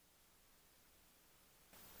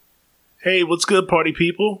Hey, what's good, party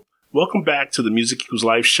people? Welcome back to the Music Equals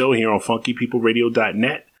Life show here on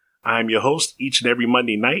funkypeopleradio.net. I'm your host each and every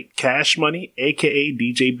Monday night, Cash Money, aka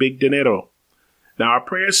DJ Big Dinero. Now, our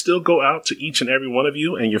prayers still go out to each and every one of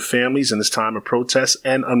you and your families in this time of protest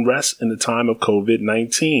and unrest in the time of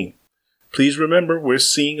COVID-19. Please remember, we're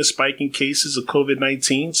seeing a spike in cases of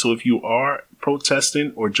COVID-19, so if you are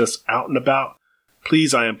protesting or just out and about,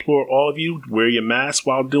 please, I implore all of you, wear your mask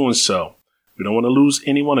while doing so. We don't want to lose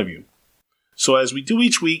any one of you. So as we do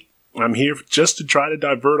each week, I'm here just to try to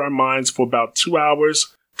divert our minds for about 2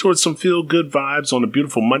 hours towards some feel-good vibes on a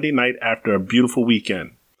beautiful Monday night after a beautiful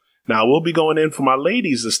weekend. Now, we'll be going in for my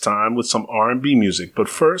ladies this time with some R&B music, but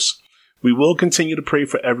first, we will continue to pray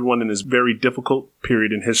for everyone in this very difficult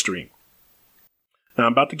period in history. Now,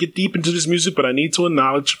 I'm about to get deep into this music, but I need to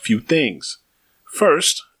acknowledge a few things.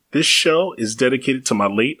 First, this show is dedicated to my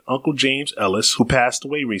late Uncle James Ellis, who passed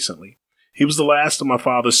away recently. He was the last of my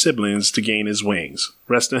father's siblings to gain his wings.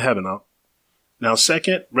 Rest in heaven, Unc. Now,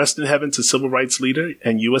 second, rest in heaven to civil rights leader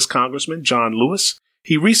and U.S. Congressman John Lewis.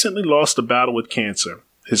 He recently lost a battle with cancer.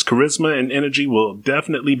 His charisma and energy will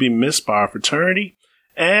definitely be missed by our fraternity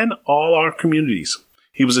and all our communities.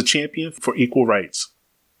 He was a champion for equal rights.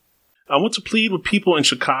 I want to plead with people in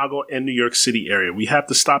Chicago and New York City area. We have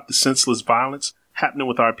to stop the senseless violence happening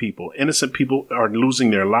with our people. Innocent people are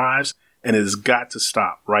losing their lives, and it has got to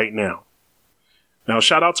stop right now. Now,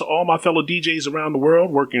 shout out to all my fellow DJs around the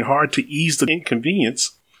world working hard to ease the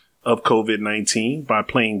inconvenience of COVID-19 by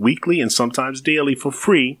playing weekly and sometimes daily for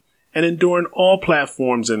free and enduring all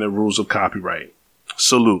platforms and their rules of copyright.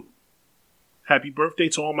 Salute. Happy birthday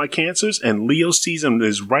to all my Cancers, and Leo season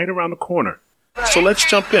is right around the corner. So let's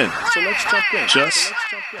jump in. Just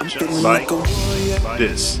like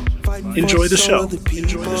this. Enjoy the show.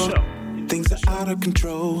 Things are out of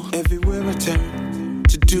control. Everywhere I turn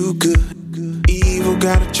to do good, evil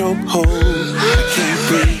got a chokehold.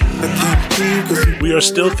 I can't breathe. We are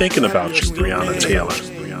still thinking about you, Breonna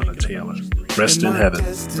Taylor. Rest in heaven.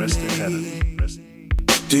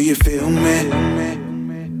 Do you feel me?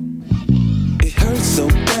 It hurts so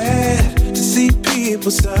bad to see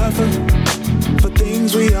people suffer for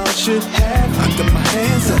things we all should have. I got my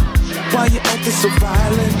hands up. Why you acting so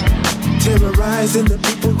violent? Terrorizing the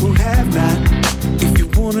people who have not. If you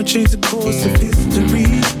wanna change the course of history,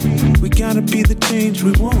 we gotta be the change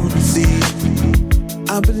we wanna see.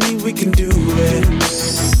 I believe we can do it.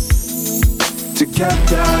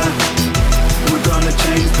 Together, we're gonna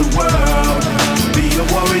change the world. Be a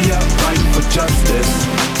warrior, fight for justice,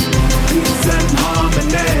 peace and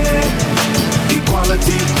harmony,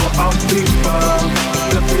 equality for all people.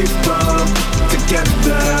 The people,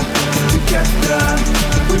 together,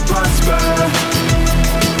 we prosper.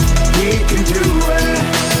 We can do it.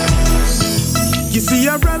 You see,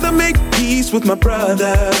 I'd rather make peace with my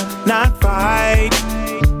brother, not fight.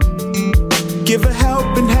 Give a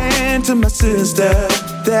helping hand to my sister.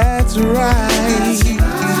 That's right.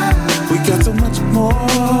 We got so much more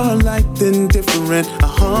alike than different. A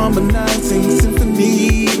harmonizing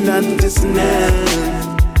symphony, not dissonant.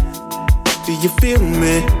 Do you feel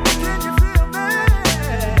me?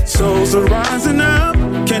 Souls are rising up.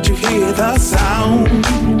 Can't you hear the sound?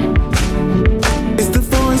 It's the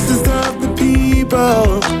voices of the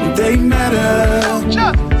people. They matter.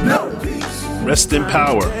 Rest in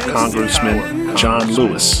power, Congressman John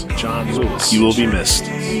Lewis. You will be missed.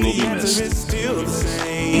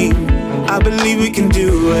 I believe we can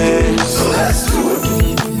do it. So let's do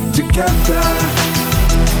it. Together,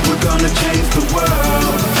 we're gonna change the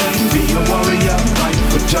world. Be a warrior, fight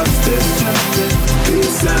for justice,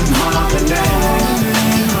 peace and harmony,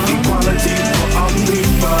 equality for all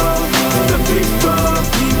people. The people,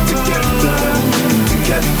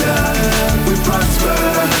 together, we prosper.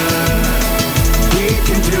 We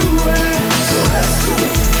can do it. So let's do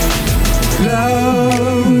it.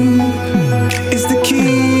 Love is the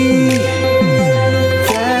key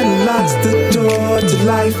that unlocks the door to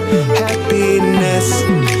life, happiness,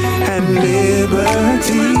 and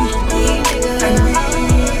liberty. And we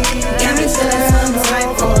can stand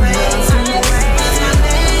for love.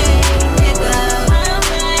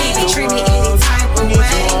 Treat me any type of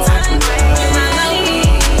way.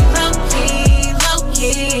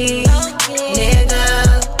 Low-key, nigga.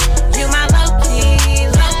 You my low-key,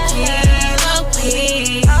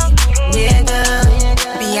 nigga.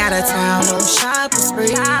 Be out of town on shopping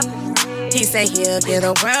spree. He say he'll give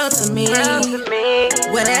the world to me.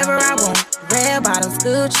 Whatever I want. Red bottoms,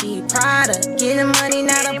 Gucci, Prada. Getting money,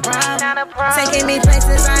 not a problem. Taking me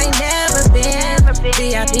places I ain't never been.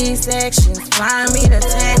 VIP sections, flying me to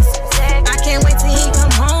Texas. I can't wait till he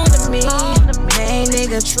come home to me. Main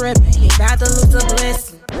nigga trippin', he bout to lose a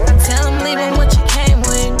blessing. Tell him leaving what you came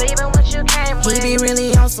with. He be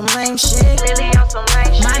really on some lame shit.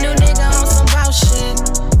 My new nigga on some boss shit.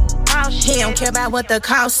 He don't care about what the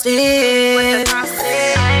cost is. I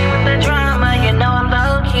ain't with the drama, you know I'm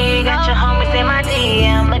low-key. Got your homies in my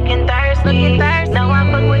DM, looking thirsty. Know I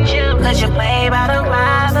fuck with you, cause you play by the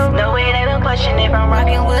vibes. No, it ain't a question if I'm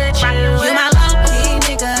rocking with you. You my low-key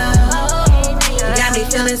nigga. You got me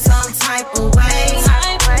feeling some type of way.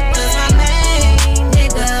 Cause my main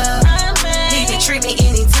nigga, he can treat me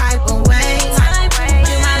any type of way.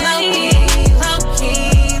 You my low-key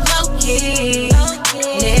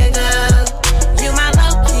nigga. You my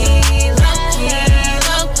low-key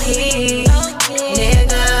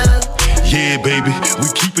nigga. Yeah, baby, we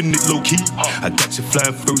keeping it low-key. I got you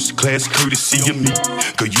flying first class courtesy of me.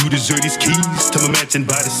 Cause you deserve these keys to my mansion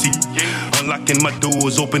by the sea. Unlocking my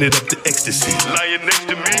doors, open it up to ecstasy. Lying next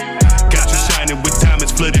to me. Got you shining with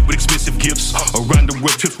diamonds flooded with expensive gifts. Around the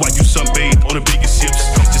world trips while you sunbathe on the biggest ships.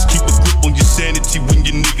 Just keep a grip on your sanity when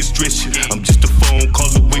your niggas stress you. I'm just a phone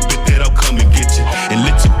call away, but that I'll come and get you. And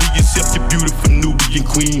let you be yourself, your beautiful Nubian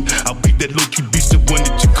queen. I'll be that low-key beast, the one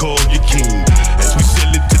that you call your king. As we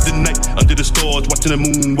sail into the night, under the stars, watching the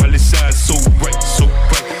moon while it shines so bright, so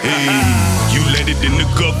bright. Hey, you landed in the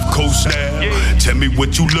Gulf Coast now. Tell me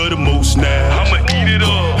what you love the most now. I'ma eat it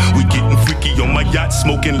up. We getting freaky on my yacht,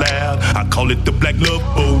 smoking loud. I call it the Black Love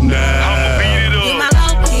Boat now. I'ma beat it up. You my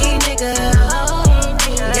low-key nigga.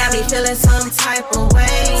 You got me feeling some type of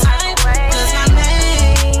way. Cause my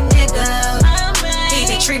main nigga, he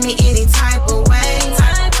can treat me any type of way.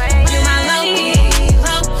 You my low-key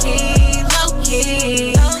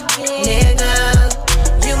nigga.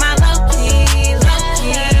 You my low-key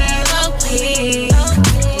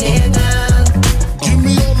nigga. Give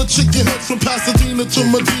me all the chicken heads from Pasadena to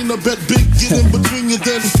Medina. Bet big, get in between you,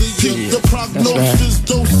 then see ya. The prognosis,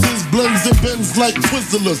 doses, blends and bends like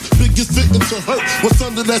Twizzlers. Biggest fitting to hurt, what's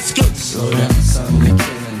under that skirt?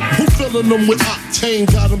 Who filling them with octane?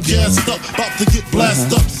 Got them gassed up, about to get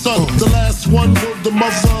blasted up, son. The last one word the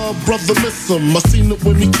mother, brother miss him. I seen it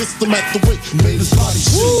when he kissed him at the wake, made his body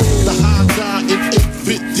shake. The high guy in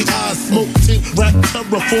 850 eyes, smoke tint, rap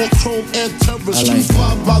terror, 4 chrome and terror. Street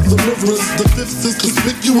 5 by the rivers, the 5th is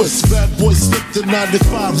conspicuous. Bad boy slipped in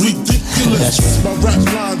 95, ridiculous. My rap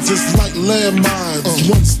lines is like landmines.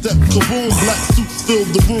 One step, kaboom, black suits fill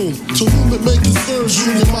the room. To whom it may concern,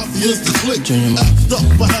 Junior Mafia's the click. Act up,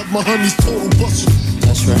 I have my honey's total busted.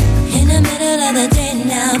 That's right. In the middle of the day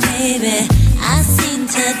now, baby, I seem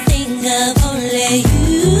to think of only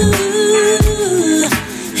you.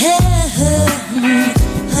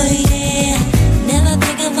 Oh yeah, never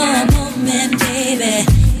thinking for a moment, baby,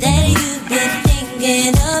 that you've been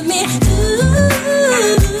thinking of me. Ooh,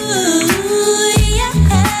 yeah.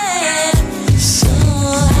 So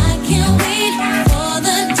I can't wait for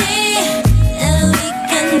the day that we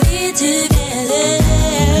can be together.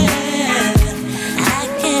 I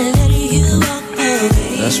can't let you walk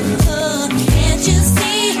away. That's right. Oh, can't you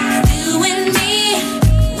see you and me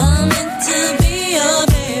are meant to be your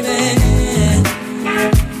baby?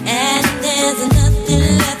 And there's nothing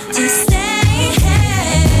left to say.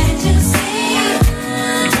 Can't you see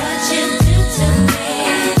what you do to me?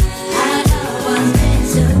 I know what's meant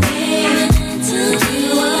to be. You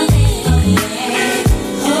are me, oh yeah.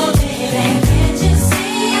 Oh baby, can't you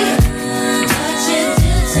see what you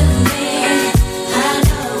do to me? I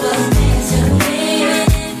know what's meant to be.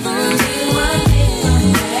 You are me, oh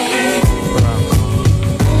yeah.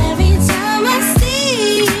 Every time I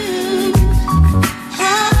see you, I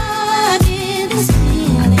get this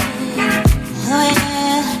feeling, oh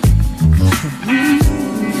yeah,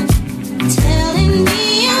 telling me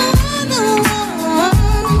you're the one.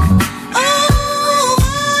 Oh,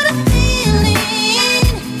 what a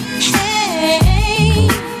feeling, hey.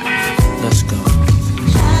 Let's go.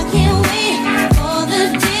 I can't wait for the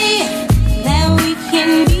day that we can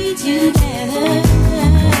be together.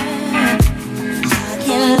 I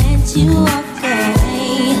can't let you walk away.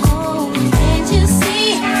 Oh, can't you see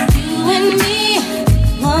you and me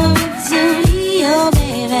want me to be your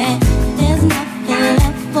baby? There's nothing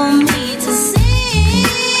left for me to say.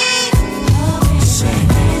 Oh, baby,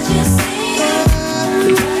 can't you see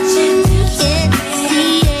what you do to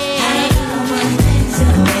me? I know what's meant to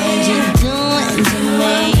be. What you doing to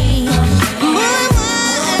me? Boy, why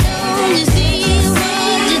don't you see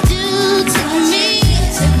what you do to me?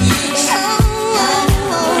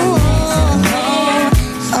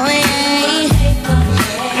 Oh, yeah.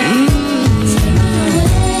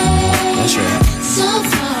 That's right. So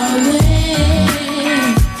far away.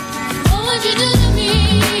 Oh, what you do to me?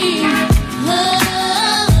 Oh,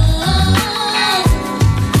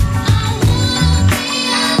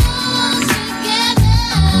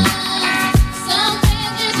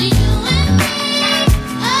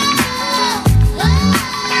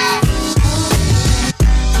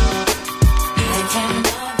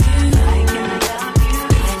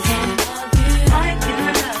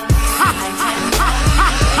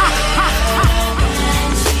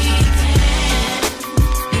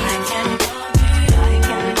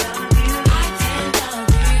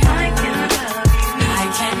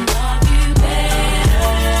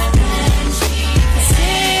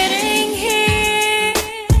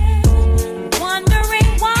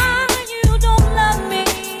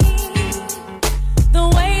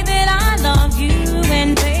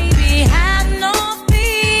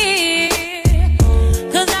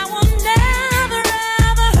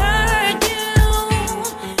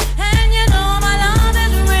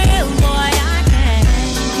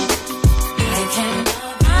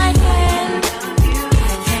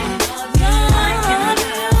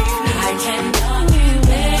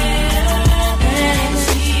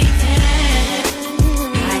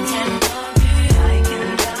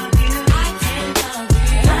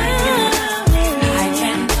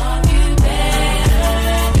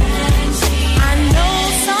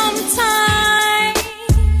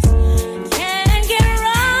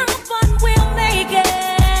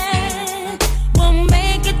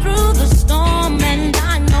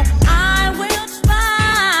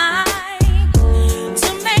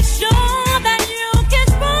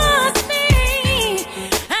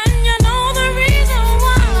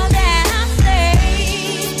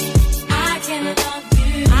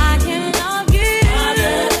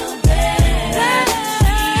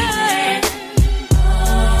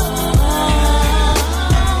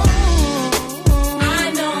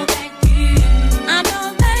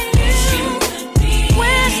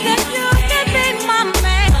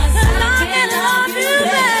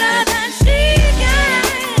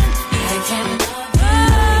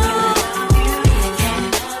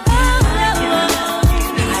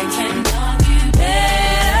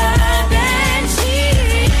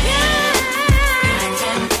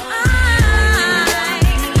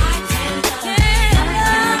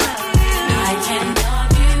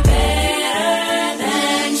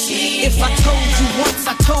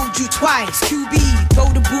 ice. QB, throw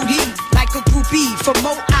the booty like a groupie for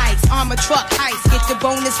more ice. Armor truck heist, get the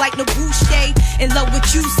bonus like no Boucher. In love with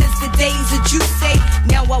you since the days of Juicy.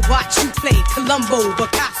 Now I watch you play Columbo,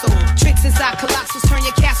 Picasso. Tricks inside colossals, turn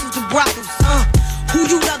your castles to brothels. Who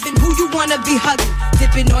you loving, who you wanna be hugging?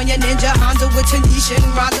 Dipping on your Ninja Honda with Tanisha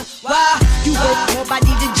and Rhonda. Why? You work more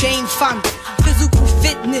body than Jane Fonda. Physical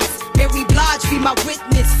fitness, Mary Blige be my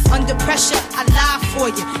witness. Under pressure, I lie for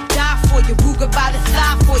you, die for you. Ruger by the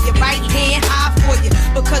thigh for you, right hand high for you.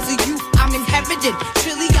 Because of you, I'm inheriting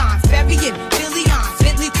trillions, burying billions,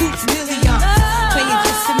 Bentley coupes millions. Playing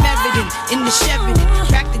Good Samaritan in the Sheridan.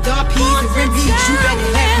 Crack the Don P, the rim beats, you better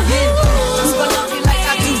have it. Who gon' love you like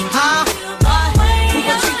I do, huh? Who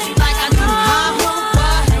gon' treat you like I do, huh?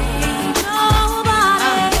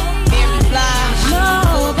 Mary Blige,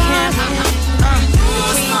 Lil' Kim,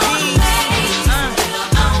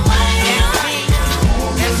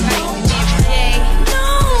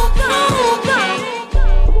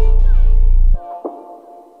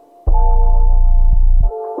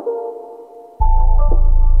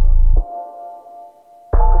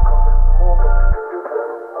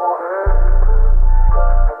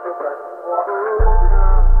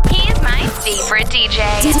 favorite DJ.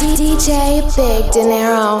 DJ Big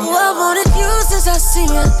Dinero. Oh, I wanted you since I seen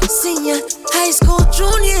ya. High school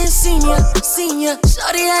junior and senior.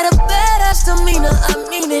 Shorty had a badass demeanor, I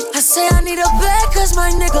mean it. I say I need a bag cause my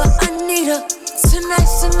nigga, I need her.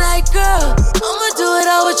 Tonight, girl. I'ma do it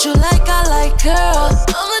all with you like I like, girl.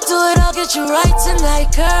 I'ma do it all, get you right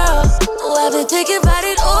tonight, girl. Oh, I've been thinking about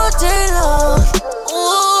it all day long.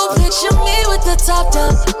 Ooh, picture me with the top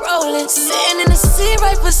down, rolling. Sitting in the seat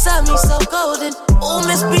right beside me, so golden. Ooh,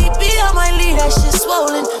 Miss BB, I might leave that shit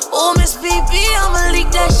swollen. Ooh, Miss BB, I'ma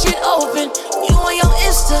leak that shit open. You on your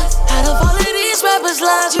Insta, out of all of these rappers'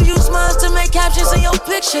 lines, you use mine to make captions in your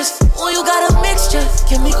pictures. Ooh, you got a mixture,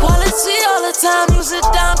 give me quality all the time. Use a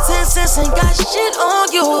dime, 10 cents, ain't got shit on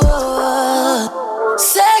you.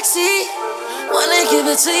 Sexy, wanna give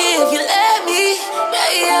it to you if you let me,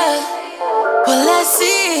 yeah. Well, let's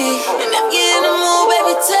see. And if you're in the mood,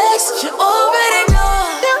 baby, text. You already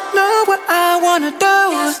know. You know what I wanna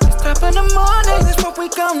do. Stop in the morning, that's what we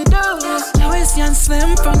gon' do. Now it's Young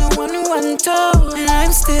Slim from the 112. And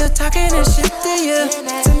I'm still talking this shit to you.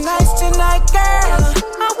 Tonight, girl.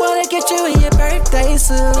 I wanna get you in your birthday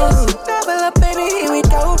suit. Double up, baby, here we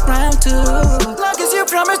go, round 2. Long as you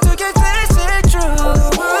promise to get this shit true.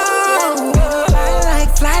 I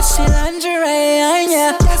like flashy lingerie on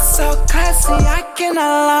ya. That's so classy, I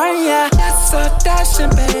cannot learn ya. That's so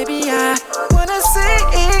dashing, baby, I wanna see.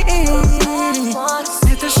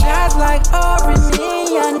 Hit the shots like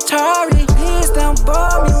Orini and Tori. Please don't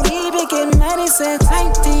bore me, we been getting money since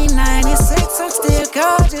 1996. I'm still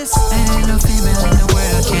gorgeous. Ain't no female in the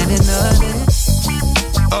world can deny this.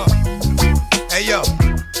 Hey yo,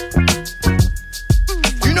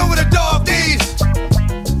 you know what a dog needs?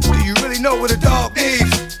 Do you really know what a dog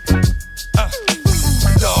needs?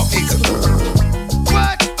 Dog needs a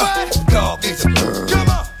what? Dog needs a come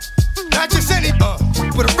on, not just any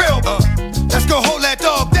but a real let's go hold that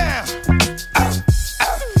dog down.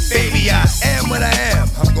 Baby, I am what I am.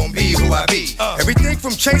 I'm gonna be who I be. Everything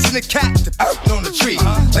from chasing the cat to on the tree.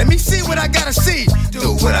 Let me see what I gotta see.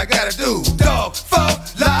 Do what I gotta do. Dog for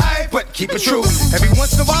life, but keep it true. Every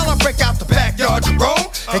once in a while I break out the backyard to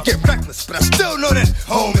roam and get reckless, but I still know that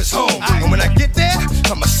home is home. And when I get there,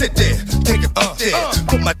 I'ma sit there, take it up there,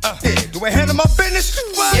 put my there. Do I handle my business?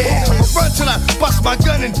 Yeah, I'ma run till I bust my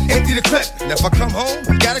gun and empty the clip. And if I come home,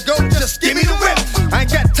 gotta go, just give me the whip. I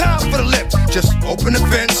ain't got time for the lip, just open the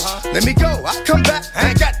fence. Let me go, I come back, I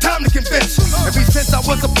ain't got time to convince. Ever since I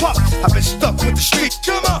was a pup, I've been stuck with the street.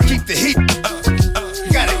 Come on, keep the heat.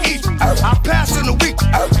 Gotta eat. I'll pass in a week.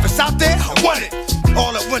 If it's out there, I want it.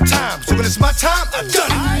 All at one time. So when it's my time, I've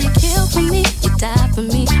done it. You kill for me, you die for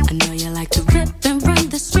me. I know you like to rip and run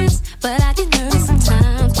the streets, but I get nervous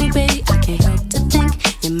sometimes. Too, baby, I can't help to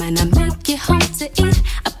think you might not make it home to eat.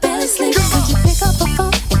 I barely sleep. Could you pick up a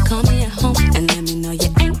phone and call me at home and let me know you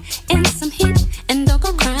ain't in some heat? And don't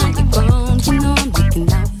go crying, you're grown. You know I'm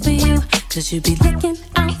looking out for you, cause you be looking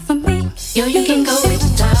out for me. Yo, you can go with the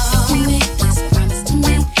dog. If you make this promise to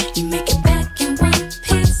me, you make it back in one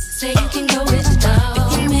piece. Say you can go with the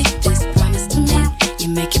dog. If you make this promise to me, you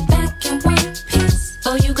make it back in one piece.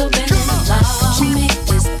 Oh, you go bend in the law. You make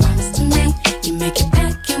this promise to me, you make it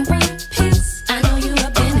back in one piece. I know you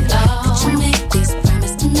up in it all. But you make this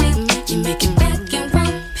promise to me, you make it back in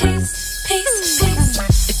one piece.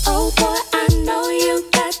 Piece. Oh boy, I know you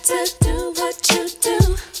got to do what you do.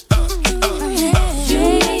 You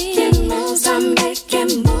making moves, I'm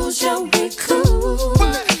making moves, yo, we cool.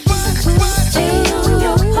 Stay on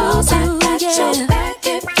your pulse, I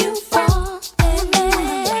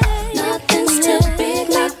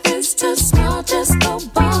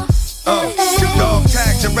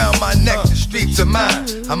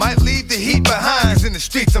mind. I might leave the heat behind. In the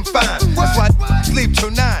streets, I'm fine. That's why I sleep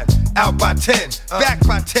till 9. Out by 10, back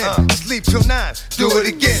by 10, sleep till 9, do it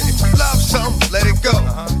again. If you love something, let it go.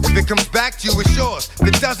 If it comes back to you, it's yours. If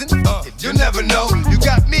it doesn't, you'll never know. You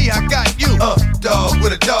got me, I got you. Dog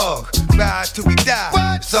with a dog, ride till we die.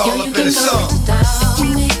 It's all up in the song.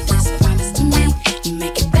 You make this promise to me, you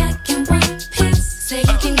make it back in one piece. Say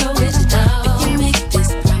you can go with the dog. You make this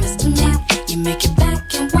promise to me, you make it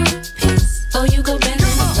back in one piece. Oh, you go bend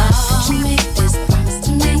in the law. You make this promise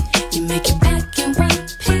to me, you make it back in one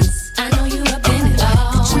piece. I know you up in it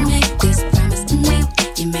all. You make this promise to me,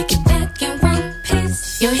 you make it back in one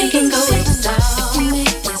piece. Yo, you can go with the dog. You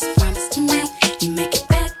make this promise to me, you make it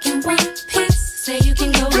back in one piece. Say you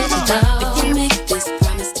can go with the dog. You make this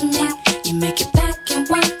promise to me, you make it back in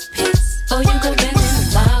one piece. Oh, you go bend in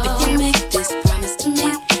the law. You make this promise to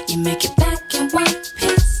me, you make it back in one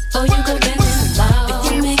piece. Oh, you go bend in the law.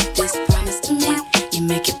 You make this promise to me, you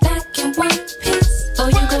make it back in one piece. Oh,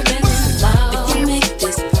 you go bend in the law. You make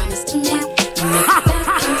this promise to me, you make it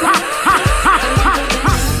back in one piece.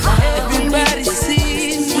 Everybody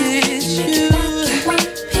sees it's you.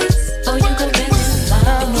 Oh, you go bend in the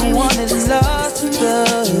law. I'm the one that's lost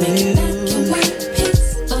without you.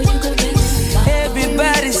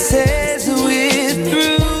 Everybody says we're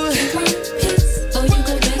through.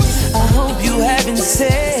 I hope you haven't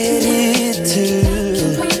said it too.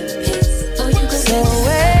 So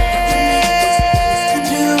where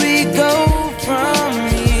do we go from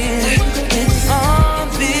here? With all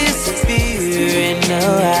this fear in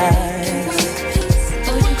our eyes,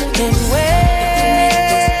 and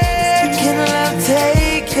where can love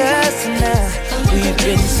take us now? We've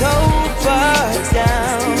been so far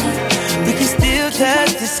down, we can still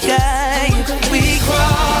touch the sky if we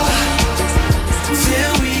crawl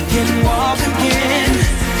till we can walk again.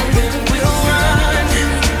 Then we'll run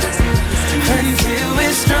until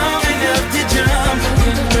we're strong enough to jump.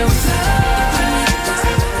 Then we'll fly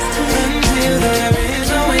until there is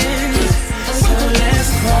no end. So let's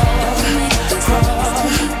crawl, crawl,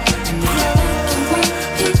 crawl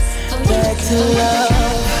back to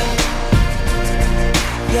love.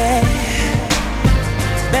 Yeah.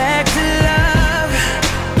 Back to love,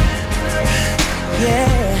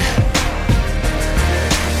 yeah.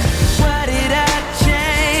 Why did I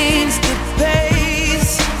change the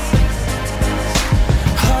pace?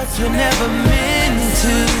 Hearts were never meant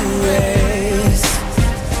to race.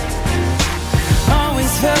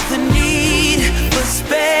 Always felt the need for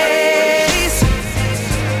space,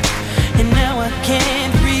 and now I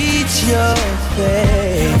can't reach your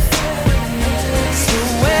face. So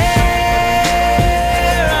where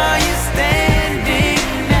are you standing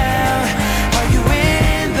now? Are you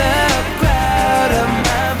in the crowd of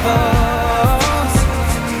my voice?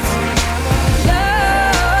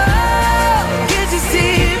 Love, can't you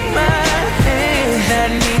see my hand? I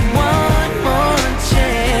need one more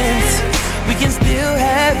chance. We can still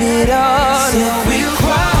have it all. So we'll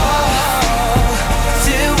crawl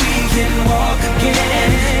till we can walk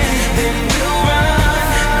again. Then we'll run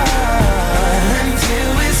until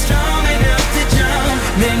we're strong enough to jump.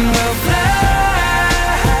 Then we'll fly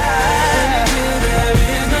until there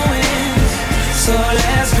is no end. So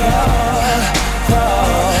let's crawl,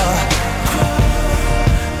 crawl, crawl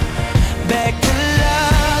back to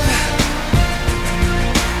love.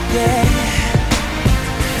 Yeah,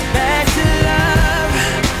 back to love.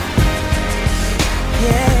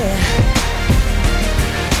 Yeah.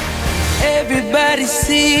 Everybody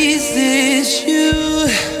sees this you.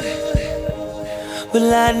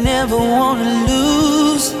 Well, I never wanna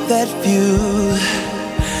lose that view.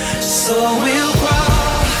 So we'll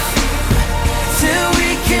crawl till we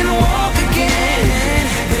can walk again.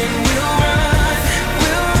 Then we'll run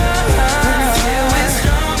until we're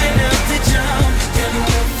strong enough to jump. Then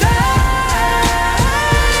we'll fly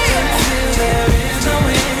until there is no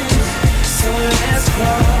end. So let's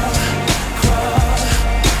crawl, crawl,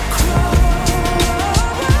 crawl.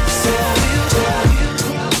 So we'll crawl.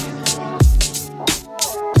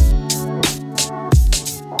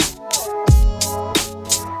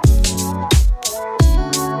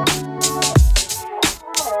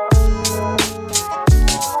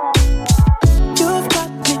 You've got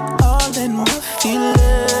me all in my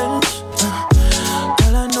feelings.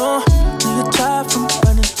 Girl, I know you're tired from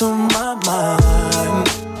running through my mind.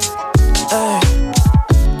 Ay,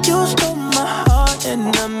 you stole my heart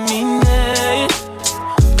and I mean it.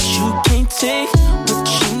 But you can't take what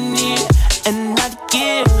you need and not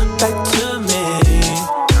give back to me.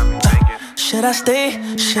 Should I stay?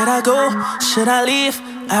 Should I go? Should I leave?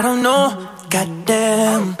 I don't know.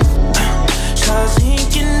 Goddamn. 'Cause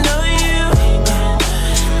thinking of you,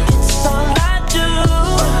 it's all I do.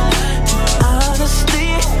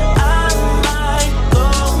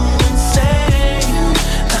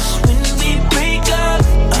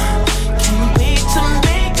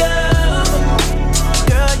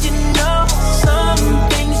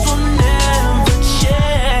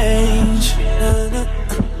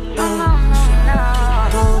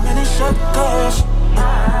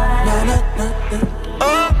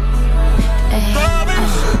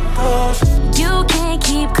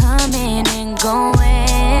 coming and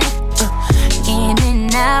going, in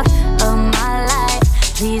and out of my life.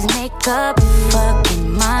 Please make up your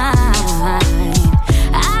fucking mind.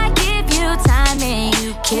 I give you time and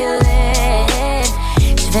you kill it.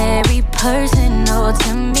 It's very personal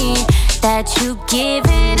to me that you give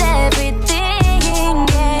it everything,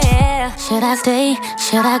 yeah. Should I stay?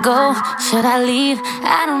 Should I go? Should I leave?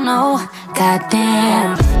 I don't know.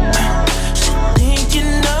 Goddamn.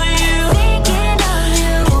 Thinking of you,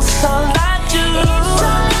 it's all I do.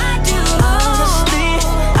 Honestly,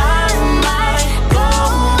 I might go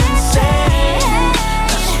insane.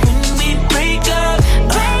 'Cause when we break up,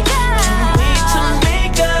 can't wait to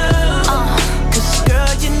make up. 'Cause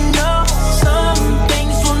girl, you know some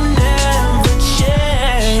things will never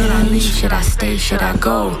change. Should I leave? Should I stay? Should I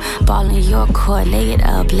go? Ball in your court, lay it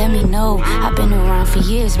up, let me know. I've been around for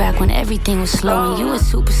years, back when everything was slow. And you a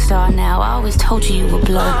superstar now, I always told you you would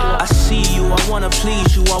blow. I see you, I wanna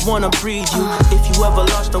please you, I wanna breathe you. If you ever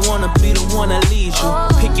lost, I wanna be the one that leads you.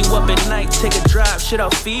 Pick you up at night, take a drive, shit,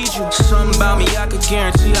 I'll feed you. Something about me, I could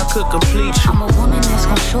guarantee I could complete you. I'm a woman that's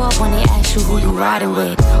gon' show up when they ask you who you riding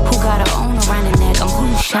with. Who got her own around the neck, I'm who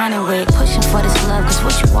you shining with. Pushing for this love, cause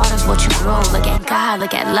what you water is what you grow. Look at God,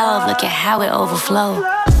 look at love, look at how it overflows.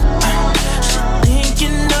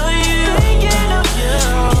 Thinking of you,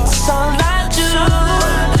 it's all I do.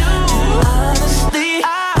 Honestly, I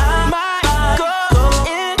might go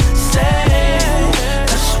insane.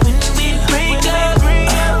 'Cause when we break up,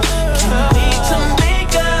 can't wait to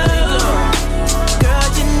make up. Girl,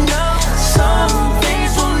 you know some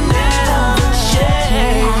things will never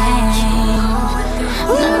change.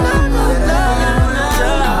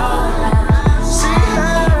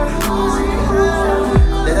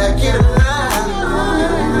 Did I get it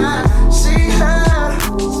right? See her,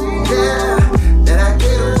 yeah. Did I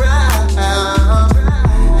get it right?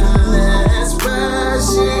 And that's why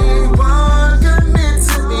she won't commit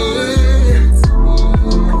to me.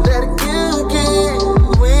 That you get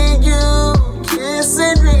when you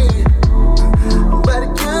kissing me, but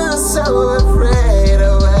you're so afraid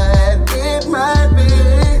of what it might be.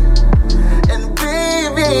 And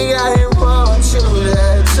baby, I want you to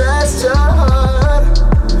trust your heart.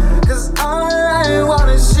 'Cause all I want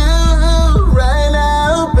is you right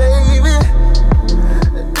now, baby.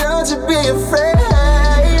 Don't you be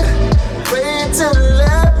afraid. Wait to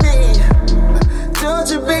love me. Don't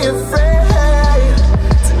you be afraid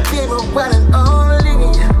to be my one and only.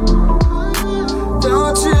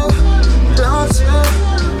 Don't you,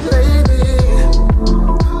 baby.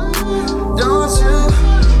 Don't you,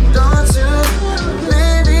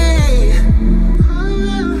 baby.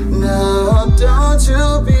 No,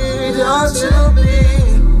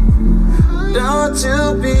 don't you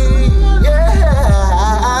be,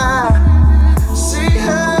 yeah. See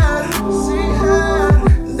her,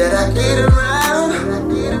 that I get around.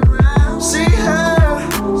 See her,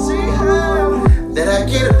 that I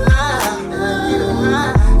get around.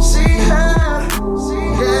 See her,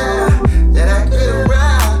 yeah, that I get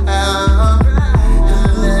around.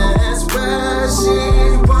 And that's why she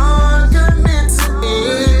won't commit to me.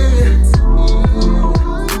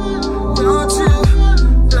 Don't you, baby.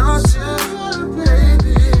 Don't you,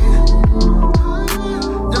 baby.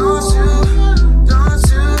 Don't you,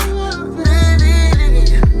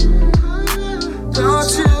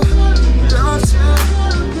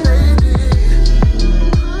 baby.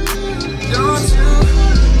 Don't you,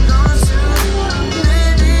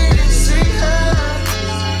 baby. See her.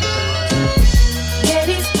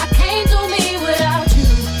 Ladies, I can't do me without you.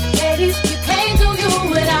 Ladies, you can't do you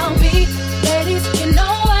without me. Ladies, you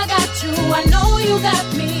know I got you, I know you got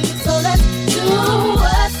me. So let's do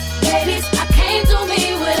us. Ladies, I can't do me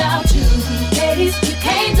without you. Ladies, you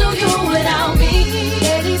can't do you without me.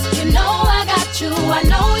 Ladies, you know I got you, I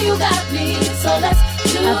know you got me. So let's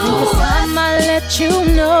do us. I think it's time I let you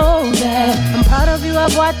know that I'm proud of you,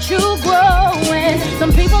 I've watched you growing.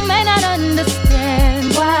 Some people may not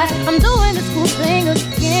understand why I'm doing this cool thing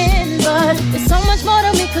again, but it's so much more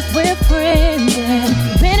to me 'cause we're friends and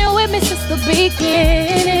you've been here with me since the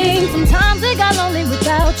beginning. Sometimes it got lonely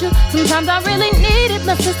without you. Sometimes I really needed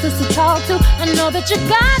my sisters to talk to. I know that you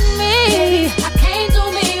got me. I can't do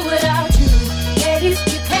me without you. Ladies,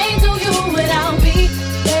 you can't do you without me.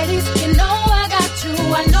 Ladies, you know I got you,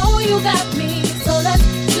 I know you got me. So let's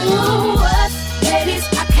do us. Ladies,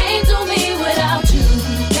 I can't do me without you.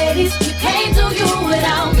 Ladies, you can't do you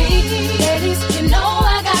without me. Ladies, you know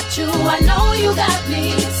I got you, I know you got me.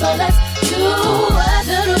 So let's do us.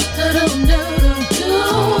 Do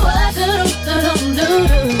us.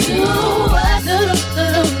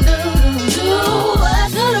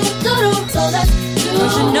 So let's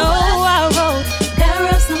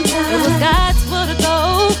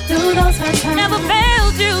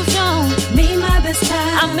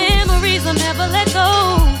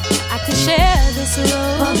this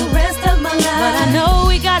road for the rest of my life. But I know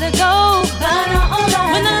we gotta go. But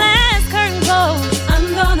when the last curtain closes, I'm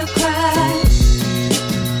gonna cry.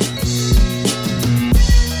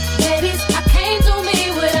 Ladies, I can't do me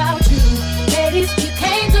without you. Ladies, you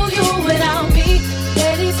can't do you without me.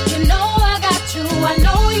 Ladies, you know I got you. I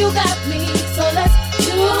know you got me. So let's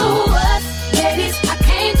do us. Ladies, I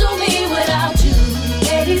can't do me without you.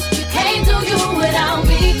 Ladies, you can't do you without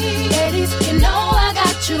me. Ladies, you know I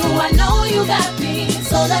got you. I know you got me.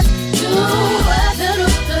 So let's do us. Do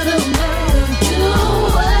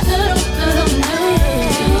us.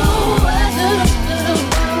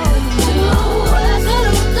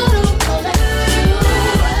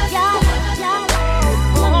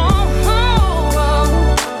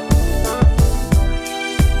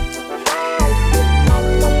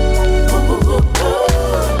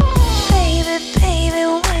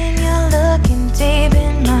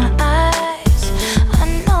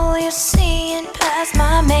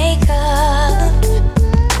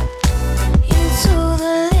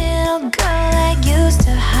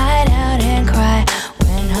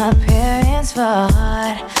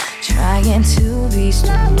 Trying to be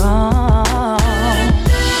strong.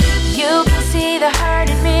 You can see the hurt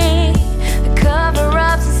in me, the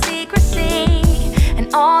cover-ups and secrecy,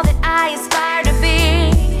 and all that I aspire to be.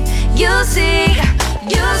 You see,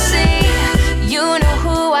 you know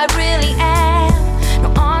who I really am. No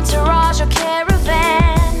entourage or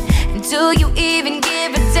caravan. And do you even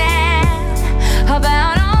give a damn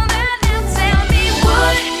about all that? Now tell me,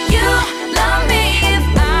 would you love me if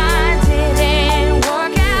I didn't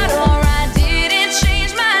work out or I didn't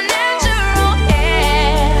change my natural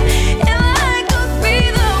hair? If I could be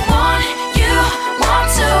the one you want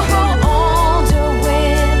to grow older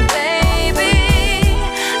with, baby,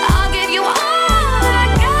 I'll give you all I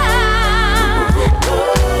got.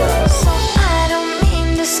 So I don't mean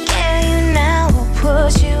to scare you now or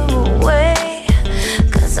push you away,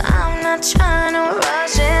 'cause I'm not trying to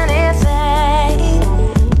rush anything.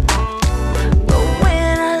 But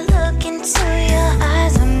when I look into your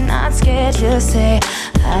eyes, I'm not scared to say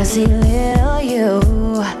I see little you.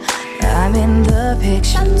 I'm in the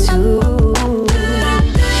picture too.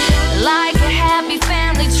 Like a happy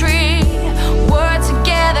family tree, we're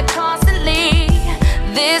together constantly.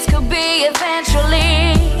 This could be eventually.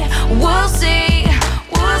 We'll see.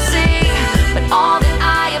 But all that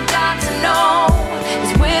I have got to know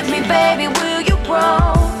is with me, baby, will you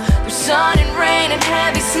grow through sun and rain and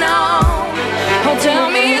heavy snow? Oh, tell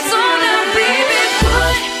me it's all now, baby.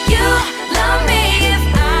 Would you love me if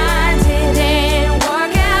I didn't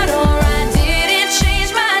work out or I didn't change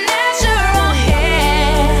my natural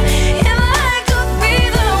hair? If I could be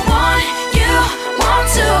the one you want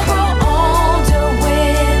to grow older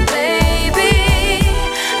with, baby,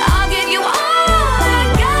 I'll give you all I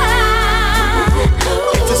got.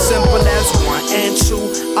 It's as simple as 1 and 2.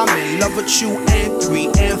 I'm in love with you, and 3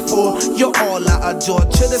 and 4. You're all I adore,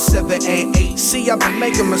 to the 7 and 8. See, I be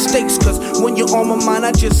making mistakes, 'cause when you're on my mind,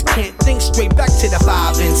 I just can't think straight. Back to the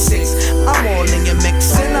 5 and 6. I'm all in your mix,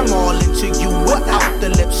 and I'm all into you. Without the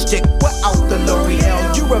lipstick, without the L'Oreal,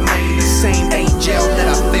 you remain the same angel that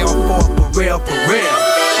I fell for real, for real.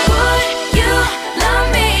 Would you love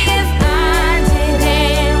me if I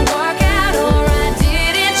didn't work out or I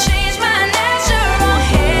didn't change my natural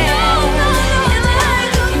hair? If I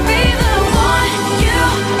could be the one you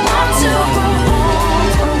want to grow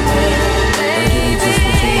older with, baby,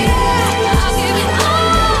 I'll give you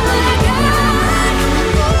all I got.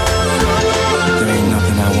 There ain't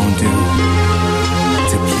nothing I won't do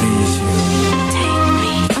to please you.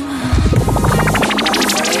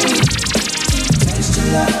 Taste your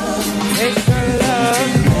love,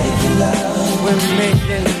 we're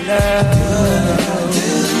making love.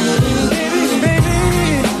 Baby,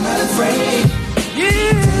 I'm not afraid.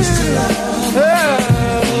 Yeah. Taste your love,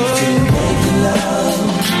 making love.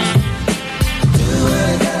 Do what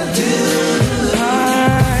I gotta do.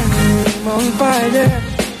 I'm on fire,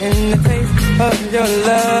 and the taste of your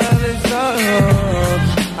love is all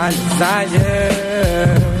I desire.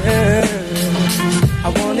 I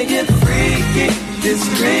wanna get freaky,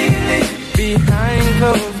 discreetly, behind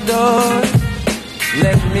closed doors.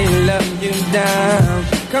 Let me love you down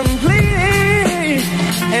completely,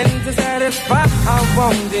 and to satisfy I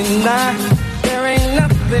won't deny. There ain't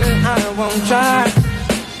nothing I won't try.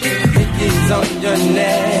 Hickeys on your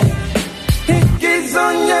neck, hickeys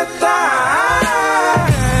on your thigh.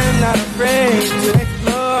 I'm not afraid to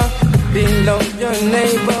explore below your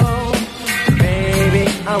navel. Baby,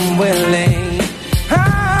 I'm willing.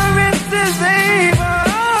 I'm irresistible.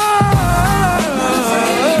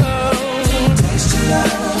 Taste your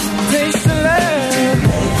love, taste your love,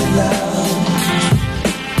 making love.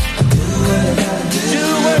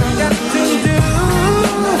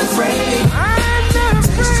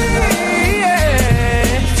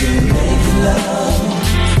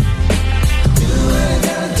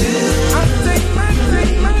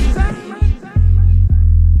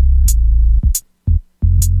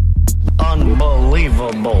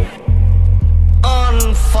 Unbelievable.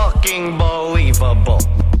 Unfucking believable.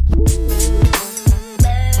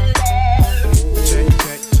 Check.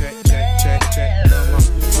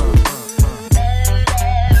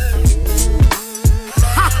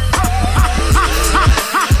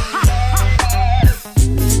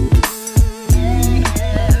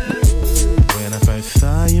 When I first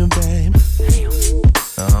saw you, babe,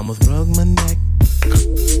 I almost broke my neck.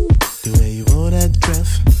 The way you wore that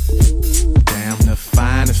dress, damn, the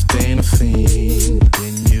finest thing I've seen.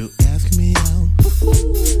 When you asked me out,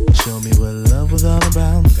 show me what love was all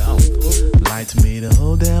about. Lied to me the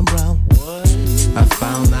whole damn brown. I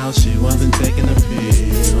found out she wasn't taking a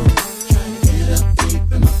pill. Trying to get up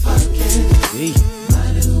deep in my pocket.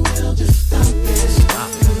 Might as well just stop it. Stop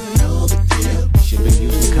it. I know the deal. She been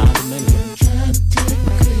using condom anyway. Trying to take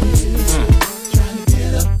a pill. Trying to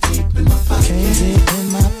get up deep in my pocket. Can't get in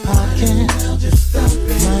my pocket. Might as well just stop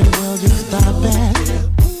it. Might as well just stop it.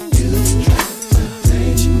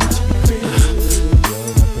 You're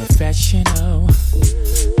a professional.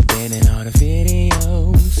 Been in all the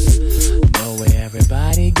videos. Know where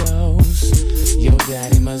everybody goes. Your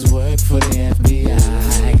daddy must work for the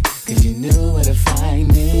FBI. Cause you knew where to find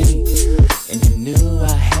me. And you knew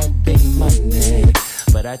I had big money.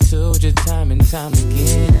 But I told you time and time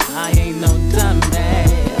again, I ain't no dummy.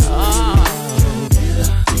 Oh,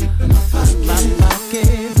 my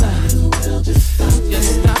pockets, just stop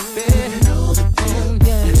it.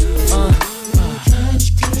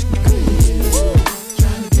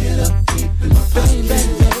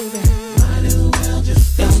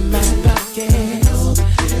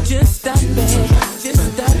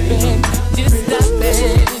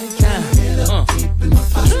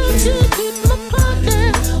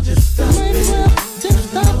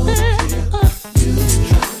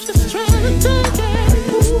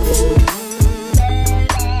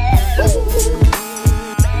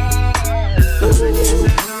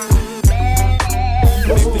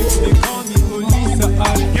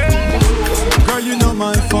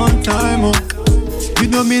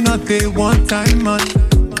 One time, man,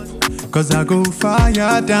 cause I go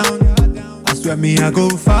fire down. I swear me, I go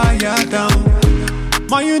fire down.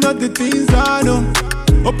 Man, you know the things I know.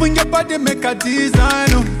 Open your body, make a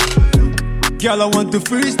design. Oh. Girl, I want to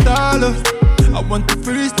freestyle. Oh. I want to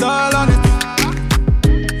freestyle on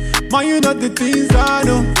it. Man, you know the things I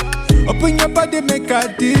know. Open your body, make a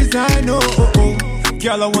design. Oh.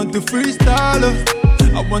 Girl, I want to freestyle. Oh.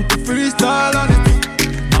 I want to freestyle on it.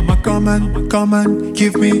 Come on,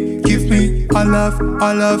 give me all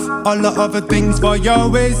the other things for your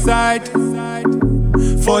wayside,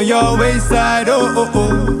 oh.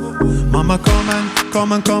 Mama, come on,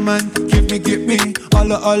 give me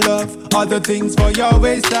all the things for your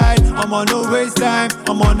wayside. I'm on no waste time,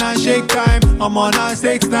 I'm on a shake time, I'm on a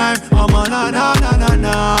sex time, I'm on a na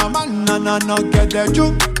get that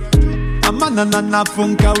you. I'm on na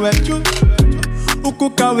funka wechu,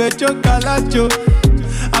 ukuka wecho kalacho.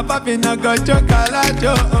 Papi na go chocolate,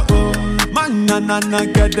 oh oh. Man na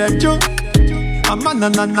get that yo. Amana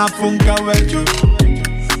na funka wechu.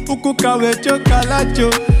 Ukuka we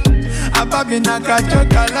chocolate. Papi na go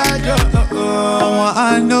chocolate, oh oh.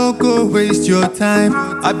 I no go waste your time.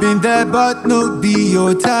 I've been there but no be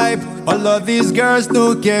your type. All of these girls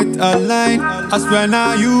no get a line. I swear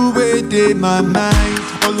now you wait in my mind.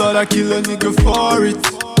 Oh Lord, I kill a nigga for it.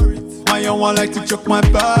 My young one like to choke my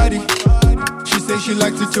body. She say she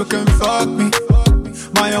like to choke and fuck me.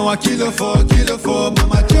 My own kill her for,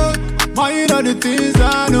 mama choke. My you know the things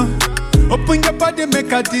I know. Open your body,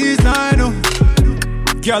 make a design. Oh.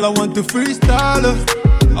 Girl, I want to freestyle. Oh.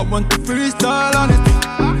 I want to freestyle on it.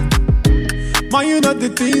 My you know the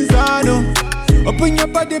things I know. Open your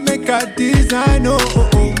body, make a design. Oh.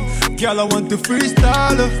 Girl, I want to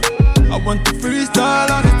freestyle. Oh. I want to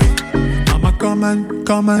freestyle on it. Come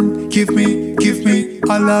on, give me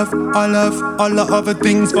all the other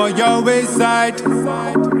things for your wayside,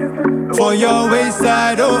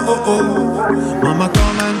 oh. Mama,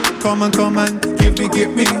 come on, give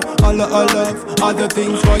me all the other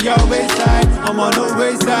things for your wayside. I'm on no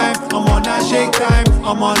waste time, I'm on a shake time,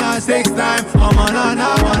 I'm on a sex time, I'm on a na.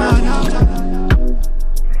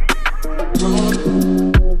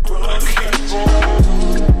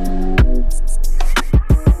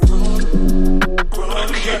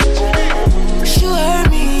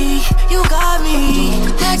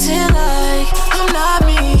 Acting like I'm not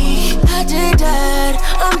me. I did that.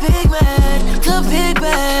 I'm big mad. The big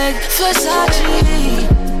bag, Versace.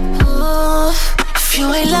 Oh, if you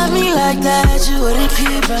ain't love me like that, you wouldn't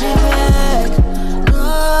keep running back.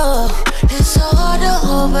 No, it's so hard to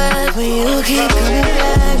hold back when you keep coming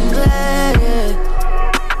back.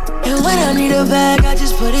 And when I I need a bag, I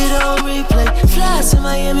just put it on replay. Fly to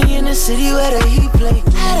Miami in the city where the heat play.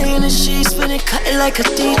 Had her in the sheets, spinning, cut it like a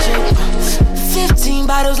DJ. 15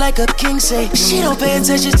 bottles like a king say. She don't pay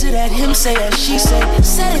attention to that him say, that she say.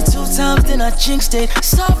 Said it 2 times, then I jinxed it.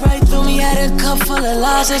 Saw right through me, had a cup full of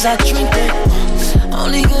lies as I drink it.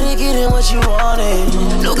 Only gonna get in what you wanted.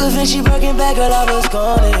 Look at she breaking back, girl, I was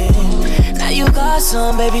gone in. Now you got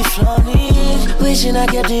some, baby, flaunt it. Wishing I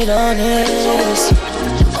kept it honest.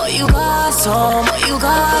 Oh, you got some, oh, you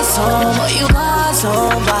got some, oh, you got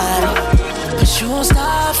somebody. But you won't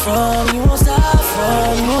stop from, you won't stop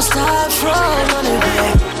from, you won't stop from running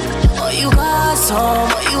back. Oh, you got some,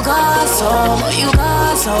 oh, you got some, oh, you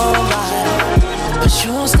got somebody. But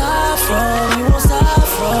you won't stop from, you won't stop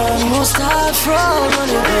from, you won't stop from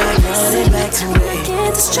running back. Run it back to me.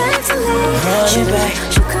 Get the strength to leave. Run it back.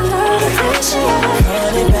 You can learn to appreciate.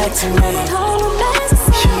 Run it back to me.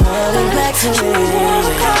 Run it back to me.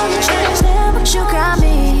 You got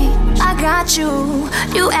me, I got you.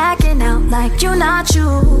 You acting out like you're not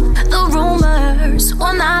you. The rumors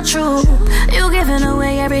were not true. You giving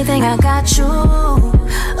away everything, I got you.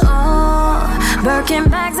 Oh, Birkin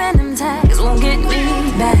bags and them tags won't get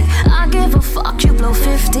me back. I give a fuck, you blow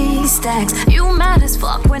 50 stacks. You mad as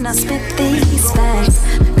fuck when I spit these facts.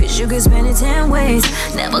 Cause you could spend it 10 ways.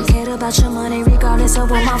 Never cared about your money regardless of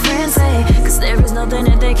what my friends say. Cause there is nothing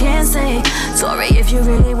that they can't say. Sorry if you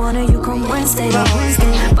really wanna, you come Wednesday to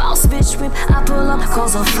Wednesday. Boss bitch whip, I pull up,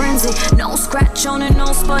 cause a frenzy. No scratch on it, no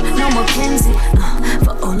spot, no Mackenzie.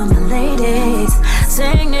 For all of my ladies,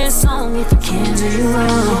 sing this song if you can, do you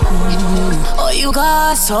wrong. Oh, you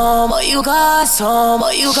got some, oh, you got some,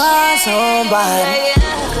 oh, you got somebody.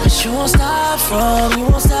 But you won't stop from, you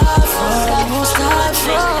won't stop from, you won't stop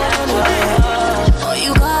from. Oh,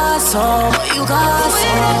 you got some, oh, you got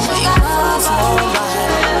some, oh, you got somebody.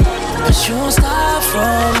 But you won't stop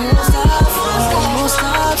from, you won't stop from, you won't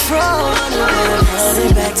stop from. Run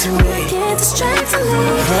it back to me. Get the strength to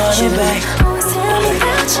leave. Run it back. Always tell me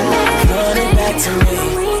that you need. Run it back to me.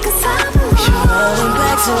 Run it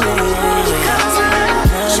back to me.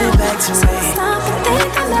 Run it back to me. Stop and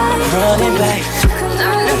think about it. Run it back.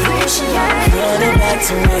 Learn to appreciate. Run it back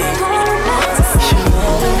to me.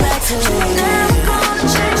 Run it back to me. Never gonna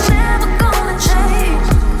change, never gonna change.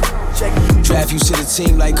 Draft you to the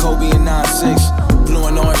team like Kobe and 9-6. Blue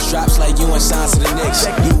and orange drops like you assigned to the Knicks.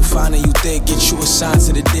 You find and you think, get you assigned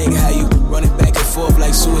to the dig. How you running back and forth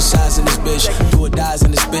like suicides in this bitch. Do or dies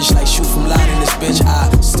in this bitch like shoot from line in this bitch. I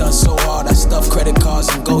stunt so hard, I stuff credit cards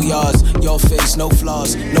and go yards. Your face, no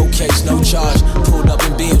flaws, no case, no charge. Pulled up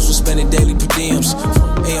in beams, was spending daily per diems.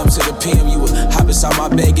 From AM to the PM, you would hop inside my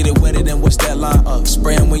bed, get it wetter than what's that line up.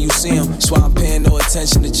 Spray 'em when you see 'em. So I'm paying no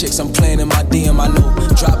attention to chicks, I'm playing in my DM. I know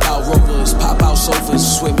drop out rovers, pop out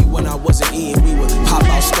sofas. Sweat me when I wasn't eating, we would pop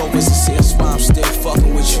out stovers and see that's why I'm still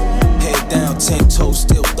fucking with you. Head down, 10 toes,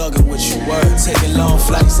 still thugging with you. Word, taking long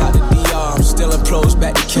flights out the DR. I'm still employed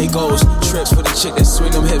back to Caicos. Trips for the chick that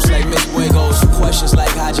swing them hips like Miss Fuegos. Questions like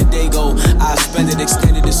how'd your day go? I spend it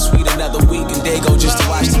extended to sweet another week and day go just to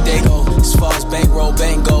watch the day go. As far as bankroll,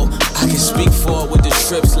 bango, I can speak for it with the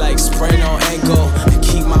trips like sprain on ankle. And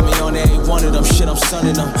keep mommy on every one of them. Shit, I'm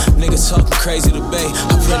sunning them. Niggas talking crazy to bay.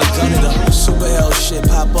 I print a gun at them. Super hell shit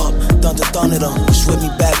pop up. Thunder them. Was with me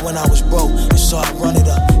back when I was broke. And so I run it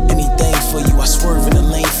up. Anything for you. I swerve in the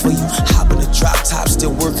lane for you. Hop in the drop top.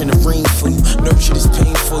 Still working the ring for you. Nurture this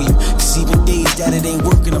pain for you. Cause even days that it ain't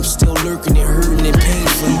working, I'm still lurking and hurting and pain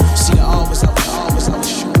for you. See, I was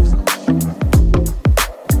sure.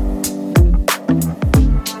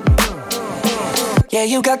 Yeah,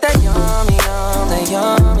 you got that yummy, yum, that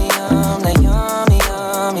yummy, yum, that yummy,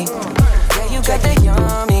 yummy. Yeah, you got that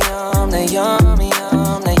yummy, yum, that yummy,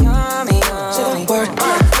 yum, that yummy, yum. Say the word.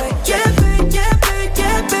 Yeah, babe, yeah, babe,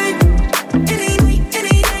 yeah, babe.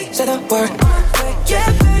 Any day. Say the word. Yeah,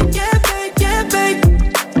 babe, yeah, babe, yeah, babe.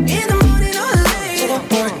 In the morning or late. Say the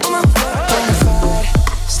word. Bonafide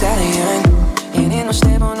stallion. Ain't in no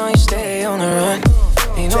stable, no, you stay on the run.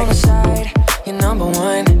 Ain't on the side, you're number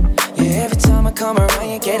one. Yeah, every time I come around,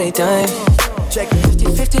 you get it done. Check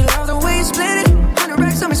 50-50, love the way you split it. 100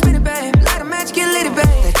 racks on me, spin it, babe. Light a match, get lit, babe.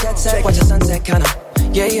 That jet set, watch the sunset, kinda.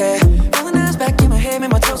 Yeah. Rolling eyes back in my head,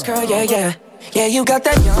 make my toes curl, yeah. Yeah, you got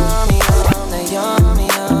that yummy, yum, that yummy,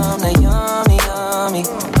 yum, that yummy, yummy.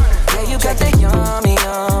 Yeah, you got that yummy,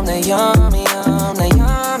 yum, that yummy, yum, that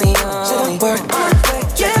yummy, yummy. Say the word.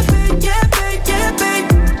 Yeah, babe, yeah, babe, yeah, babe.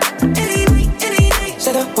 Any day.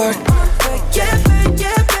 Say the word. Yeah, babe,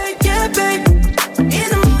 yeah, babe, yeah, babe. In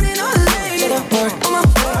the morning or late. Say the word.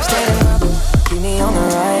 Standing up, keep me on the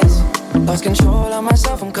rise. Lost control of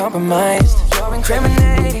myself, I'm compromised. You're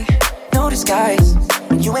incriminating, no disguise.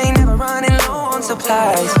 You ain't never running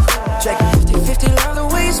applies. Check it. 50-50, love the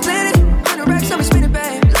way you split it. 100 racks, I'ma spin it,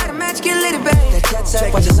 babe. Light a match, get lit, babe. That jet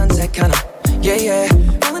set, watch the sunset, kinda. Yeah, yeah.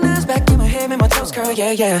 Rolling eyes back in my head, make my toes curl,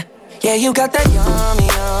 yeah, yeah. Yeah, you got that yummy,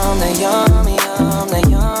 yum, that yummy, yum, that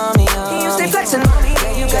yummy, yum. You stay flexing on me.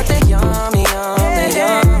 Yeah, you got that yummy, yum, that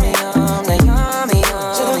yummy, yum, that yummy,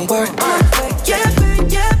 yum. Say the word, yeah, babe,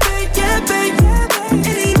 yeah, babe, yeah, babe, yeah,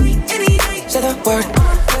 babe. Any night. Say the word,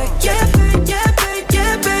 yeah, babe, yeah, babe,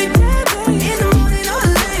 yeah, babe, yeah, babe. In the morning or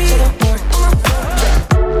late. Say the word,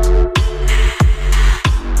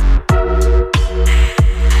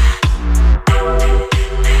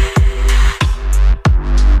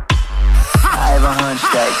 I have a hunch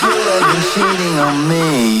that you have been cheating on me.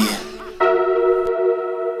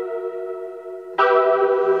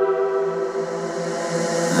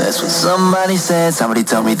 That's what somebody said. Somebody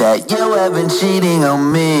told me that you have been cheating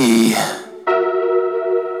on me.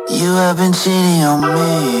 You have been cheating on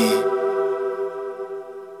me.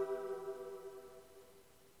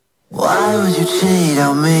 Why would you cheat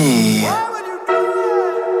on me?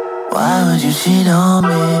 Why would you cheat on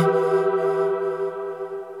me?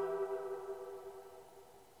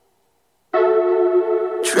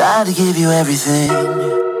 Tried to give you everything.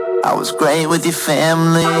 I was great with your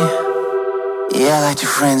family. Yeah, I liked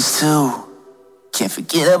your friends too. Can't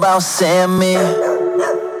forget about Sammy.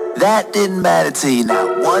 That didn't matter to you,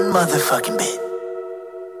 not one motherfucking bit.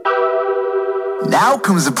 Now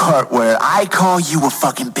comes the part where I call you a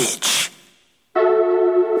fucking bitch.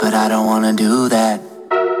 But I don't wanna do that.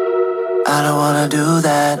 I don't wanna do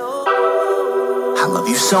that. I love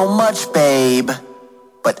you so much, babe.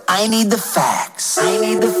 But I need the facts. I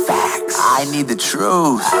need the facts. I need the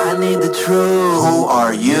truth. I need the truth. Who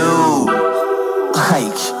are you?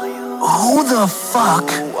 Like, who the fuck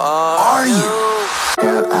are you?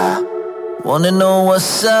 Girl, I wanna know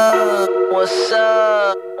what's up. What's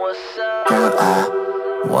up? What's up? Girl, I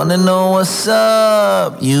wanna know what's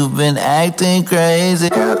up. You've been acting crazy.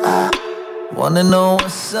 Girl, I wanna know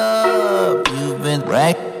what's up. You've been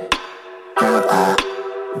Girl, I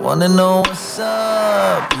wanna know what's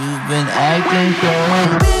up. You've been acting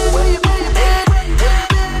crazy.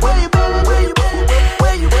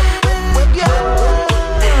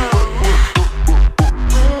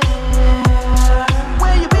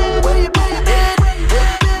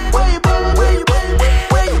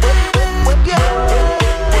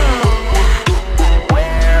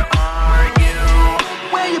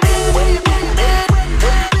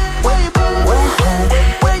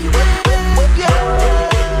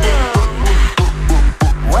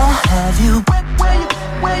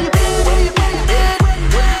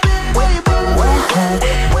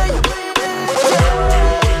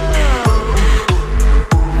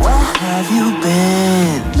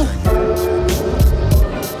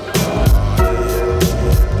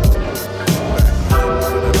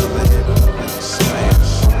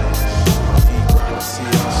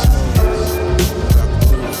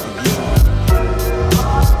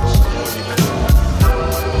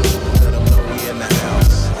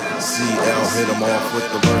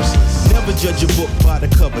 Judge a book by the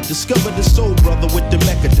cover. Discover the soul brother with the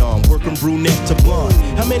mechadon, working brunette to blonde.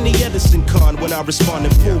 How many Edison con when I respond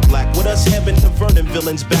in full black? With us Heaven to Vernon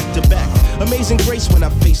villains back to back. Amazing grace when I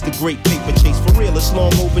face the great paper chase. For real, it's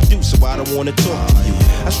long overdue, so I don't wanna talk to you.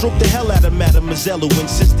 I stroked the hell out of Mademoiselle who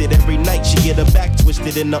insisted every night she get her back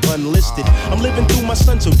twisted in the unlisted. I'm living through my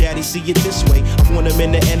son, so daddy see it this way. I want him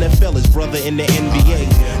in the NFL, his brother in the NBA.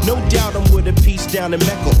 No doubt I'm with a piece down in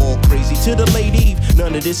Mecca, all crazy. To the late Eve,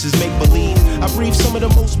 none of this is make-believe. I breathe some of the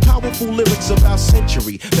most powerful lyrics of our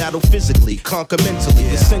century. Battle physically, conquer mentally,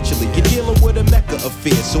 essentially. You're dealing with a Mecca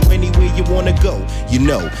affair, so anywhere you wanna go, you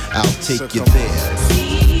know, I'll take you there.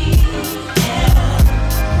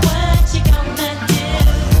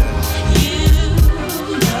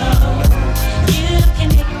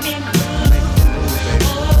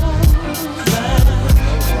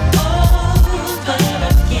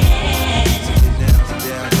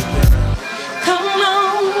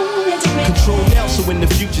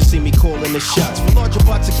 Calling the shots for larger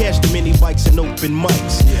pots of cash, the mini bikes and open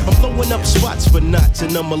mics. I'm blowing up spots for knots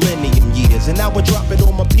in a millennium years, and now I drop it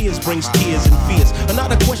on my peers brings tears and fears.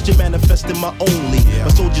 Another question manifesting my only. My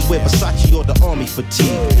soldiers wear Versace or the army fatigue.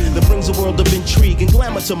 That brings a world of intrigue and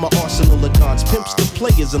glamour to my arsenal of dons. Pimps the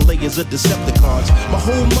players and layers of Decepticons. My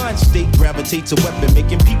whole mind state gravitates a weapon,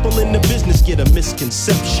 making people in the business get a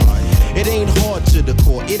misconception. It ain't hard to the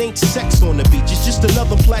core, it ain't sex on the beach. It's just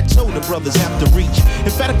another plateau the brothers have to reach.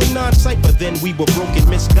 Emphatically non-cypher, then we were broken,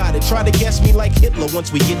 misguided. Try to gas me like Hitler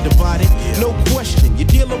once we get divided. No question, you're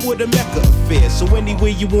dealing with a Mecca affair. So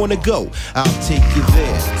anywhere you wanna go, I'll take you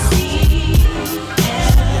there. See,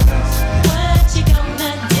 what you gonna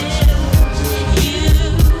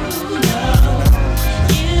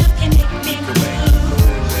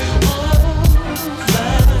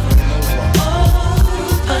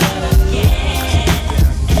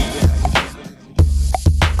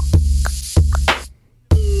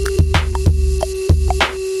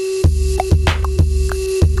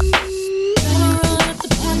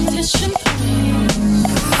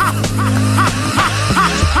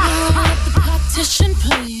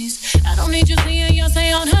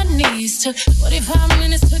Took 45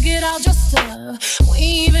 minutes to get all dressed up. We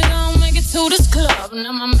ain't even gonna make it to this club.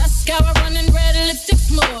 Now my mascara running red, lipstick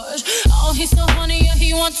smudge. Oh, he's so honey, yeah,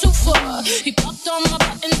 he want too far. He popped on my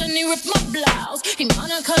buttons and he ripped my blouse. He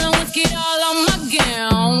monocolor whiskey all on my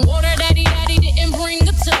gown. Water daddy didn't bring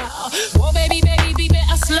a towel. Whoa, baby, beat it,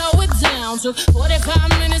 I slow it down. Took 45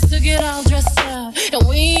 minutes to get all dressed up. And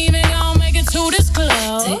we ain't even gonna make it to this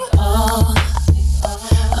club. Take all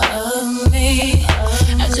of me.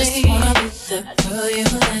 I just wanna be the girl you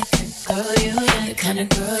like, girl you like, the kind of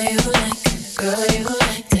girl you like, girl you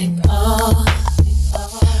like. Take all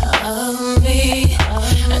of me.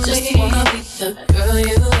 I just wanna be the girl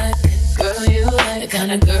you like, girl you like, the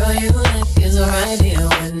kind of girl you like is right here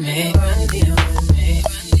with me, right here with me,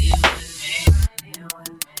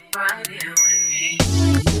 right here with me.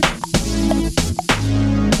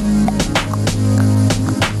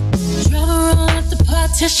 Travel around the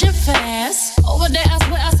partition fast. Over there, I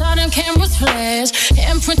swear I saw them cameras flash.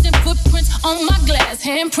 Handprints and footprints on my glass.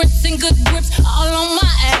 Handprints and good grips all on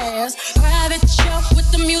my ass. Private show with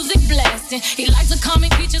the music blasting. He likes to call me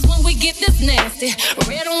peaches when we get this nasty.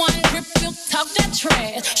 Red wine drip, you'll talk that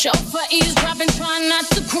trash. Chauffeur eavesdropping, trying not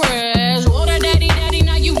to crash. Water daddy,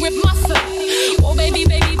 now you rip my fat. Oh, baby,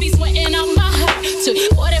 be sweating out my heart. Took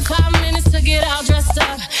 45 minutes to get all dressed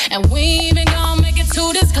up. And we ain't even gonna make it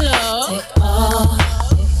to this club. Take all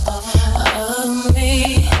of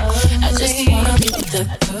me. I just wanna be the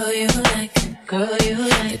girl you like, girl you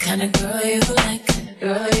like, the kind of girl you like,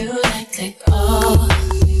 girl you like. Take all of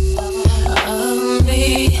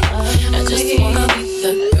me. I just wanna be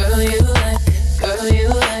the girl you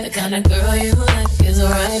like, the kind of girl you like is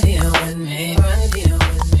right here with me, right here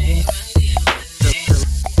with me.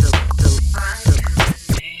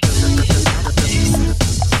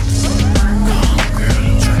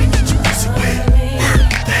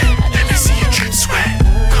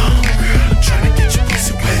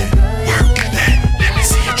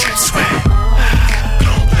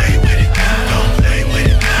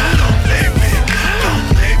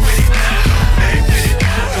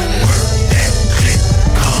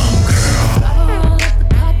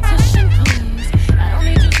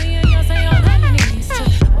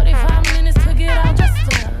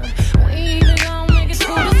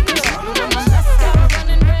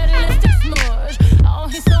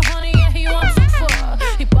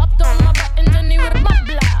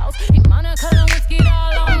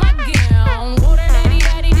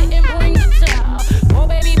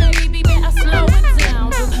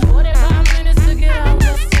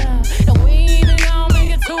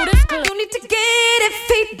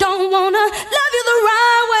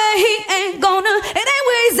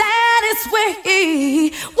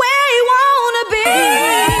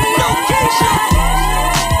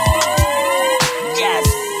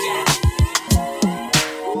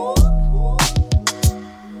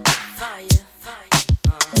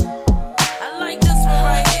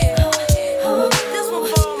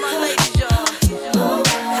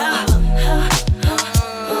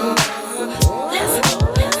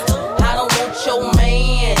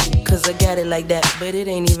 Like that, but it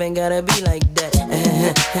ain't even gotta be like that.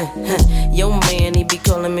 Yo man, he be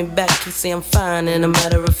calling me back. He say I'm fine, and a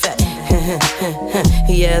matter of fact,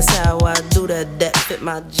 he asks how I do that fit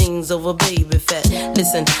my jeans over baby fat.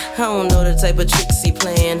 Listen, I don't know the type of tricks he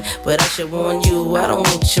playing, but I should warn you, I don't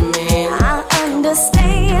want your man. I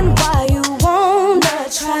understand why you wanna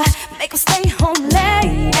try, make him stay home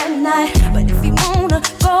late at night. But if he wanna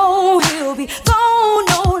go, he'll be gone,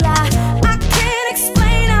 no lie. I can't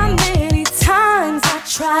explain how many times I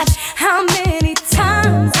tried, how many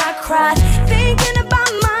times I cried, thinking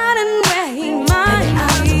about mine and where he might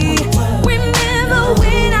be. Remember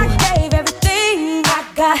when I gave everything I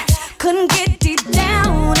got, couldn't get deep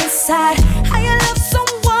down inside. How you love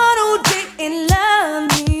someone who didn't love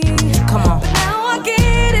me? Come on. But now I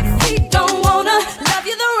get it, if he don't wanna love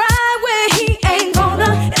you the right way, he ain't gonna.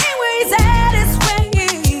 Anyways, at his way,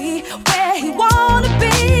 where he wanna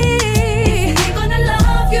be. If he ain't gonna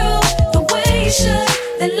love you the way he should,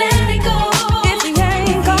 then let it go. If he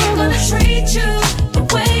ain't gonna treat you the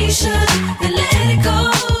way he should, then let it go.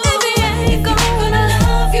 If he ain't gonna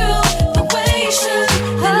love you the way he should,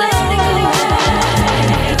 then let it go.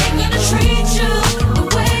 If he ain't gonna treat you the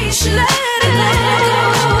way he should, then let it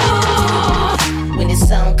go. When the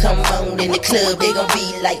song come on in the club, they gon' be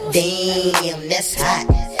like, damn, that's hot.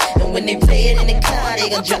 And when they play it in the car, they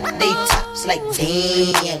gon' drop their tops like,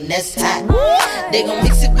 damn, that's hot. They gon'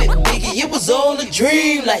 mix it with Biggie, it was all a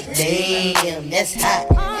dream, like, damn, that's hot.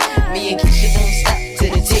 Me and Keisha don't stop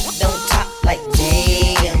till the tick don't top, like,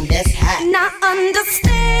 damn, that's hot. Now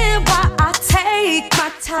understand why I take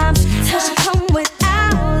my time, till she come with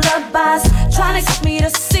alibis.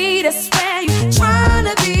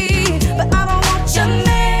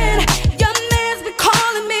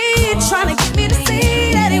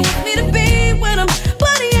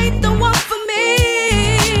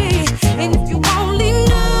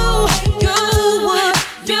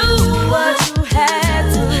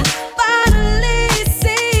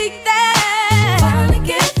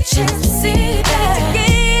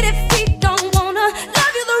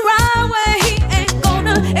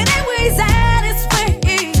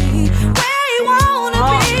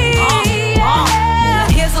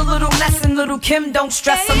 Kim, don't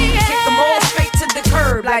stress him. Kick him all straight to the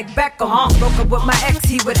curb like Beckham. Broke up with my ex,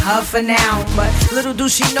 he with her for now. But little do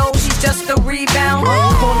she know she's just a rebound.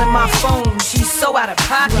 Calling my phone, she's so out of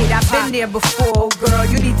pocket. I've been there before, girl,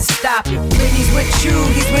 you need to stop it. When he's with you,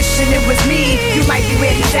 he's wishing it was me. You might be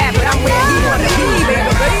where he's at, but I'm where he wanna be,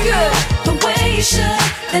 baby. The way you should,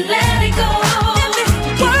 then let it go.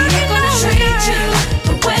 If he ain't gonna treat you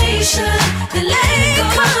the way you should, then let it go.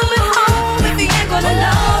 If he ain't gonna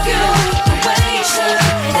love you the way you should,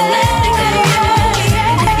 then let it go. If he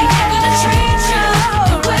ain't gonna treat you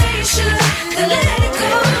the way you should, then let it go.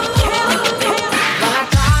 Well, I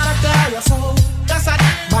gotta tell you so, yes I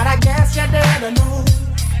did, but I guess you didn't know.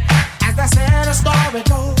 As I said, the story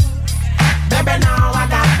goes, baby, now I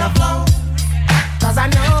got the flow. 'Cause I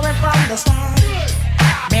knew it from the start.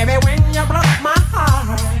 Baby, when you broke my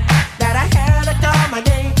heart, that I had to come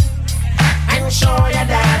again and show you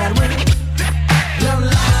that I'd win. You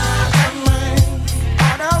lied to me.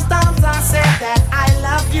 All those times I said that I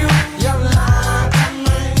love you, you lied to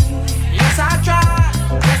me. Yes, I tried.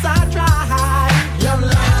 Yes, I tried. You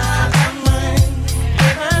lied to me.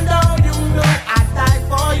 Even though you knew I'd die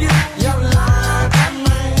for you, you lied to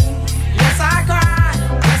me. Yes, I cried.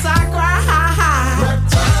 Yes, I cried.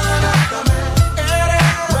 Return of the man.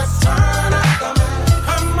 Return of the man.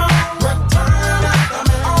 Come on. Return of the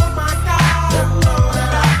man. Oh my God. You know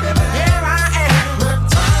that I've been here. I am.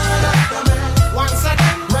 Return of the man. Once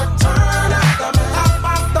again. Return of the man. Top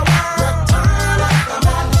of the world. Return of the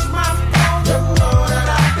man. Watch my flow. You know that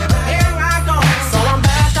I've been here. I go. So I'm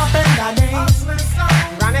back up in the game.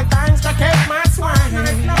 Running things to keep my swing.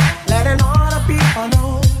 Letting all the people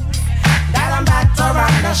know that I'm back to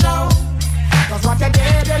run the show. 'Cause what you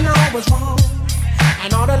did, you know was wrong.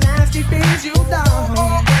 And all the nasty things you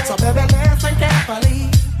done. So baby, listen carefully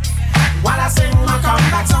while I sing my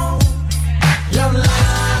comeback song. You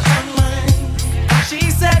lied to me. She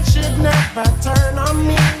said she'd never turn on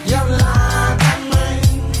me. You lied to me.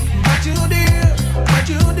 But you did. But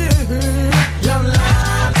you did. You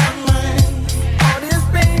lied to me. All this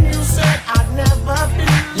pain you said I'd never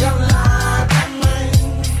feel. You lied to me.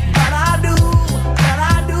 But I do. But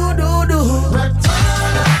I do.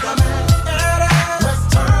 Return of the man.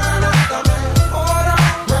 Return of the man. Hold on.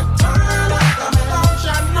 Return of the man. Don't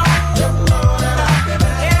you know? You know that I've been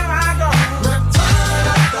here. I go. Return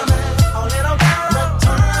of the man. Oh little girl.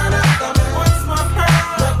 Return of the man. What's my pearl?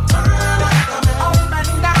 Return of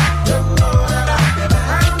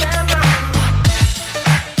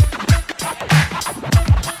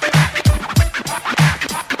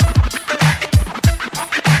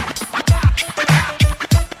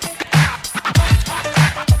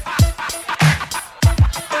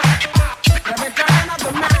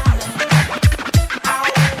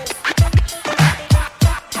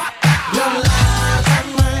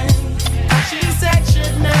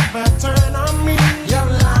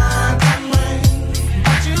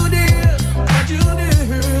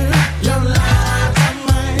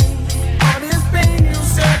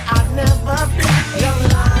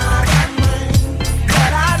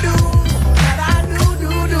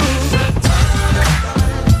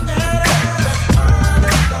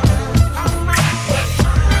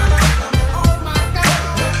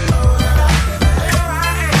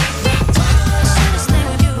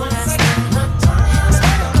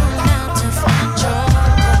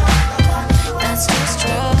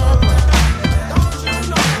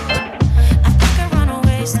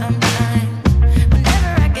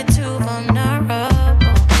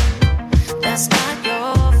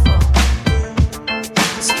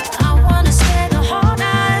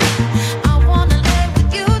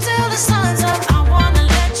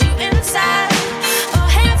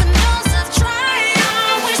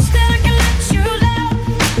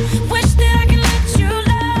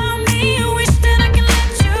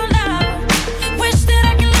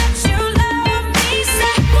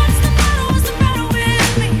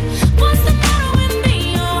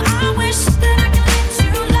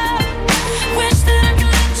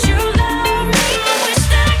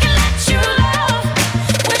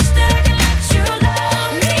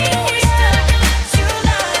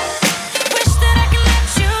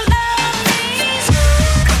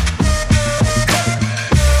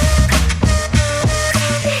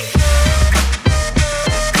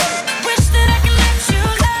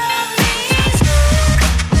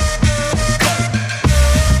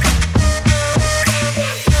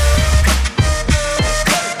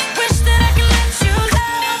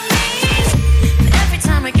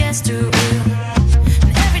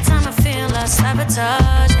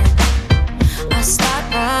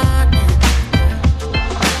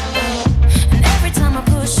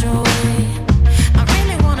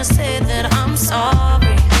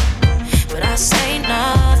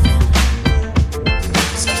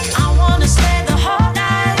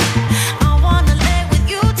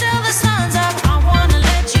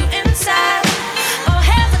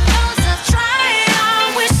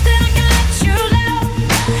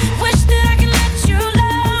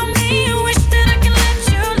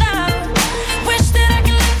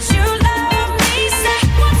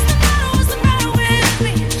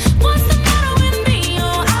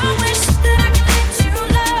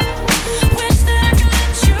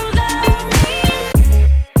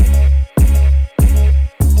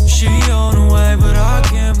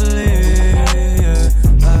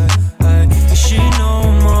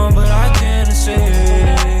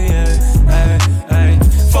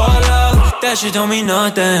shit don't mean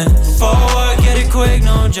nothing. Forward, get it quick,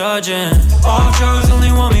 no judging. All drugs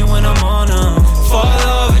only want me when I'm on them. For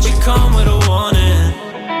love, it should come with a warning.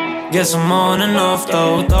 Guess I'm on and off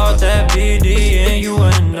though. Thought that BD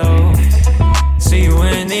innuendo. See you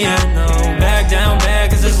in the end though. Back down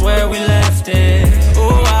bad cause that's where we left it.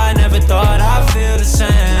 Ooh, I never thought I'd feel the same.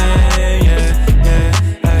 Yeah, yeah,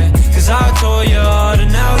 hey. Cause I tore your heart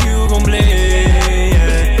and now you gon' bleed.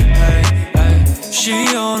 Yeah, hey, hey.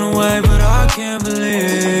 She on the way but I can't believe.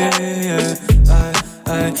 Yeah, hey,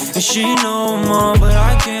 hey. And she know I'm on but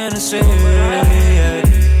I can't see. Yeah.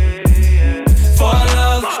 For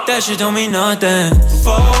love, that shit don't mean nothing.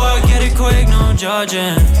 Forward, get it quick, no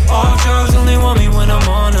judging. All drugs only want me when I'm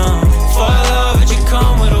on them. For love, it should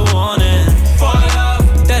come with a warning. For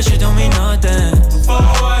love, that shit don't mean nothing.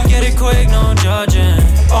 Forward, get it quick, no judging.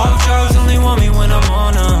 All drugs only want me when I'm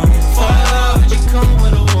on them. For love, it should come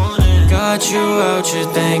with a warning. Got you out, you're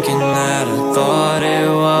thinking that I thought it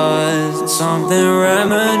was something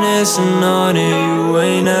reminiscent on it. You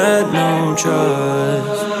ain't had no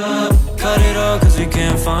trust. Cut it off cause we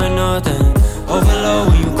can't find nothing. Overload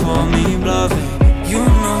when you call me bluffing. You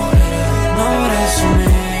know that's me.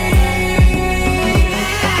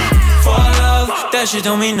 For love, that shit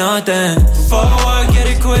don't mean nothing. Forward, get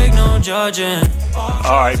it quick, no judging.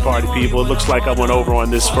 Alright, party people, it looks like I went over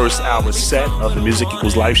on this first hour set of the Music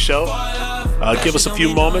Equals Life show. Give us a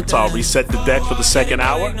few moments, I'll reset the deck for the second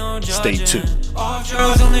hour. Stay tuned. All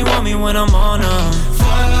drugs only want me when I'm on them. For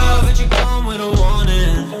love, it should come with a warning.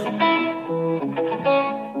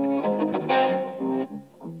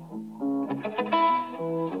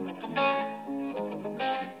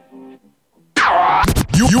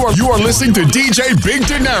 You are listening to DJ Big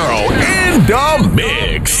Dinero in the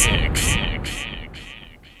mix.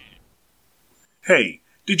 Hey,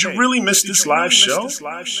 did you really miss this live show?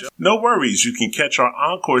 No worries, you can catch our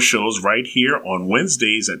encore shows right here on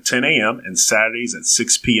Wednesdays at 10 a.m. and Saturdays at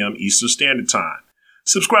 6 p.m. Eastern Standard Time.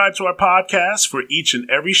 Subscribe to our podcast for each and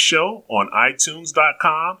every show on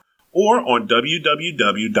iTunes.com or on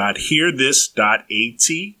www.hearthis.at,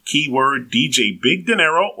 keyword DJ Big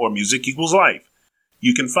Dinero or Music Equals Life.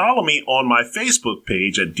 You can follow me on my Facebook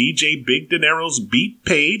page at DJ Big Dinero's Beat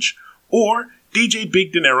Page or DJ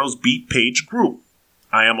Big Dinero's Beat Page Group.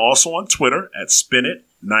 I am also on Twitter at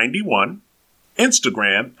Spinit91,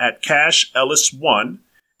 Instagram at CashEllis1,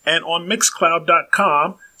 and on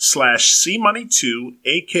Mixcloud.com/CMoney2,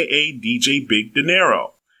 aka DJ Big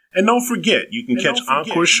Dinero. And don't forget, you can catch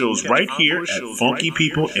encore shows right here at Funky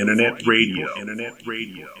People Internet Radio.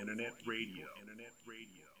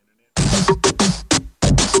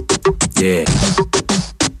 Yeah.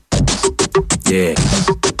 Yeah.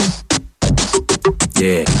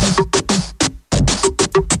 Yeah.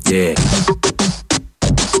 Yeah.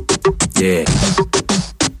 Yeah.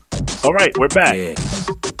 All right, we're back. Yeah.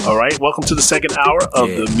 All right, welcome to the second hour of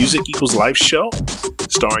the Music Equals Life show,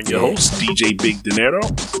 starring your host, DJ Big Dinero.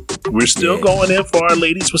 We're still going in for our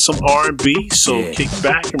ladies with some R&B, so kick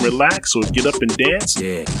back and relax or get up and dance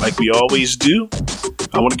like we always do.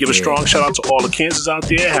 I want to give a strong shout out to all the Cancers out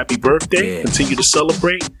there. Happy birthday. Continue to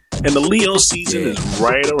celebrate. And the Leo season is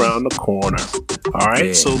right around the corner. All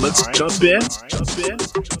right, so let's jump in.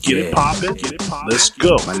 Get it poppin'. Let's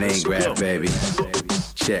go. My name grab, baby.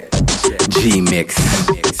 Check. G-Mix.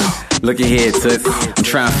 Look at here, Toots. I'm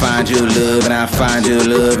trying to find you love, and I find you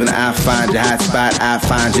love, and I find your hot spot, I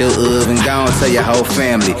find your and go and tell your whole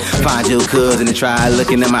family. Find your cousin and try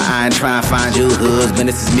looking in my eye and try and find your husband.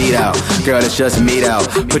 This is me though, girl, it's just me though.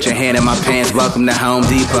 Put your hand in my pants, welcome to Home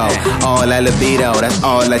Depot. All that libido, that's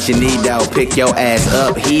all that you need though. Pick your ass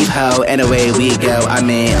up, heave ho, and away we go. I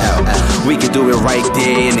mean, we can do it right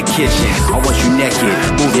there in the kitchen. I want you naked,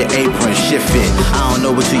 move your apron, shift it. I don't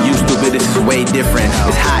know what you used to, but this is way different.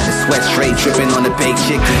 It's hot, the sweat straight dripping on the baked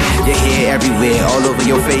chicken. Your hair everywhere, all over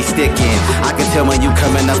your face sticking. I can tell when you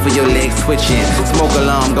coming up with your legs twitching. Smoke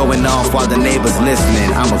alarm going off while the neighbors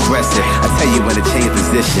listening. I'm aggressive, I tell you when to change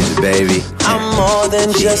positions, baby. I'm more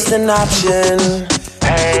than just an option.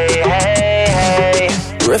 Hey, hey, hey.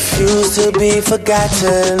 Refuse to be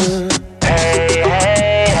forgotten. Hey,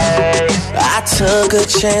 hey, hey. I took a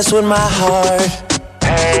chance with my heart.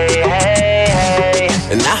 Hey, hey, hey.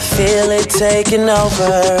 And I feel it taking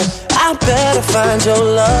over. I better find your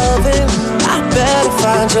loving. I better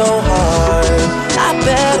find your heart. I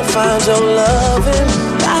better find your loving.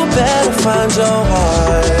 I better find your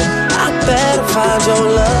heart. I better find your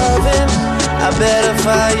loving. I better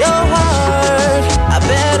find your heart. I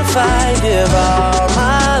better find, give all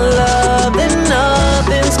my love. Then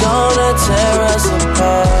nothing's gonna tear us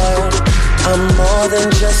apart. I'm more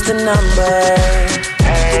than just a number.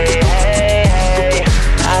 Hey, hey, hey.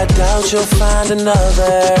 I doubt out, you'll find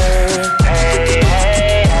another. Hey,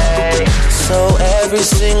 hey, hey. So every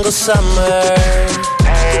single summer,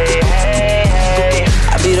 hey, hey, hey,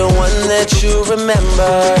 I'll be the one that you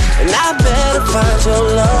remember. And I better find your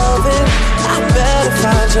loving, I better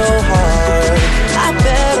find your heart, I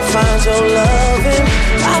better find your loving,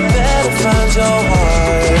 I better find your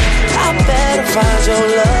heart, I better find your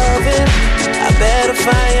loving, I better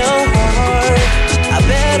find your heart, I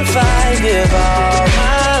better find, give all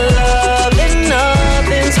my love, and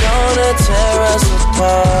nothing's gonna tear us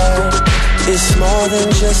apart. It's more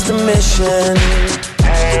than just a mission.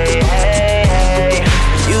 Hey, hey, hey.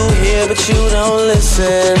 You hear but you don't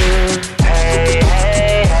listen. Hey,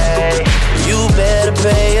 hey, hey. You better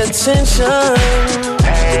pay attention.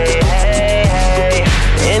 Hey, hey, hey.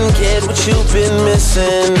 And get what you've been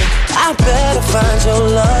missing. I better find your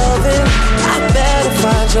loving, I better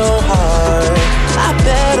find your heart, I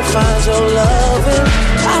better find your loving,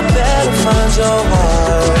 I better find your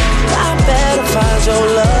heart, I better find your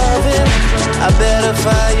loving, I better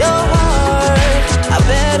find your heart, I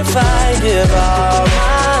better find, give all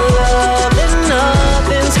my love, and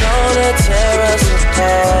nothing's gonna tear us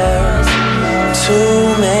apart. Too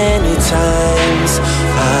many times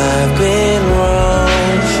I've been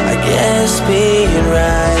wrong, I guess being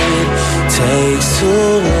right takes too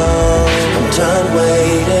long. I'm done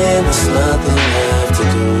waiting, there's nothing left to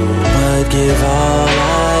do but give all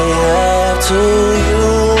I have to you.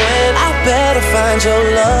 And I better find your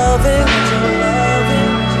loving,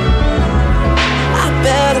 I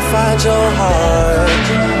better find your heart,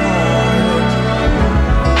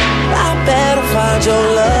 I better find your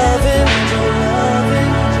loving,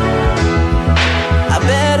 I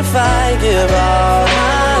better find, give all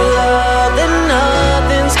my love, then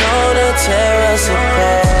nothing's gonna tear us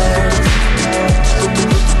apart.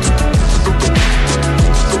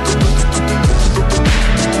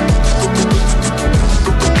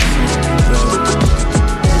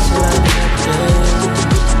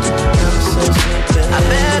 I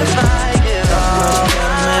better find, give all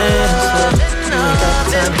my love, then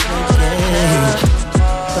nothing's gonna,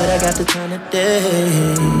 but I got the time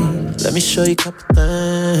today. Let me show you a couple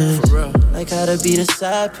things. Like how to be the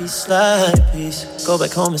side piece, slide piece. Go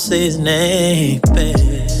back home and say his name,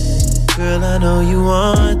 baby. Girl, I know you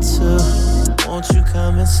want to. Won't you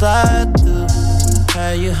come and slide through?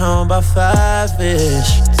 Carry you home by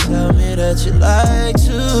 5-ish. Tell me that you like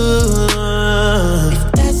to.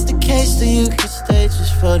 If that's the case, then you can stay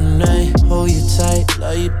just for the night. Hold you tight,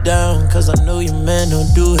 love you down, cause I know your man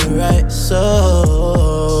don't do it right. So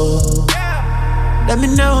let me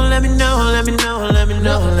know, let me know, let me know, let me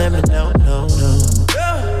know, let me know, no, no.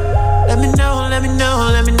 Let me know, let me know,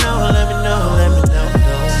 let me know, let me know, let me know,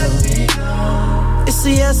 no, no. It's a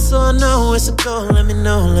yes or no, it's a go. Let me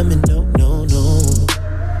know, no, no.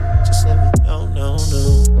 Just let me know, no, no.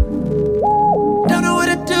 Don't know what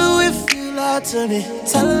to do if you lie to me.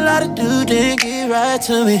 Tell a lie to do, then get right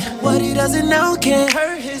to me. What he doesn't know can't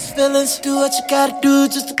hurt his feelings. Do what you gotta do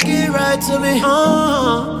just to get right to me.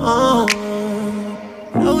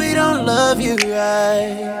 No, we don't love you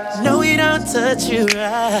right. No, we don't touch you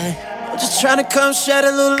right. I'm just trying to come shed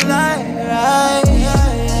a little light, right?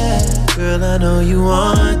 Yeah, yeah. Girl, I know you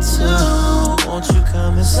want to. Won't you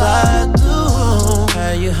come and slide through?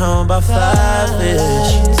 Carry you home by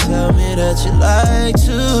 5-ish. Tell me that you like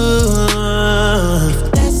to.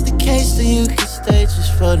 If that's the case, then you can stay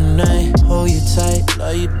just for the night. Hold you tight,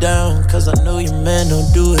 love you down, cause I know your man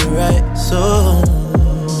don't do it right. So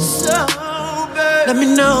let me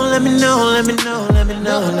know, let me know, let me know, let me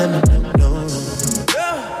know, let me know.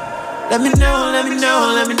 Let me know, let me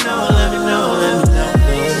know, let me know, let me know, let me know.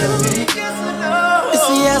 It's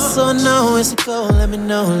a yes or no, it's a go. Let me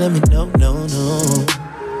know, no, no.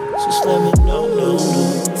 Just let me know, no, no.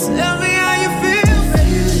 Tell me how you feel,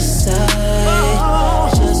 baby. You decide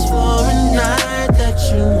just for a night that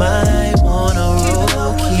you might wanna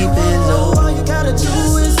roll, keep it low. All you gotta do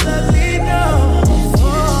is let me know.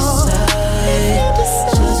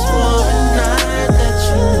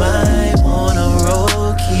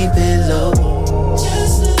 Keep it low.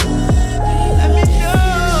 Just let me know.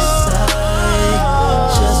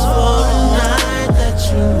 Just for a night that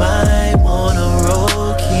you might wanna roll.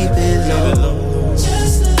 Keep it low.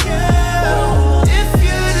 Just if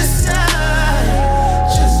you decide.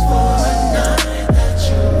 Just for a night that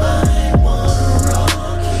you might wanna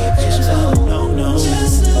roll. Keep it low. No.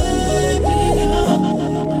 Just let me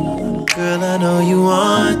know. Girl, I know you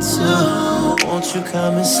want to. Won't you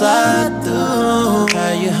come and slide through?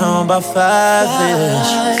 Carry you home by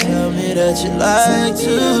 5-ish. Tell me that you like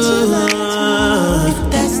to. If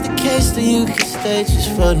that's the case, then you can stay stay just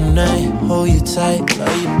for the night. Hold you tight,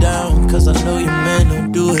 lay you down, cause I know your man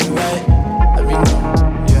don't do it right. Let me know.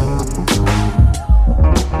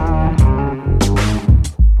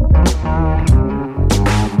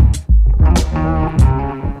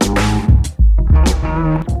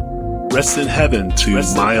 Rest in heaven to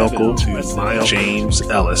my uncle, James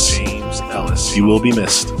Ellis. You will be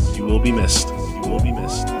missed. You will be missed. You will be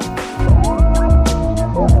missed.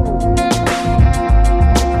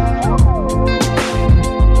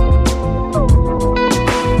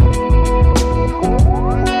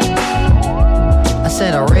 I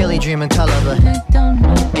said I really dream in color, but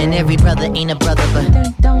and every brother ain't a brother, but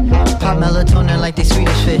pop melatonin like they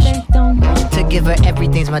Swedish fish. To give her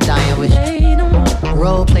everything's my dying wish.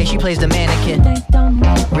 Role play, she plays the mannequin.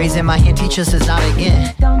 Raising my hand, teacher says not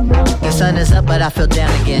again. The sun is up, but I feel down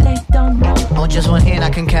again. On just one hand, I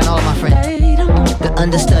can count all my friends. The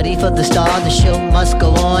understudy for the star, the show must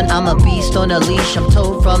go on. I'm a beast on a leash, I'm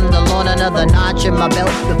told from the lawn. Another notch in my belt,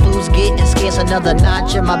 the food's getting scarce. Another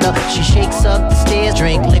notch in my belt, she shakes up the stairs.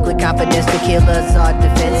 Drink liquid confidence, the killer's our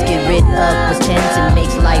defense. Get rid of what's tense and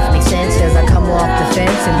makes life make sense. As I come off the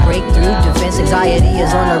fence and break through defense. Anxiety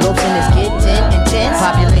is on the ropes and it's getting intense.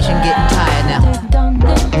 Population getting tired now,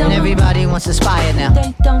 and everybody wants to spire now.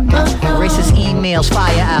 Racist emails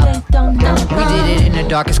fire out. We did it in the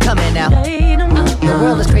dark, it's coming out. The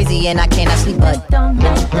world is crazy and I cannot sleep, but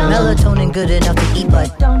melatonin good enough to eat, but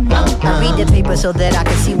I read the paper so that I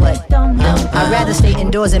can see what I'd rather stay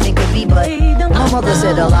indoors and make a beat, but my mother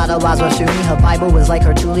said a lot of wise words to me. Her Bible was like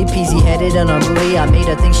her truly peasy headed and unruly. I made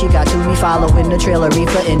her think she got to me, following the trail of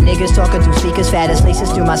reefer and niggas talking through speakers, fattest laces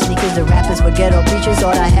through my sneakers. The rappers were ghetto preachers,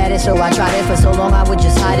 thought I had it, so I tried it for so long I would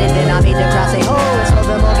just hide it. Then I made the crowd say, oh, and so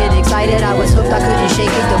them all get excited. I was hooked, I couldn't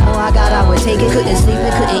shake it. The more I got, I would take it. Couldn't sleep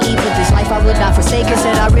it, couldn't eat, but this life I would not forsake it.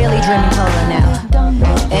 Said I really dream in color now,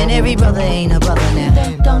 and every brother ain't a brother now.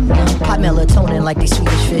 Pop melatonin like these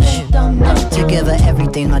Swedish fish. To give her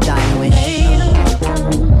everything, my dying wish.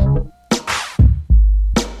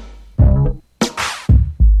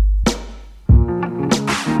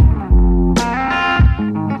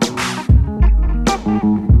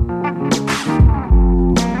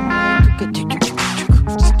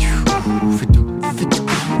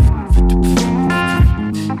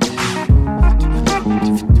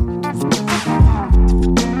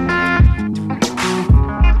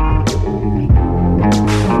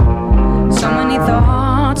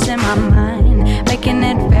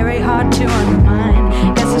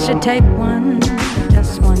 Take one,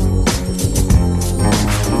 just one.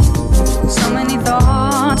 So many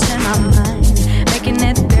thoughts in my mind, making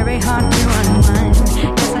it very hard to unwind.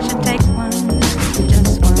 Guess I should take one,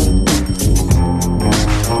 just one.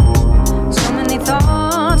 So many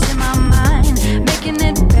thoughts in my mind, making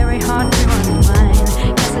it very hard to unwind.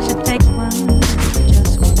 Guess I should take one,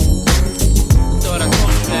 just one. Thought I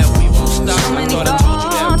told you that we won't stop. So many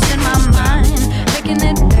thoughts in my mind, making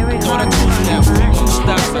it very hard to unwind.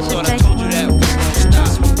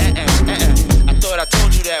 I thought I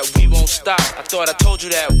told you that we won't stop. I thought I told you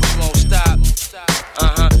that we won't stop.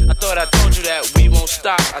 I thought I told you that we won't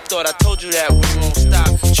stop. I thought I told you that we won't stop. I thought I told you that we won't stop.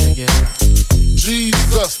 Check it out.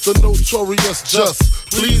 Jesus, the notorious just.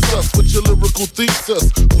 Please us with your lyrical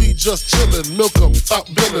thesis. We just chillin', milk 'em, top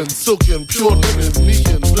billin', silkin', pure linen, me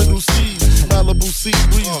and little seeds, Malibu sea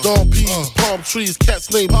breeze, dawn peas, palm trees, cats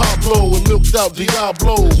named Pablo and milked out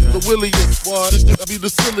Diablo. The williest, this to be the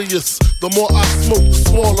silliest. The more I smoke, the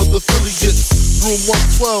smaller the silly gets. Room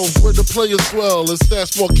 112, where the players dwell, and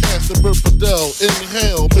stash more cash than Bert Fidel.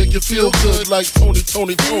 Inhale, make you feel good like Tony.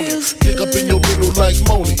 Pick up in your middle like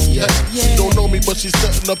Moni. Yeah. She don't know me, but she's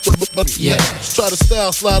setting up the money. Yeah. Try to style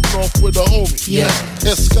sliding off with a homie. Yeah.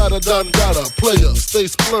 Escada Dangada, player, stay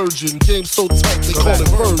splurging. Game so tight, they call it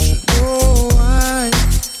version. Oh, I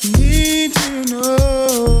need to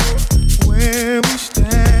know where we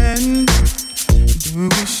stand. Do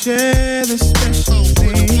we share the special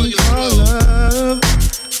thing called love?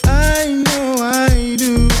 I know I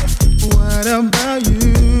do. What about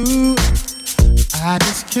you? I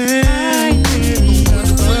just can't get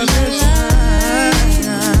enough of this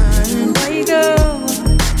time. Where you go?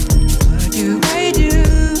 What do I do?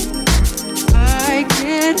 I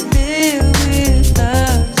can't live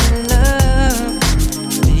without your love.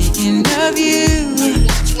 Thinking of you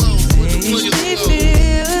makes me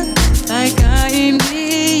feel like I am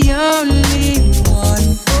the only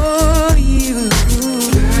one for you.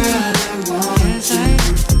 Girl, I want to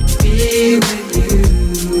be with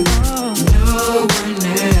you. No one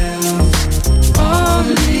else.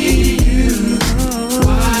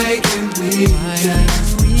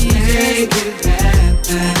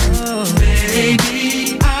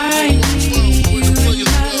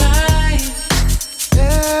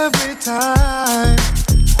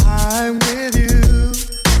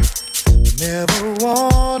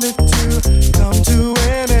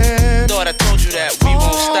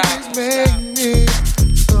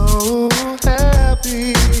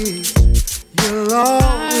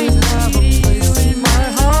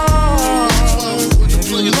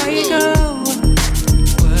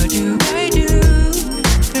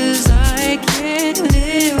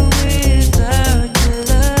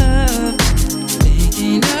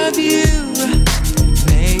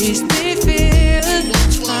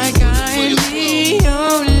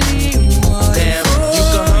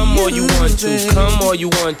 all you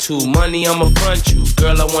want to. Money, I'ma front you.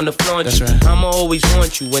 Girl, I wanna flaunt you. Right. I'ma always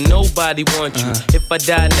want you when nobody wants you. If I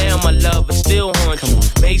die now, my love will still haunt you.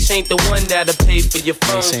 Mace ain't the one that'll pay for your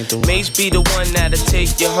phone. Mace be the one that'll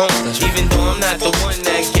take you home. Right. Even though I'm not the one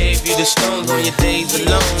that gave you the stones on your days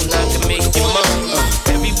alone, I can make you moan.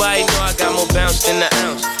 Everybody know I got more bounce than an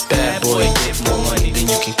ounce. Bad boy, get more money than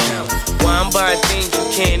you can count. Why I'm buying things you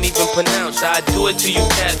can't even pronounce. I do it to you,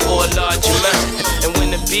 cat, for a large amount. And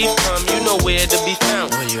when the beef come, you know where to be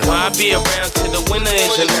found. Why I be around till the winner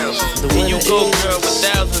is announced? Then you go, girl, with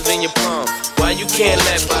thousands in your palm. Why you can't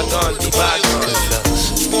let bygones be bygones?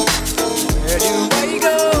 Where do I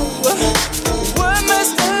go? What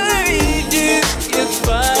must I do if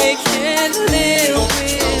I can't live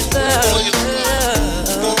without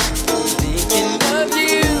love? Thinking of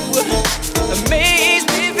you amaze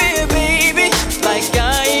me, baby, like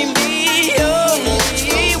I'm the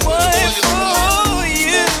only one for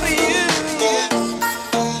you.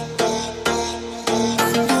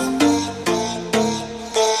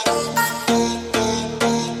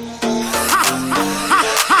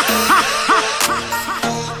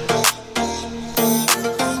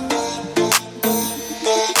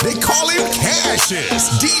 They call him Cassius,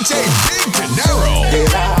 DJ Big Dinero.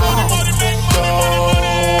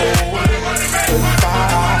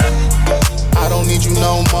 I don't need you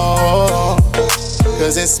no more,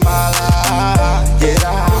 cause it's my life. Get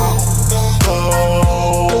out,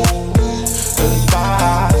 go,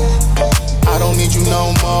 goodbye. I don't need you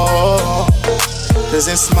no more, cause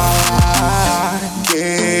it's my life.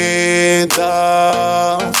 Get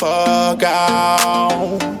the fuck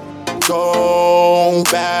out, go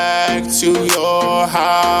back to your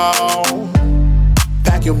house.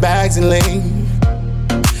 Pack your bags and leave,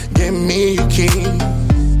 give me your key.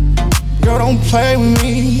 Girl, don't play with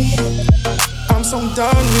me, I'm so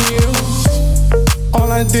done with you.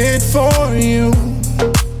 All I did for you,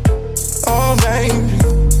 oh baby,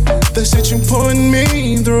 the shit you put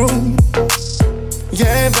me through.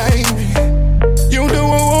 Yeah, baby, you do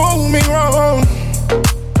me wrong.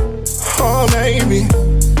 Oh baby,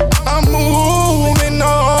 I'm moving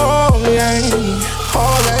on, yeah.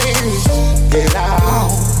 Oh baby, get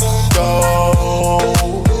out, go,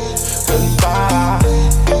 goodbye.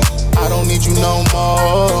 I don't need you no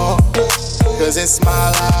more, cause it's my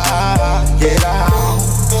life. Get out,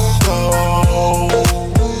 go,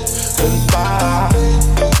 goodbye.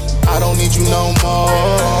 I don't need you no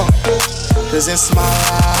more, cause it's my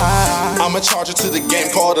life. I'm a charger to the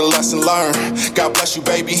game, called a lesson learned. God bless you,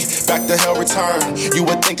 baby, back to hell return. You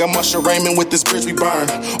would think I'm Usher Raymond with this bridge we burn.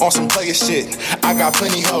 On some player shit, I got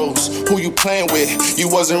plenty hoes. Who you playing with? You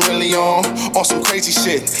wasn't really on some crazy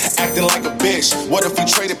shit, acting like a bitch. What if we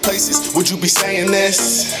traded places? Would you be saying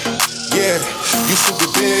this? Yeah, you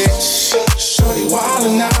stupid bitch. Shorty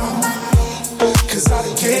wildin' now, cause I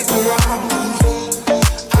done kicked around.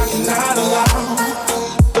 I cannot allow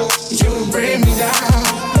you to bring me down.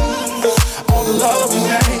 All the love we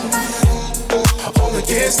made, all the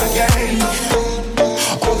gifts I gave,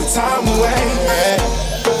 all the time away,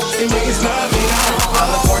 it means nothing now.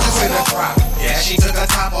 I look gorgeous in a crop. Yeah, she took a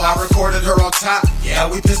top off. I recorded her on top. Yeah,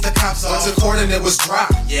 we pissed the cops off. Went to court and it was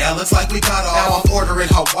dropped. Yeah, looks like we got off. Now I'm ordering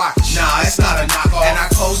her watch. Nah, it's not a knockoff. And our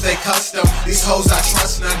clothes, they custom. These hoes, I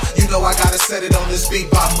trust none. You know I gotta set it on this beat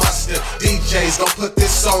by Mustard. DJs gon' put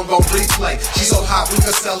this song on replay. She so hot we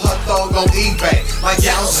could sell her thong on eBay. Like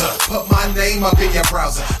Yowza, put my name up in your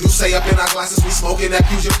browser. You say up in our glasses we smoking that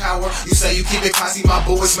Fusion power. You say you keep it classy, my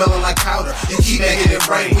boo is smelling like powder. You keep making it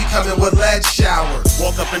rain, we coming with lead shower.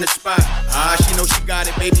 Walk up in the spot, she know she got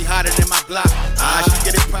it, baby, hotter than my Glock. She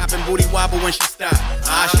get it poppin', booty wobble when she stop.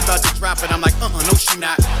 She about to drop it, I'm like, no she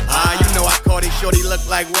not. You know I call this shorty look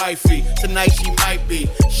like wifey. Tonight she might be.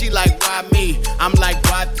 She like, why me? I'm like,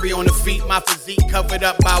 why 3 on the feet? My physique covered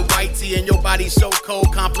up by white tee, and your body so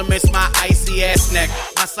cold compliments my icy ass neck.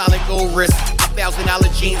 My solid gold wrist, my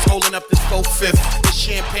 $1,000 jeans holding up this 4/5. This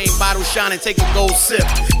champagne bottle shining, take a gold sip.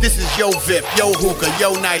 This is yo VIP, yo hookah,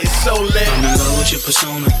 yo night, it's so lit. I'm in love with your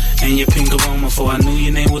persona and your pink aroma. Before I knew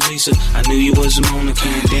your name was Lisa, I knew you was Mona.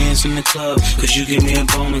 Can't dance in the club, cause you give me a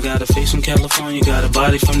boner. Got a face from California, got a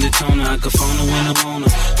body from Daytona. I could phone her when I'm on her,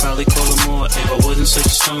 probably call her more if I wasn't such a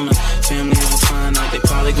stoner. Family ever find out, they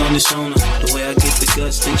probably gon' disown her. The way I get the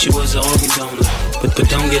guts, think she was an organ donor. But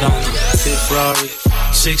don't get on her. 5th Ferrari,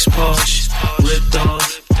 6 Porsche, ripped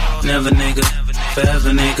off, never nigga,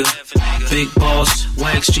 forever nigga. Big boss,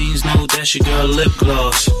 wax jeans, no, that's your girl lip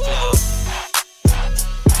gloss.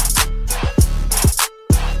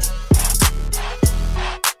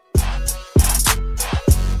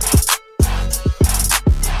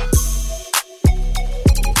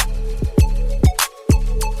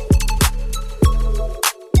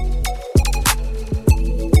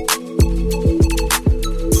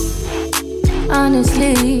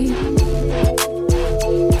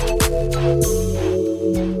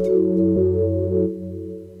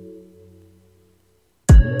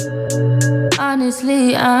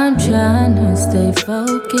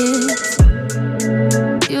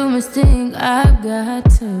 got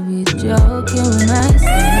to be joking when I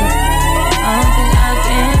say I don't think I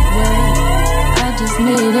can't wait. I just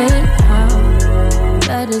need it now.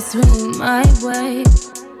 Let it swing my way.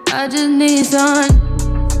 I just need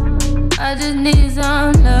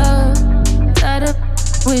some love. Tired of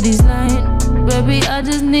with these lines, baby. I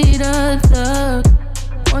just need a thug.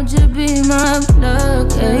 Won't you be my plug,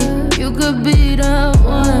 ayy? You could be the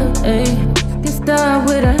one, ayy. Can start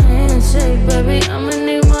with a handshake, baby. I'ma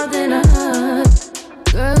need more than a hug.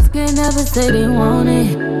 Girls can't never say they want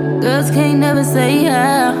it. Girls can't never say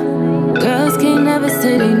yeah. Girls can't never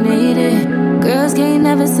say they need it. Girls can't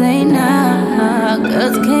never say nah.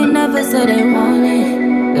 Girls can't never say they want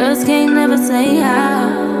it. Girls can't never say yeah.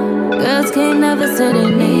 Girls can't never say they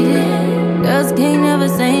need it. Girls can't never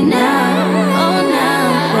say nah. Oh, nah,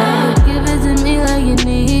 baby. Give it to me like you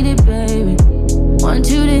need it, baby. Want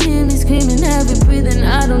you to hear me screaming every breathing.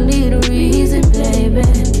 I don't need a reason, baby.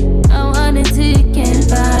 I want it till you can't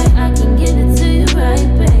fight. I can give it to you right,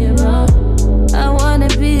 baby. I wanna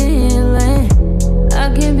be healing. I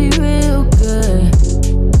can be real good.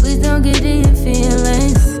 Please don't get in your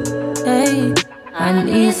feelings. Hey, I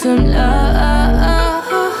need some love.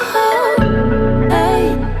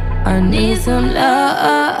 Hey, I need some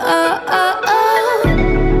love.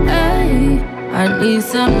 Hey, I need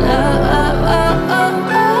some love.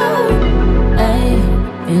 Hey,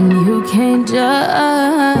 and you can't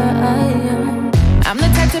judge. I'm the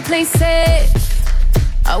type to play safe.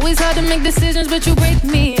 Always hard to make decisions, but you break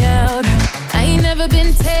me out. I ain't never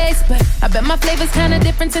been taste, but I bet my flavor's kinda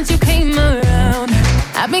different since you came around.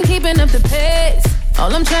 I've been keeping up the pace.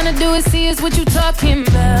 All I'm trying to do is see is what you talking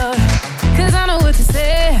about. Cause I know what to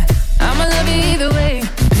say. I'ma love you either way.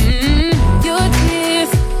 Your kiss,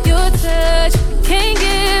 your touch, can't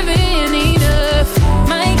give in enough.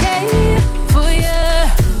 My care for ya,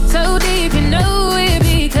 so deep you know it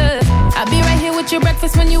because I'll be right here with your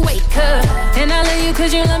breakfast when you wake up. And I love you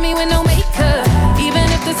cause you love me with no makeup. Even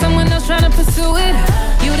if there's someone else trying to pursue it,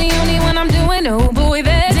 you the only one I'm doing. Oh boy,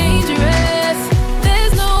 that's dangerous.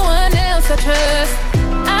 There's no one else I trust.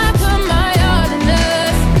 I put my all in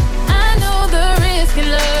us. I know the risk in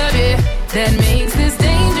love, yeah, that makes this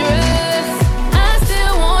dangerous. I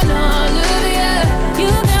still want all of ya.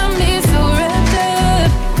 You got me so wrapped up.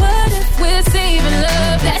 What if we're saving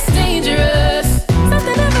love? That's dangerous.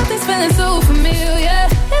 Something about this feeling so familiar.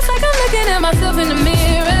 It's like I'm looking at myself in the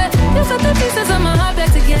mirror. You put the pieces of my heart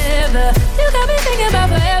back together. You got me thinking about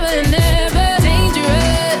forever and ever.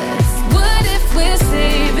 Dangerous. What if we're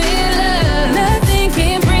saving love? Nothing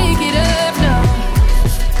can break it up, no.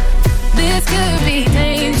 This could be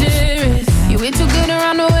dangerous. You ain't too good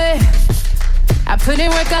around the way. I put in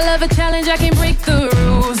work, I love a challenge, I can break the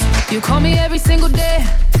rules. You call me every single day.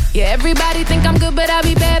 Yeah, everybody think I'm good, but I'll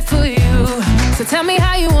be bad for you. So tell me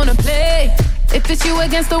how you wanna play. If it's you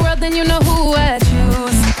against the world, then you know who I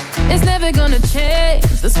choose. It's never gonna change,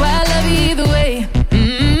 that's why I love you either way.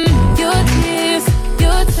 Your kiss,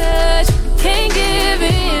 your touch, can't give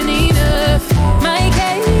in enough. My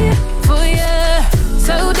care for ya,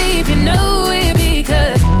 so deep you know it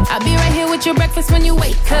because I'll be right here with your breakfast when you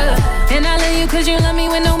wake up. And I love you cause you love me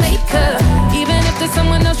with no makeup. Even if there's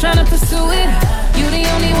someone else trying to pursue it, you the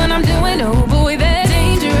only one I'm doing. Oh boy, that's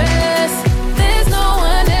dangerous. There's no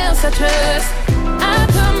one else I trust. I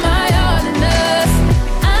put my all in us.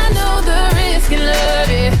 I know the risk in love,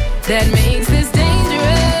 yeah, that makes this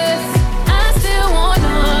dangerous. I still want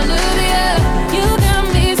all of ya. You got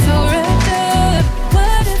me so wrapped up.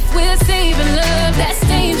 What if we're saving love? That's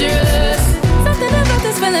dangerous. Something about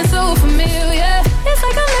this feeling so familiar. It's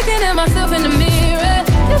like I'm looking at myself in the mirror.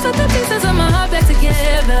 You put the pieces of my heart back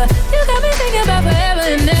together. You got me thinking about forever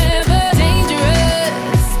and ever.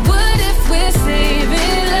 Dangerous. What if we're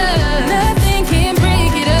saving love? Nothing can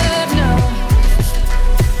break it up, no.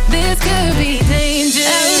 This could be dangerous.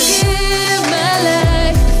 I would give my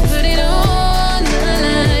life, put it on the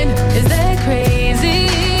line. Is that crazy?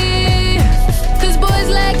 Cause boys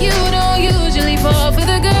like you don't usually fall for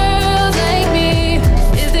the girls like me.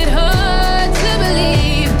 Is it hard to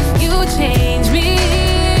believe you changed me?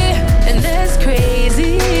 And that's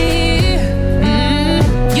crazy.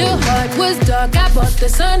 Your heart was dark, I bought the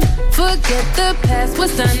sun. Forget the past,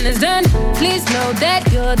 what's done is done. Please know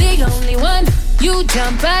that you're the only one. You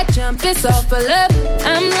jump, I jump, it's all for love.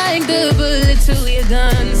 I'm like the bullet to your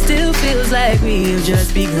gun. Still feels like we've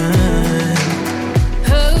just begun.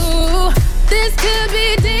 Oh, this could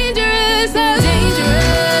be dangerous. Oh,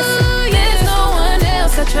 dangerous. There's no one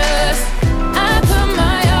else I trust. I put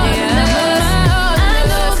my all in us. I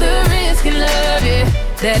know the risk in love, yeah,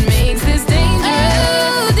 that makes this dangerous.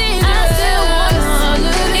 Oh, dangerous. I still want all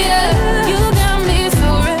of ya. You got me so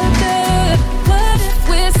wrapped up. What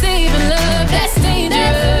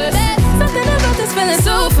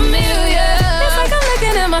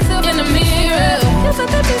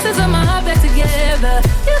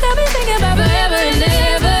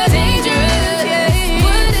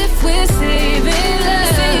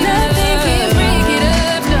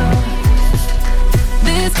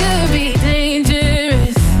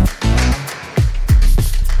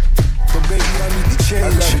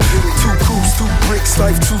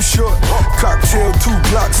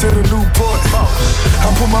boss in a new port.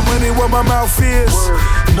 I put my money where my mouth is.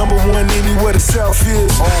 Number one anywhere the South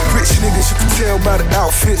is. Rich niggas, you can tell by the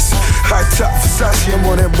outfits. High top Versace, I'm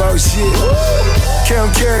on that bullshit.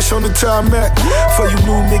 Count cash on the tarmac. For you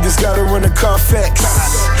new niggas, gotta run a Carfax.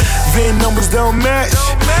 VIN numbers don't match.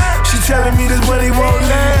 She telling me this money won't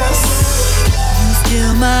last. You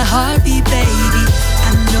steal my heartbeat, baby.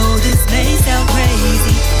 I know this may sound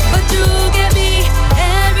crazy, but you get me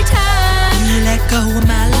every time. You let go of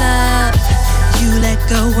my love. You let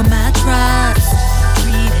go of my trust.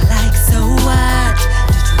 Treat it like so what?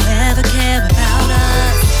 Did you ever care about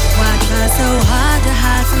us? Why try so hard to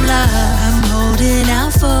hide from love? I'm holding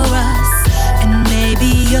out for us, and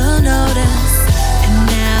maybe you'll notice. And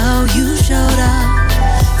now you showed up,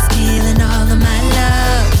 stealing all of my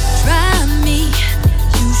love. Try me,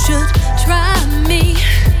 you should try me.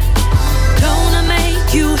 Gonna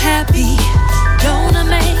make you happy, gonna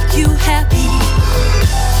make you happy.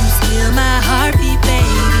 You steal my heartbeat,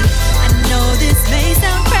 baby. I know this may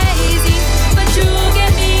sound crazy, but you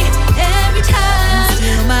get me every time. You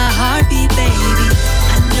steal my heartbeat, baby.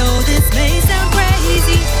 I know this may sound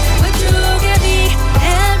crazy, but you get me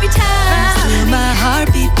every time. You steal my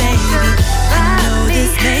heartbeat, baby. I know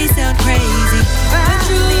this may sound crazy, but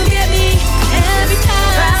you get me every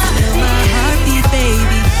time. You steal my heartbeat,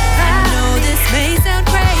 baby. I know this may sound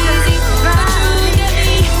crazy, but you get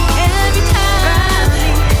me every time.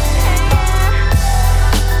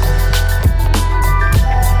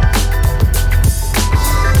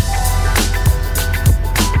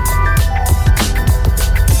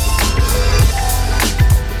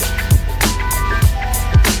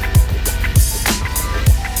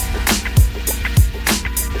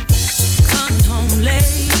 Come home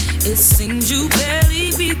late, it seems you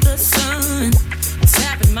barely beat the sun.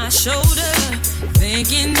 Tapping my shoulder,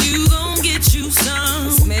 thinking you gon' get you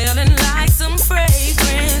some. Smelling like some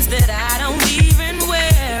fragrance that I don't even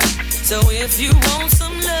wear. So if you want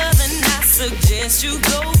some loving, I suggest you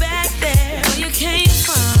go back there where you came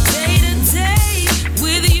from. Day to day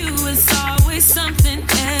with you is always something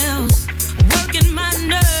else. Working my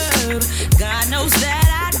nerve, God knows that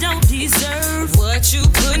I don't deserve what you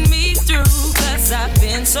put me through. Cause I've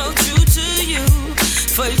been so true to you.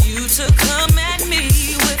 For you to come at me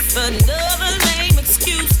with another lame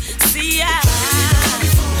excuse. See, I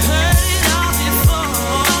heard it all before.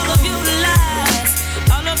 All of your lies,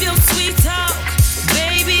 all of your sweet talk.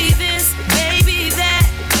 Baby this, baby that.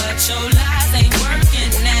 But your lies ain't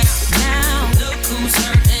working now. Now, look who's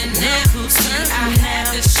hurting now. Look who's hurting. I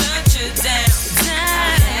had to shut you down.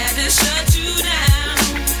 I had to shut you down.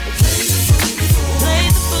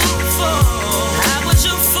 Play the fool before. I was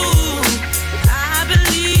your fool. I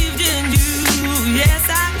believed in you. Yes,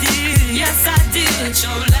 I did. Yes, I did. But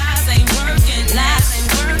your lies ain't working. Lies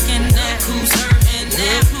ain't working. Look who's hurting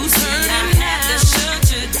now. Look who's hurting. I had to shut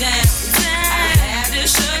you down. I had to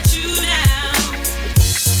shut you down.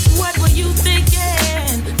 What were you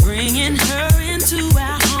thinking? Bringing her into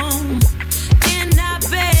our home. In our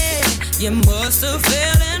bed. You must have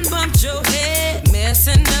fell and bumped your head.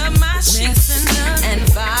 Messing up my sheets. And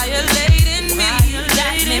violating me.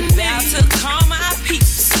 Got me about to call my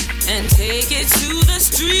peace and take it to the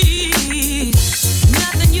street.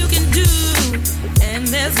 Nothing you can do, and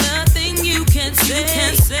there's nothing you can say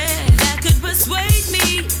that could persuade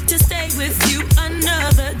me to stay with you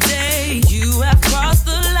another day. You have crossed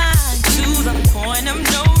the line to the point of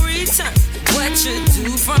no return. What you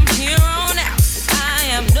do from here on out, I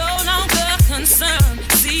am no longer concerned.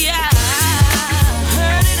 See, I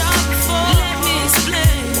heard it all before. Let me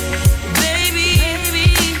explain, baby.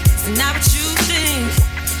 It's not what you think.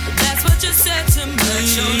 That's what you said to me. But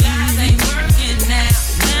your lies ain't working now.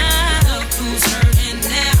 Now look who's hurting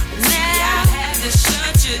now. See, I had to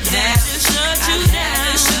shut you down. Had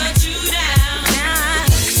to shut you down. Now,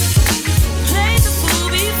 play the fool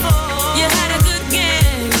before. You had a good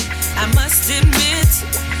game. I must admit,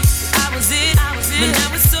 I was it. But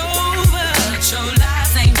now it's over. But your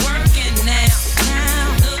lies ain't working now.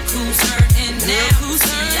 Now look who's hurting now.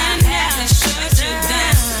 See, I had to shut you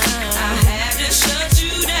down. I had to shut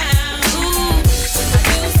you down. Ooh, I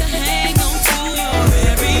used to hang on to your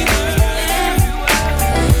every word.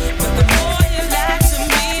 But the more you lied to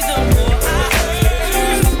me, the more I heard.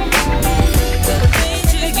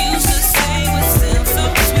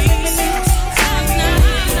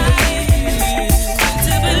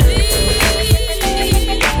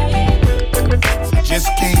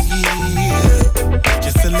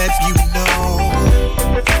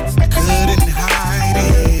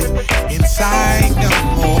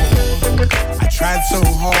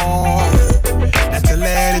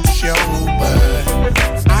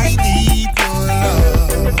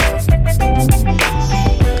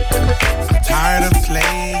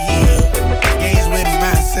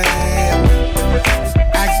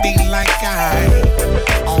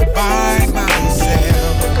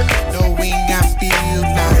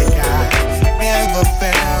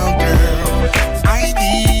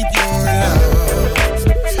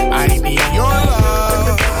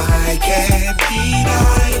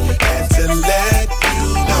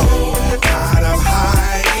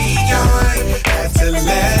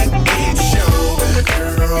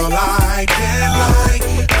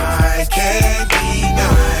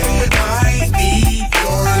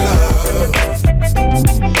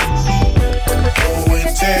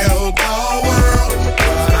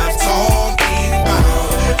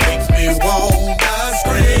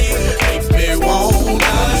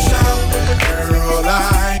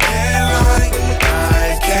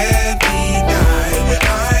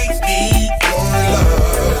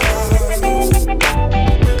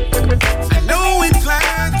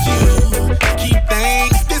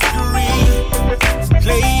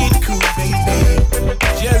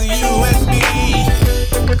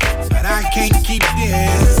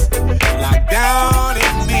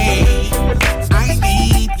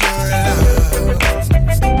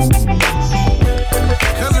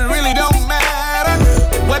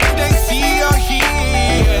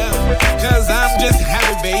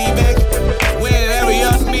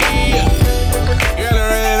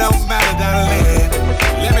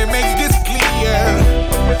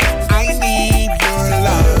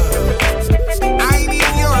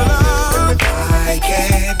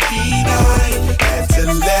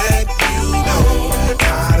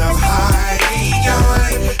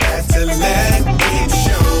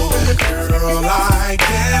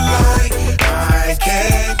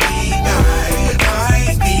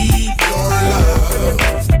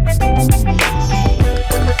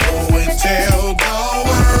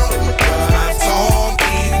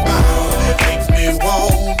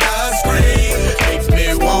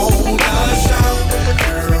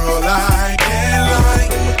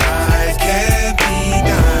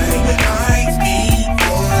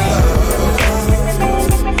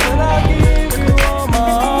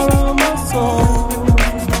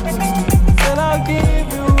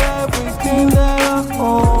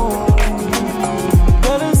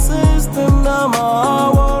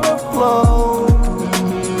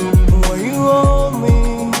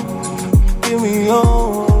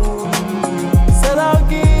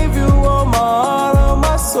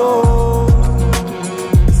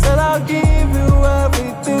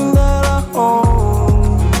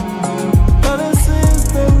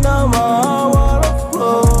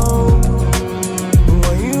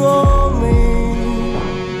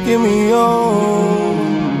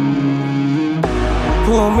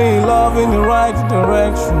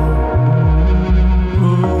 direction.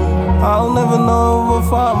 I'll never know if I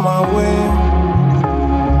find my way.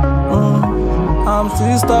 I'm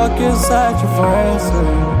still stuck inside your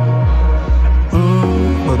answers.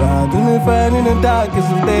 But I didn't find in the darkest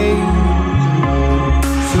of days.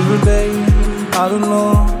 Silver days, I don't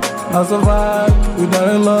know. I survived without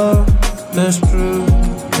a love. That's true.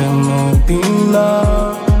 Can no be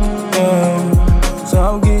love. Yeah. So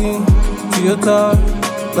I'm getting to your touch.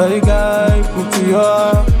 Let it guide me to your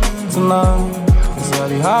heart tonight. Cause I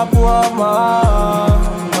did hop off my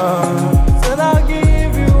heart. Said I'll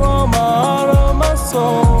give you all my heart, all my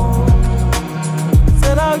soul.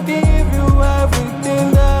 Said I'll give you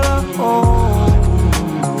everything that I own.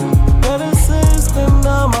 Got a system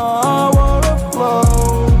that my heart wanna flow.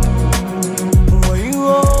 When you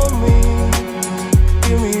hold me,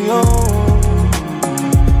 give me all.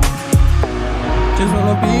 Just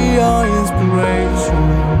wanna be your inspiration.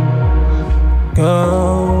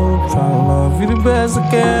 Girl, try to love you the best I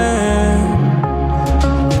can.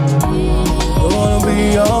 Don't wanna be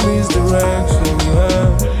your misdirection, yeah.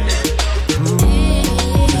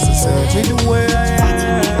 Just accept me the way I am.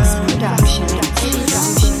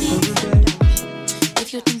 If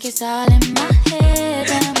you think it's all in my head,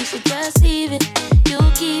 then we should just leave it. You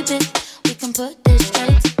keep it. We can put this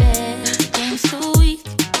straight to bed. Game's too weak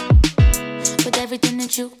with everything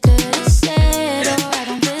that you could have said. Oh, I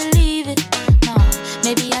don't believe it. No,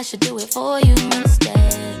 maybe I should do it for you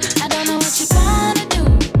instead. I don't know what you wanna do.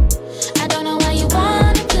 I don't know why you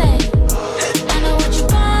wanna play. I know what you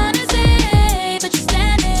wanna say, but you're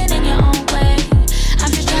standing in your own way.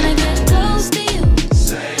 I'm just trying to get close to you,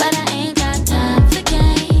 but I ain't got time for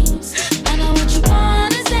games. I know what you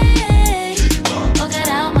wanna say, oh get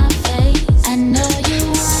out my face. I know you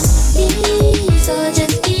want me, so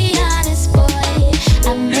just be honest, boy.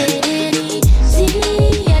 I made it easy.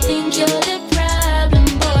 I think you're the problem,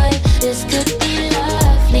 boy. This could be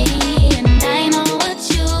lovely, and I know what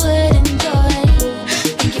you would enjoy.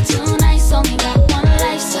 Think you're too nice, only got one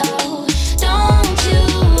life, so don't you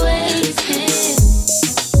waste it.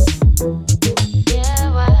 Yeah,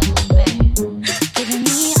 well, babe, giving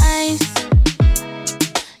me ice.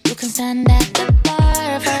 You can stand at the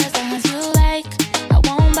bar for as long as you like. I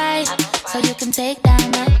won't bite, so you can take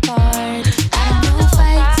down that card. I don't do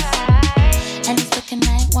fights, and it's looking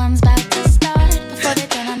like one's about to start. Before they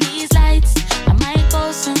turn on these lights, I might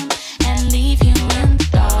go soon and leave you in the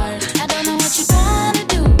dark. I don't know what you wanna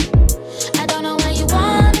do. I don't know where you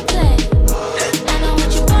wanna play. I know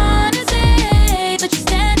what you wanna say, but you're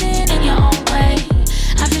standing in your own way.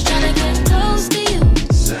 I'm just trying to get close to you,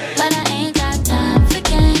 but I ain't got time for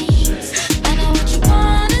games. I know what you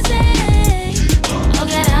wanna say, oh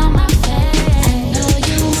get out my face. I know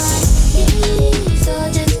you want me, so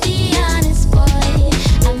just be honest, boy.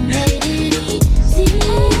 I made it easy.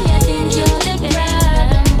 I think you're the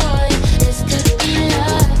problem, boy. This could be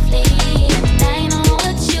lovely, and I know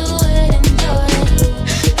what you would enjoy.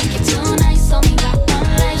 Think you're too nice, only got one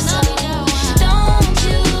life, so don't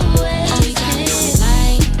you waste it.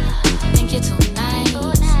 Think you're too nice,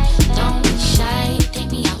 don't be shy.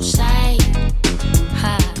 Take me outside.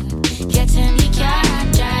 Ha, get to me, can't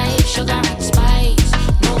drive. Sugar and spice,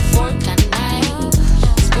 no fork and knife.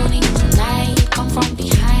 Spooning tonight, come from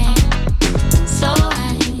behind. So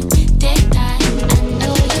I take time. I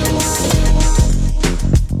know you want it.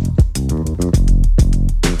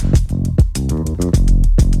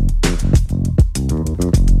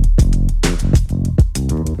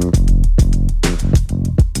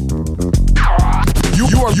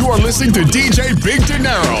 You are listening to DJ Big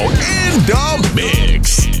Dinero in the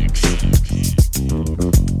mix.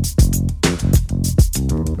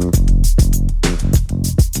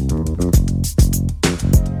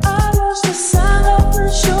 I lost the sign of the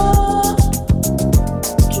shore.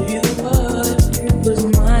 Give you what it was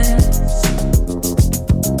mine.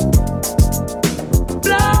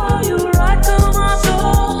 Blow you right to my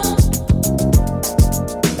door.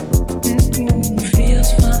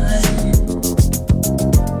 Feels fine.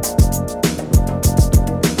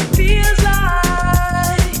 Feels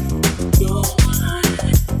like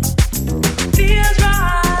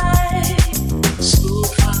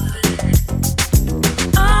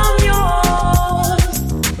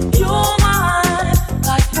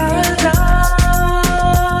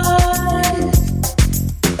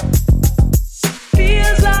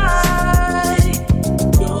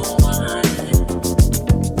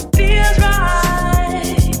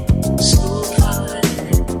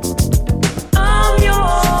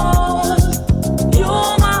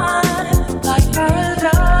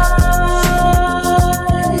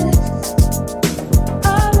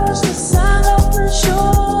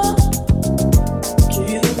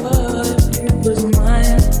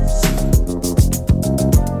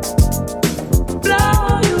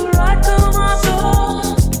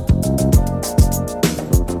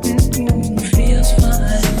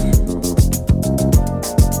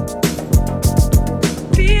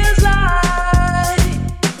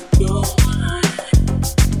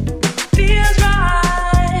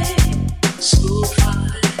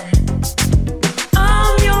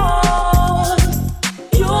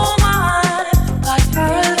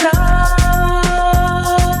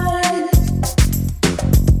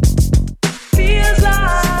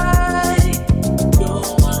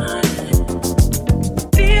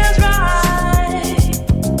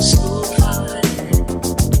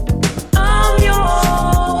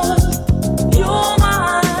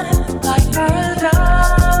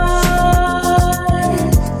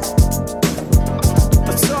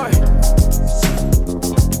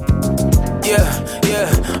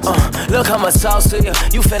sauce to you.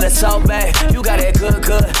 You finna talk back. You got that good.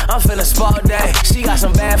 I'm finna sport that. She got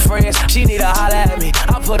some bad friends. She need to holler at me.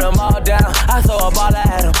 I put them all down. I throw a ball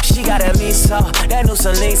at them. She got that meat sauce, that new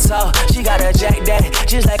Celine sauce. She got a Jack Daddy,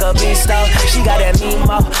 just like a beanstalk. She got that meat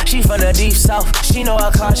mouth. She from the deep south. She know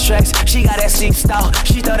her contracts. She got that steep style.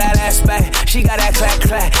 She throw that ass back. She got that clack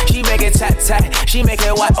clack. She make it tap tap. She make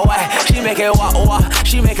it whack whack. She make it wah wah.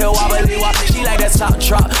 She make it wobbly wah. She like that top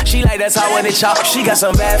drop. She like that top when it chop. She got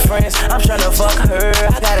some bad friends. I'm tryna fuck her.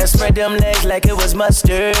 I gotta spread them legs like it was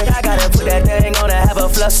mustard. I gotta put that thing on and have her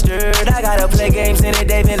flustered. I gotta play games in it,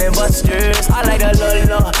 David and Busters. I like the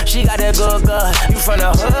little, she got that good. You from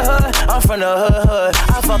the hood, I'm from the hood.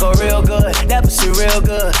 I fuck her real good, that pussy real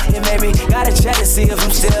good. It made me gotta check to see if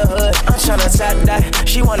I'm still hood. I'm tryna tap that,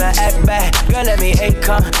 she wanna act back. Girl, let me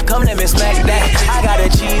come let me smack that. I got a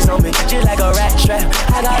cheese on me, just like a rat trap.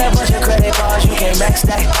 I got a bunch of credit cards, you can't max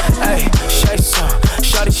that. Hey, shake some,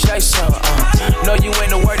 shawty shake some. Know you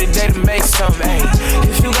ain't the word today to make some. Hey,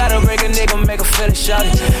 if you gotta break a nigga, make a feel it, shout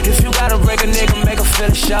it. If you gotta break a nigga, make a feel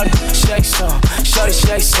it, shout it. Shake some, shawty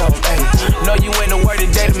shake some. Hey, know you ain't the word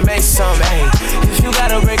today to make some. Hey, if you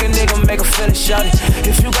gotta break a nigga, make a feel it, shout it.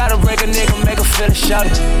 If you gotta break a nigga, make a feel it, shout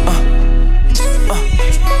it.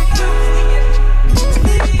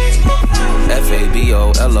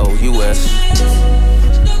 FABOLOUS.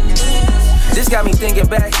 This got me thinking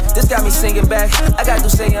back, this got me singing back. I got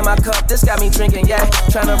Douce in my cup, this got me drinking yak.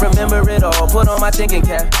 Tryna remember it all, put on my thinking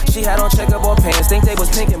cap. She had on checkerboard pants, think they was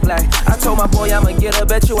pink and black. I told my boy I'ma get her,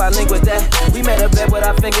 bet you I link with that. We made a bet with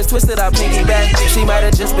our fingers twisted, our pinky back. She might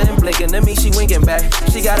have just been blinking, to me she winking back.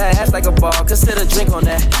 She got her ass like a ball, consider drink on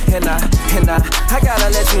that. And I gotta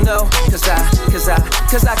let you know, cause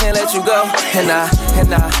I can't let you go. And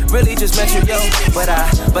I really just met you, yo. But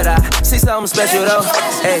I see something special though.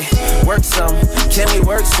 Hey, work some, can we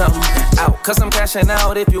work something out? Cause I'm cashing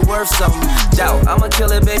out if you worth something. Doubt, I'ma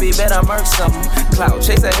kill it, baby, bet I murk something. Clout,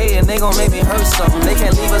 chase a hate and they gon' make me hurt something. They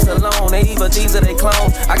can't leave us alone, they either thieves or they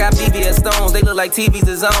clone. I got BBS stones, they look like TV's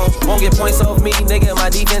the zone. Won't get points off me, nigga, my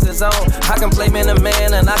defense is on. I can play man to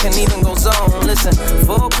man and I can even go zone. Listen,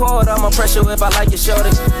 full court, I'ma pressure if I like your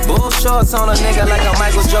shoulder. Bull shorts on a nigga like a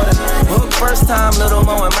Michael Jordan. Hook first time, little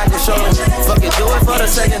Mo and Michael Jordan. Fuck it, do it for the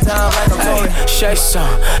second time like I'm Jordan. Shake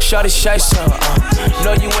some, shawty shake some.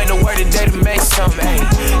 Know you ain't the word today to make some. Ay.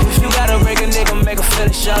 If you gotta break a nigga, make a feel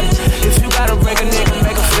it, shout it. If you gotta break a nigga,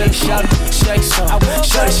 make a feel it, shout it. Shake some,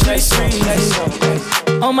 shawty shake some.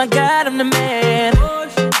 Oh my God, I'm the man.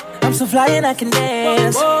 I'm so fly and I can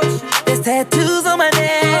dance. There's tattoos on my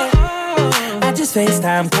neck. I just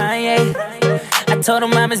FaceTime Kanye. I told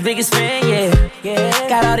him I'm his biggest fan, yeah.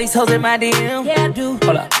 Got all these hoes in my DM. Yeah, I do.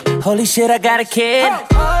 Hold up. Holy shit, I got a kid.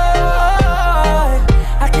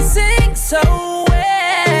 I can sing so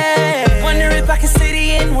well. Wonder if I can say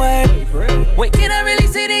the N-word. Wait, can I really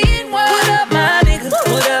say the N-word? What up, my nigga?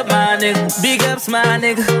 What up, my nigga? Big ups, my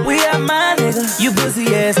nigga. We are my nigga. You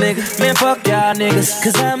pussy ass nigga. Man, fuck y'all niggas.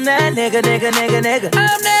 Cause I'm that nigga.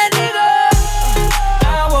 I'm that nigga.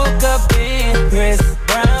 I woke up in Chris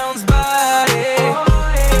Brown's body.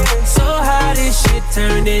 So how this shit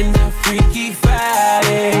turned into Freaky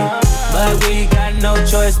Friday. But we got no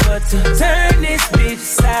choice but to turn this bitch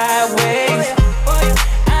sideways.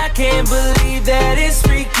 I can't believe that it's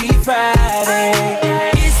Freaky Friday.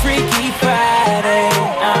 It's Freaky Friday.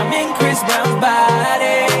 I'm in Chris Brown's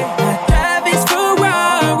body. I drive his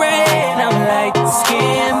Ferrari and I'm like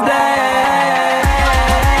skin black.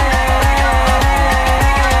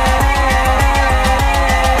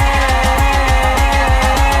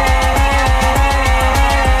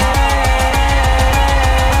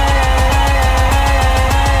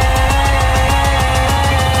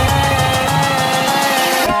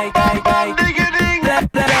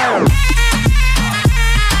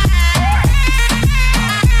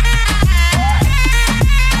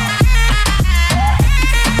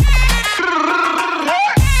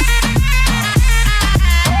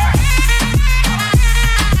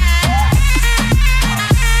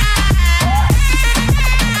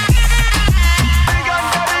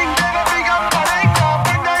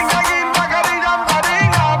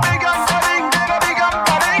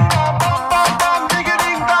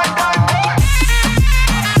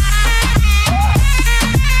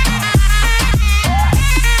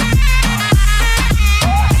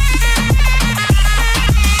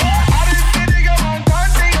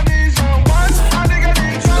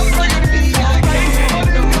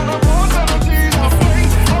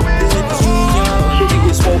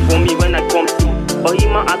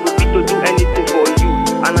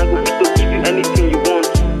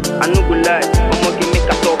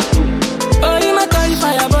 Oh, you my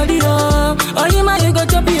qualify your body, oh. Oh, you my, you go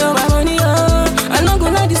chop your my money, oh.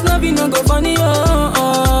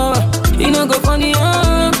 no go funny,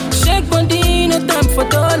 Shake body, no time for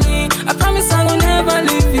dolly. I promise I will never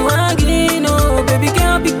leave you hanging, oh. Baby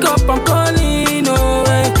girl, pick up, I'm calling, oh.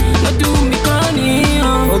 Not do me corny,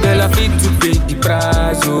 oh. Oh, girl, I fit to pay the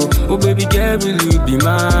price, oh. Oh, baby girl, will you be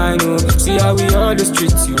mine, oh. See how we all the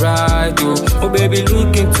streets you right, oh. Oh, baby,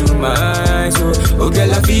 look into my eyes, oh. Oh,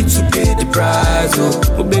 girl, I fit to pay the price, oh.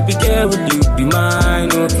 Oh, baby girl, will you be mine,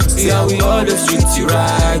 oh. See how we all the streets you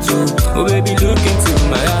right, oh. Oh, baby, look into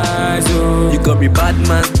my eyes, oh. You got me bad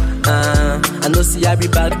man, I know see I be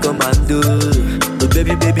bad commando. Oh,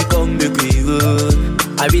 baby, baby, come make we go.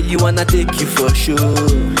 I really wanna take you for sure.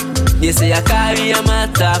 They say I carry a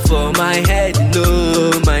matter for my head,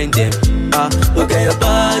 no mind them. Okay, your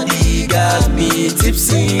body got me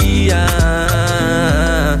tipsy. I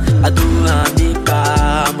do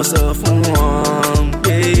have myself one,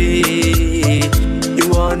 yeah. You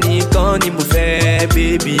want it, gone in my fair,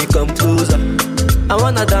 baby, come closer. I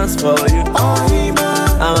wanna dance for you,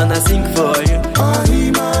 I wanna sing for you,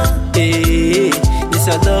 hey, this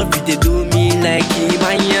your love, you they do me like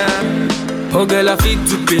Imanya. Oh girl, I fit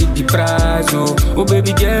to pay the price, oh. Oh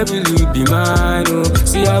baby girl, will you be mine, oh.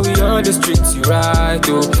 See how we on the streets you right,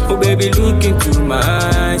 oh. Oh baby, look into my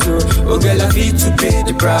eyes, oh. Oh girl, I fit to pay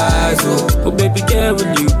the price, oh. Oh baby girl,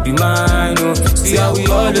 will you be mine, oh. See how we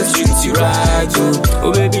on the streets you right, oh.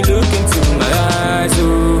 Oh baby, look into my eyes,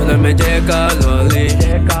 oh. Let me take a lolly,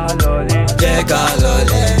 take a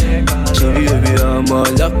lolly. Show you be on my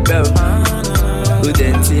love bell, who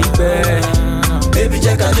then take back. Baby,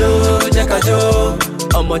 check a Joe.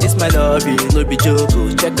 This my love, you no be joke.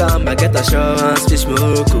 Check out my get assurance, fish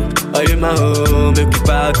smoke. Are you my home, make you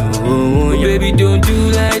proud, oh, yeah. Baby, don't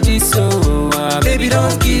do like this, oh. Baby,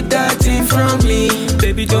 don't keep that thing from me.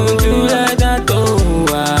 Baby, don't do like that, oh.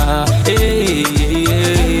 Hey, hey,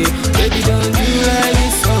 hey. Baby, don't do like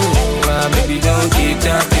this, oh. Baby, don't keep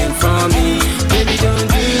that thing from me. Baby, don't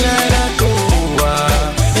do like that, oh.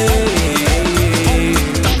 Hey, hey, hey.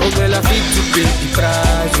 Oh, girl, I fit to pay the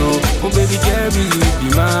price, oh. Oh, baby, girl, will you be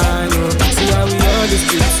mine, oh. See how we on the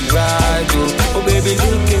streets right, oh. Oh, baby,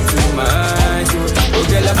 look into my eyes, oh. Oh,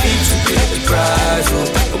 girl, I fit to pay the price, oh.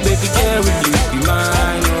 Oh, baby, girl, will you be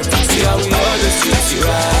mine, oh. See how we on the streets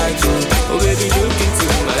right, oh. Oh, baby, look into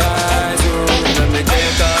my eyes, oh. Let me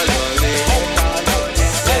take a lolly,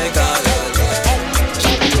 take a lolly. She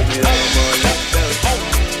will be on my lap belt.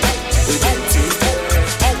 We did two,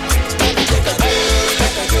 take a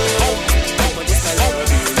go. This my love,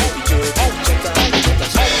 you no be joke. Check out, get a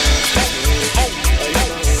shot.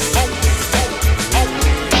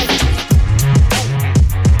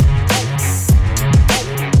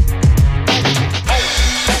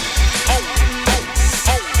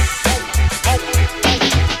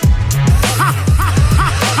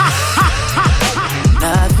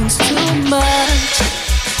 Nothing's too much,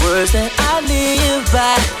 words that I live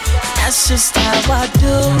by. That's just how I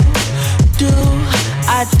do.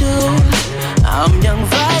 I'm young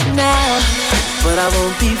right now, but I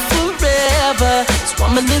won't be forever. So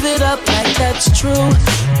I'ma live it up like that's true.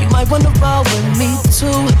 You might wanna roll with me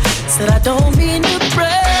too. Said I don't mean to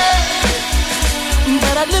brag,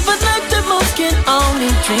 but I live a life that most can only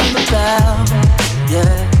dream about.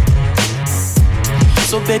 Yeah.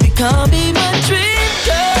 So baby, come be my dream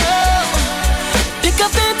girl. Pick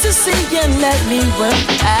up fantasy and let me work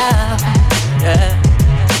out. Yeah.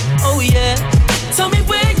 Oh yeah. Tell me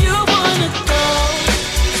where you wanna go,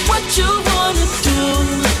 what you wanna do.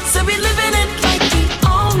 Say we living it like we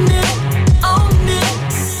own it.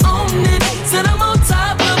 Said I'm on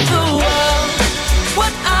top of the world.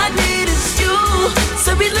 What I need is you.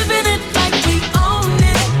 Say we living it like we own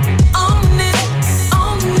it.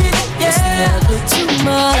 Yeah. It's never too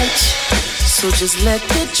much, so just let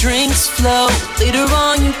the drinks flow. Later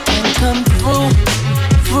on you can come through.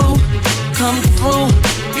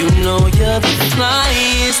 You know you're the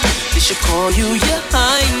flyest. They should call you your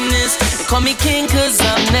highness. And call me king cause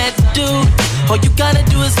I'm that dude. All you gotta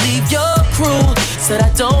do is leave your crew. Said I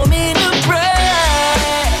don't mean to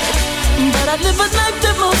brag, but I live a life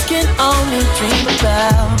that most can only dream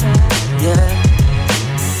about. Yeah.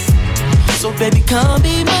 So baby, come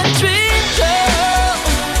be my dream girl.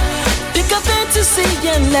 Pick up fantasy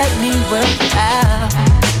and let me work out.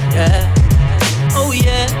 Yeah. Oh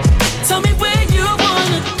yeah. Tell me where you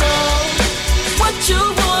wanna go, what you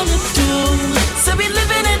wanna do. Say we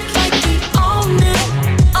living it like we own it.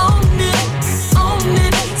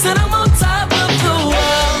 Said I'm on top of the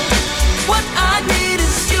world. What I need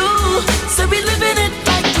is you. Say we living it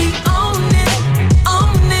like we own it.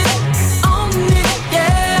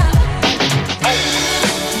 Yeah.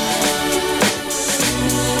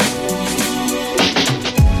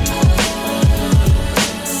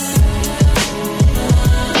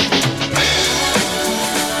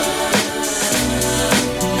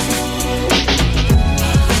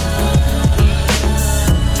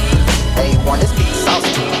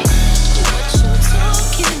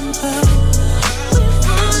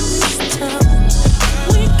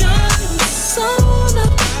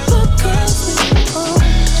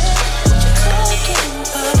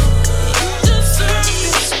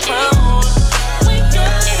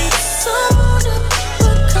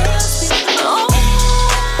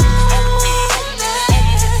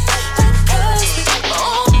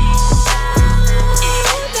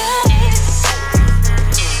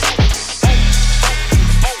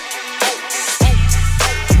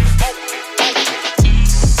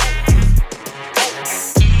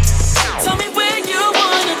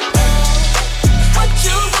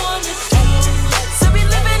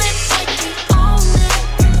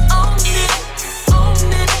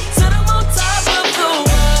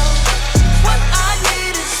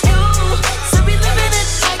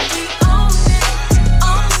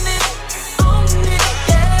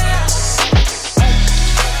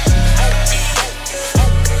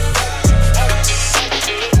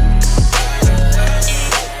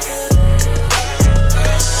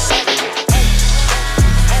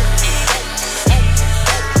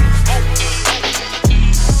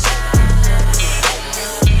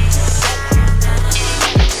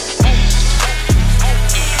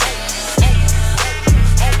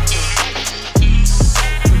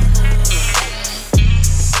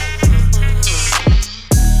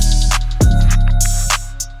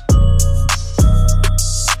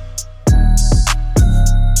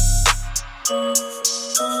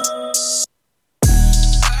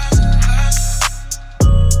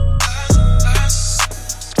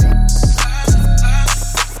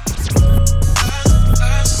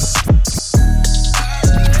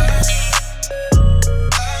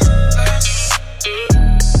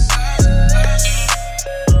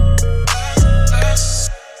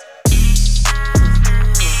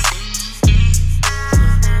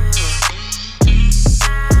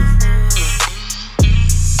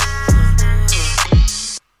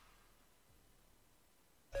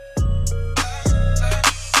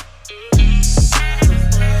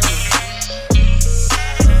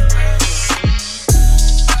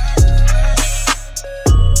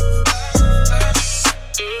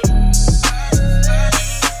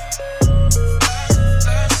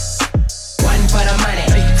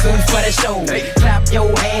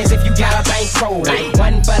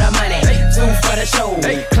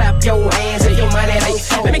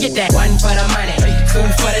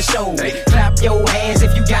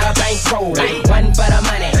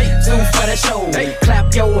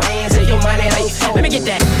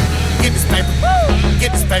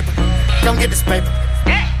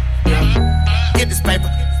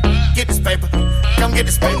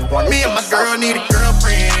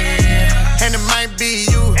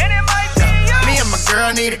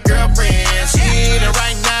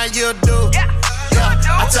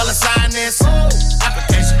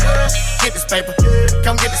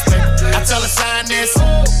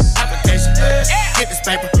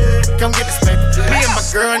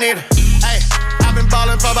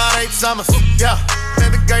 Summers, yeah,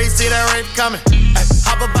 baby girl, you see that rape coming. Ay,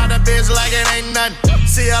 hop up out that bitch like it ain't nothing.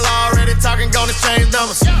 See y'all already talking, gonna change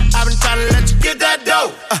numbers. I've been trying to let you get that dough.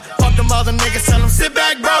 Fuck them other niggas, tell them sit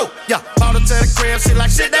back, bro. Yeah, bought her to the crib, she like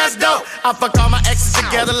shit, that's dope. I fuck all my exes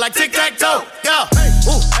together like tic-tac-toe. Yeah,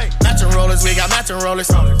 ooh, matching rollers, we got matching rollers.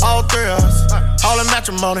 All three of us, all in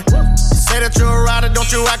matrimony. Say that you're a rider, don't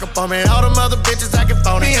you act up on me. All them other bitches acting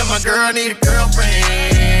phony. Me and my girl need a girlfriend,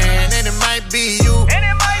 and it might be you.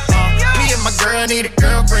 Me and my girl need a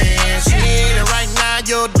girlfriend. She need it right now,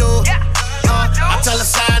 you'll do. I tell her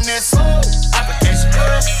sign this application.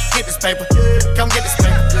 Get this paper, come get this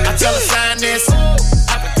paper. I tell her sign this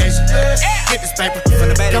application. Get this paper,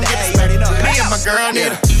 come get this paper. Me and my girl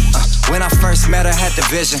need it. When I first met her, had the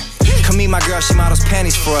vision. Come meet my girl, she models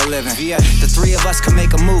panties for a living. The three of us could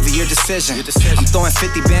make a movie, your decision. I'm throwing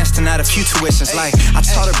 50 bands tonight, a few tuitions. Like, I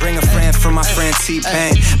taught her bring a friend for my friend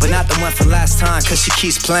T-Pain. But not the one from last time, cause she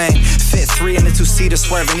keeps playing. Fit 3 in the 2-seater,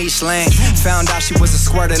 swerving each lane. Found out she was a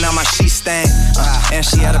squirter, now my sheet stain. And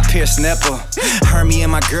she had a pierced nipple. Her, me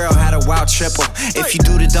and my girl had a wild triple. If you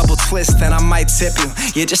do the double twist, then I might tip you.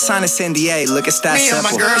 Yeah, just sign this NDA, look, it's that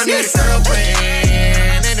simple. Me and my girl need a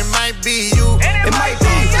girlfriend, and it might be you. It might be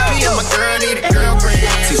me and my girl need a girlfriend.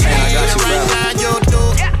 T-Pain, I got you, right now, you'll do.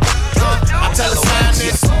 I tell her sign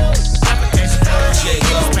this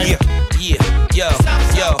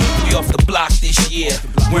Yo, we off the block this year.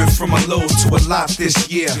 Went from a low to a lot this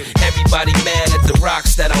year. Everybody mad at the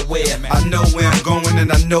rocks that I wear. I know where I'm going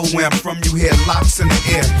and I know where I'm from. You hear locks in the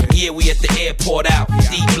air. Yeah, we at the airport out.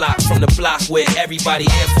 D-block from the block where everybody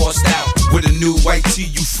Air Forced out. With a new white tee,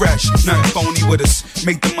 you fresh. Nothing phony with us.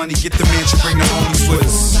 Make the money, get the mansion, bring the homies with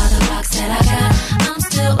us. By the rocks that I got,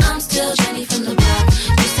 I'm still Jenny from the block.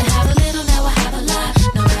 Used to have a little, now I have a lot.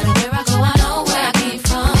 No matter where I go, I know where I came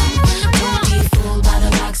from. Don't be fooled by the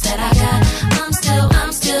rocks that I got.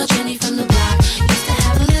 I'm still Jenny from the block. Used to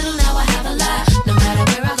have a little, now I have a lot. No matter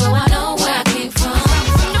where I go, I know where I came from.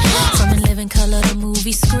 From In Living Color to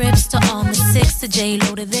movie scripts to all the 6 to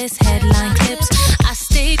J-Lo to this headline clips. I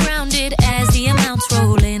stay grounded as the amounts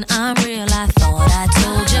roll in. I'm real, I thought I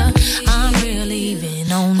told ya. I'm real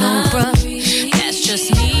even on no bruh. That's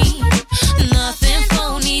just me. Nothing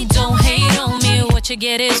phony, don't hate on me. What you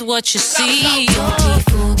get is what you see. Don't be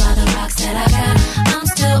fooled by the rocks that I got.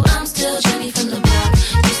 I'm still Jenny from the block.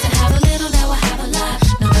 Used to have a little, now I have a lot.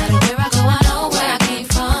 No matter where I go, I know where I came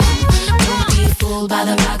from. Don't be fooled by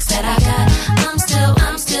the rocks that I got.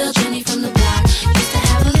 I'm still Jenny from the block. Used to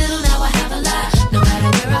have a little, now I have a lot. No matter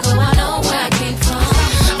where I go, I know where I came from.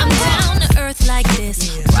 I'm down to earth like this,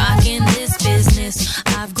 rocking this business.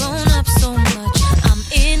 I've grown up so much, I'm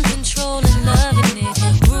in control and loving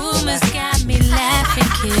it. Rumors got me laughing,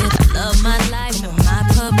 kid. I love my life and my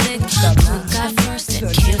public. Put God first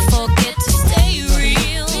and can't forget to stay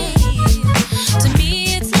real. To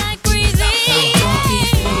me, it's like breathing. Don't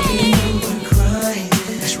be crying.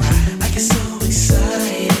 That's right. I guess always.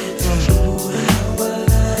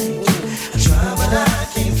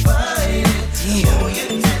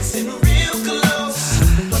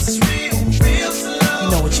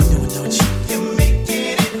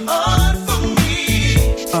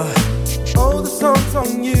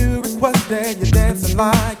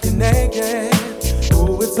 like you're naked.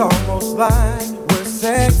 Ooh, it's almost like we're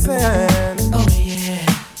sexing. Oh yeah.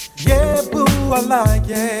 Yeah, boo, I like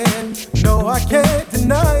it. No, I can't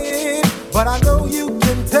deny it, but I know you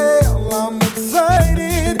can tell I'm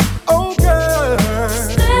excited. Oh, girl.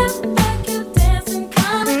 Step back, you dancing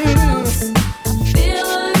kinda close. I feel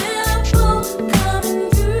a little pull coming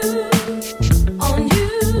through on you.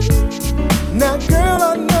 Now, girl,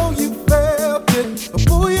 I know you felt it, but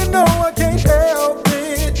boo, you know I can't help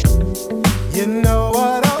it. You know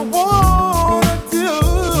what I wanna do.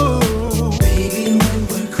 Baby, when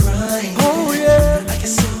we're crying, oh yeah, I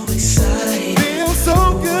get so excited. Feel so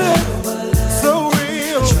good, so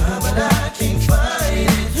real. Try, but I can't find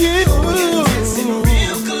it. You,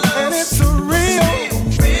 real close, and it's a real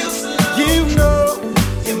slow. You know,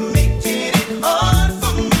 you're making it hard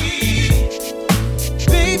for me.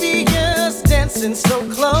 Baby, just dancing so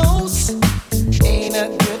close ain't a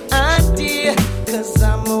good idea, 'cause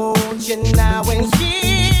I'm on you now and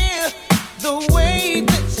here. The way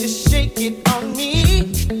that you shake it on me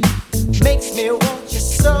makes me want you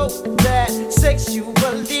so bad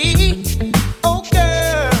sexually. Oh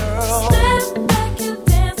girl, Step back, you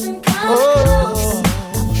dancing kinda close.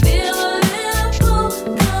 I feel a little pull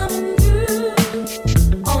coming through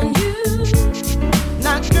on you.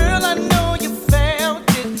 now girl, I know you felt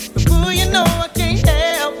it, but boo, you know I can't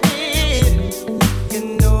help it. You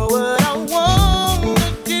know what I wanna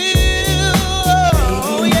do.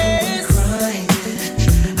 Oh yes, Crying,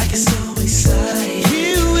 I get so excited.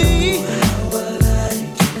 Kiwi. How I like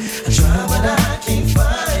it. I try, but I can't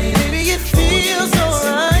find it. Baby, it feels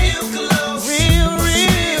alright.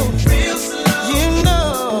 Real slow. You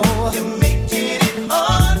know, You're making it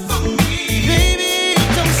hard for me. baby,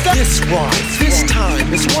 don't stop. This rhyme, this time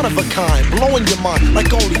is one of a kind, blowing your mind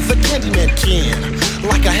like only the Candyman can.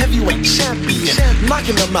 Like a heavyweight champion,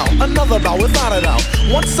 knocking them out, another bout without a doubt.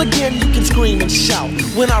 Once again, you can scream and shout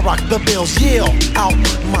when I rock the bells. Yell out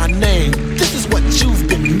my name. This is what you've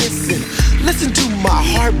been missing. Listen to my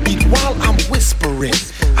heartbeat while I'm whispering.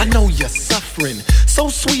 I know you're suffering. So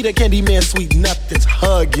sweet, a Candyman, sweet nothings.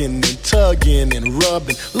 Hugging and tugging and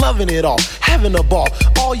rubbing, loving it all, having a ball.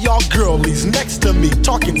 All y'all girlies next to me,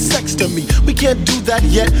 talking sex to me. We can't do that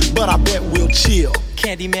yet, but I bet we'll chill.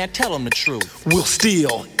 Candyman, tell him the truth. We'll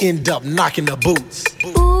still end up knocking the boots.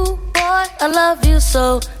 Ooh, boy, I love you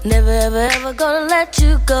so. Never, ever, ever gonna let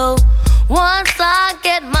you go. Once I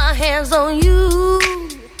get my hands on you.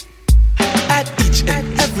 At each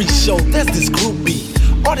and every show, there's this groupie.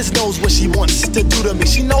 Artist knows what she wants to do to me.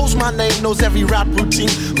 She knows my name, knows every rap routine.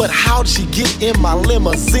 But how'd she get in my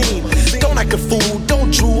limousine? Don't act a fool,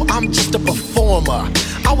 don't drool, I'm just a performer.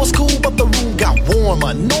 I was cool, but the room got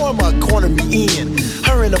warmer. Norma cornered me in,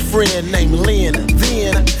 her and a friend named Lynn.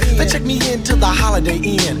 Then they checked me into the Holiday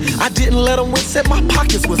Inn. I didn't let them win, said my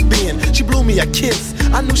pockets was bent. She blew me a kiss,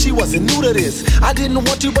 I knew she wasn't new to this. I didn't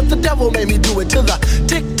want to, but the devil made me do it. To the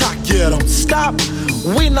tick-tock, yeah, don't stop.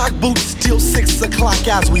 We knock boots till 6 o'clock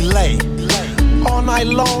as we lay. All night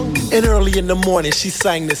long and early in the morning, she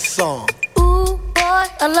sang this song. Ooh, boy,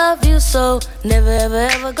 I love you so. Never, ever,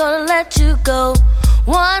 ever gonna let you go.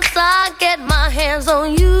 Once I get my hands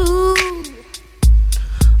on you.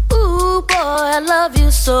 Ooh, boy, I love you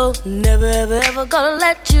so. Never, ever, ever gonna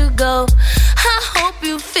let you go. I hope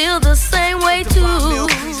you feel the same way too.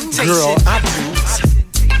 Girl, I do.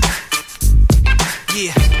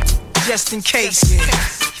 Yeah, just in case.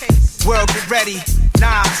 World get ready.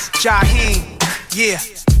 Nas, Jaheim. Yeah.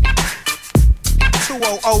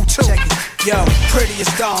 2002. Check it. Yo, pretty as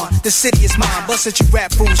dawn, the city is mine. Bust at you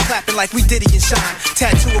rap fools, clapping like we Diddy and Shine.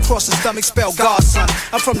 Tattoo across the stomach, spell Godson.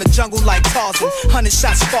 I'm from the jungle like Tarzan. 100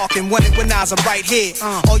 shots sparking, when eyes are right here.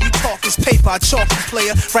 All you talk is paper, I chalk you,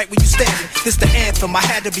 player, right where you standing. This the anthem, I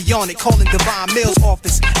had to be on it. Calling Divine Mills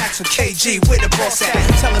office. Ask for KG, where the boss at?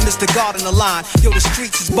 Tell him it's the God on the line. Yo, the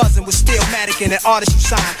streets is buzzing with Stillmatic and that artist you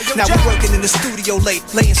sign. Now we're working in the studio late,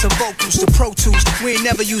 laying some vocals to Pro Tools. We ain't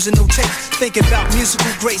never using no tape. Thinking about musical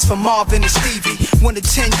grace from Marvin and Stevie. 1 to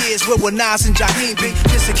 10 years, where will Nas and Jaheim be?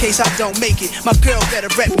 Just in case I don't make it, my girl better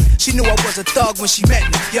rep me. She knew I was a thug when she met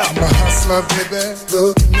me. Yo, I'm a hustler, baby.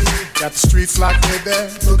 Look at me. Got the streets locked, baby.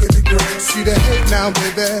 Look at the girl. See the hate now,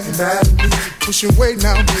 baby. And mad at me. Pushing weight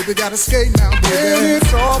now, baby. Gotta skate now, baby.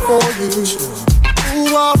 It's all for you.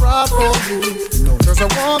 Ooh, I'll ride for you. Cause I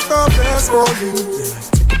want the best for you.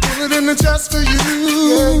 Take a bullet in the chest for you.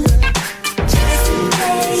 Just in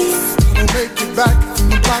case. Don't make it back from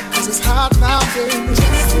the block cause it's hot now, baby.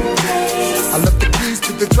 Just in case. I left the keys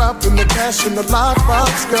to the drop and the cash in the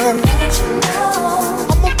lockbox, girl.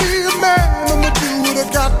 I'ma be a man, I'ma do what I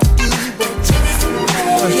got to do, but just in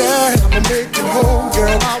case. Yeah, I'ma make it home,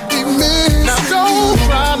 girl. I'll be missing. Now don't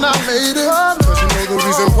lady. Cause you know the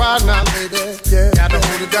reason why now, lady. Yeah, gotta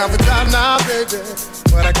hold it down for time now, baby.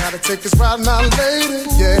 But I gotta take this ride now, lady.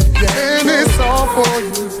 Yeah, yeah. And it's all for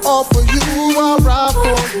you, all for you. I'll ride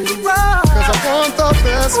for you. Cause I want the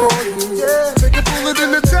best for you. Yeah, take a bullet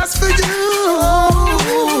in the chest for you.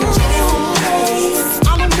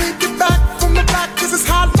 I'ma make it back from the back cause it's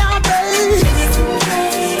hot now, babe.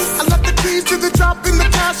 I left the keys to the drop in the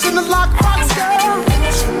cash in the lockbox, girl.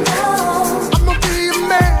 I'ma be a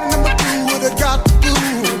man, I'ma do what I got to do.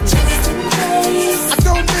 I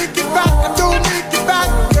don't make it back, I don't make it back,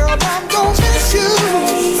 girl, I'm gon' miss you.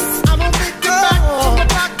 I don't make it back from the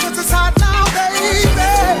back cause it's hot now, baby.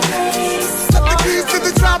 Left the keys to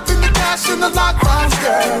the drop in the cash in the lockbox,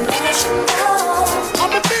 girl.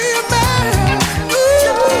 I'ma be a man.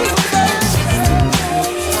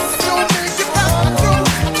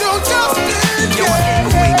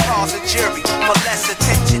 Jury for less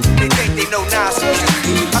attention. They think they know now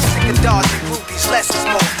security. I'm sick of dodging groupies, less is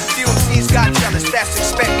more. Few MCs got jealous, that's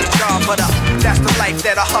expected, dog. But that's the life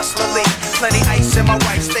that a hustler lead. Plenty ice in my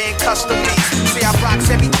wife, staying custom beats. See, I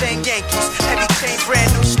rocks everything Yankees. Heavy chain,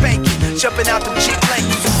 brand new spanky. Jumping out them cheap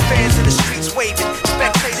blankets. Fans in the streets waving.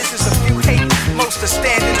 Spectators is a few hating. Most are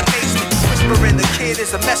standing amazement. Whispering the kid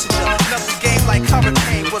is a messenger. Another game like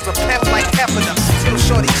Hurricane was a pep like Hefner. Till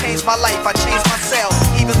shorty changed my life, I changed myself.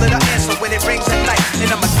 Even little answer when it rings at night.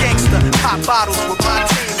 And I'm a gangster, pop bottles with my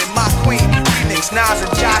team and my queen. Remix Nas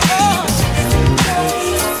and Jaheim.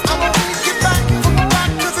 I'ma make it back from the back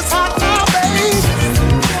cause it's hot now, babe.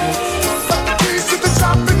 Got the keys to the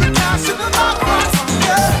top and the cash in the lockbox,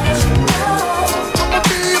 yeah. I'ma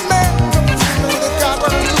be a man, I'ma do what I gotta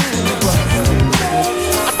do.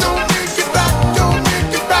 I don't make it back, don't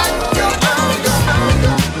make it back, girl.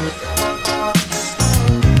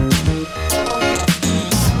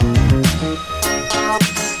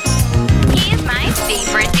 He's my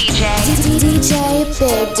favorite DJ. DJ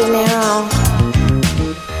Big Dinero.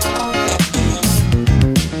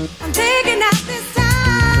 I'm taking out this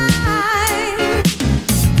time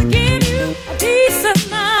to give you a piece of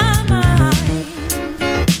my mind.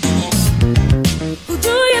 Who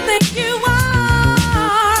do you think you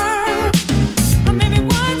are? Or maybe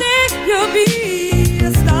one day you'll be a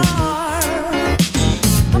star.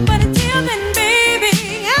 But until then, baby,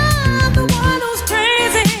 I'm the one who's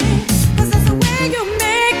crazy. 'Cause that's the way you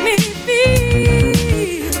make me feel.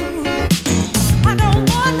 I don't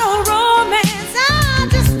want no romance, I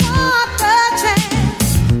just want the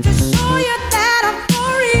chance to show you that I'm for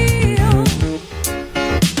real.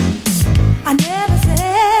 I never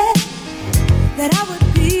said that I would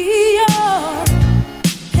be your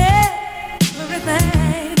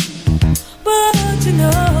everything, but you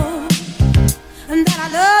know that I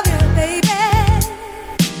love you, baby.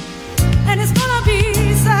 And it's gonna be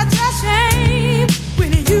such a shame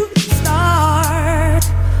when you start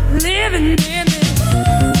living in this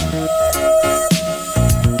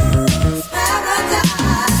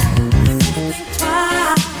paradise. You gotta think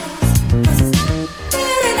twice, 'cause it's not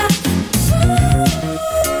good enough.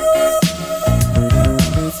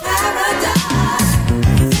 Paradise.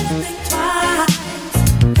 You gotta think twice,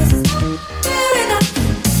 'cause it's not good enough.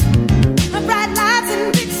 Bright lights in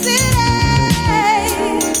big cities.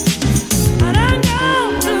 I done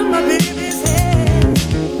gone to my baby's head.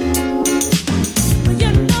 But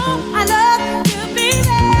you know I love you,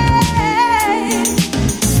 baby.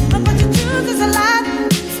 But what you choose is a lot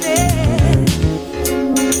instead.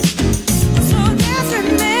 So just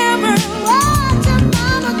remember what your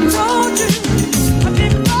mama told you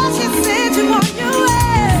before she sent you on your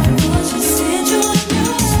way. Before she sent you on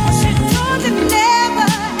your way. She told you never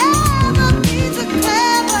ever be too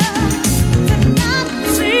clever to not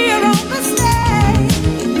see your own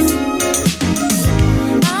mistakes.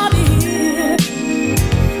 I'll be here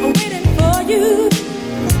waiting for you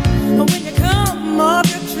when you come off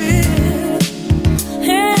your trip.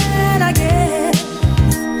 And I guess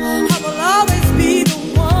I will always be the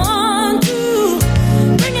one to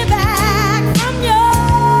bring you back from your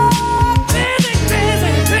crazy,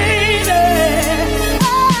 crazy, crazy.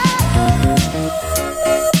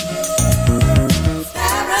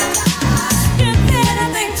 You better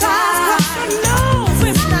think twice, 'cause you know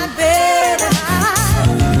it's not bad enough.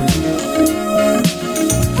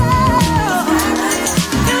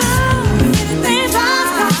 Think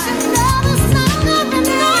twice, 'cause you know it's not good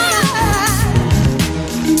enough.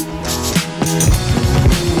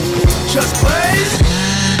 Just blaze.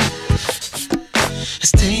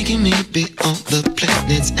 It's taking me beyond the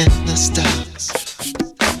planets and the stars.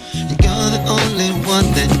 And you're the only one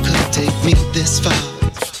that could take me this far.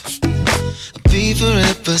 I'll be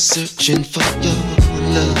forever searching for your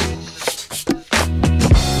love.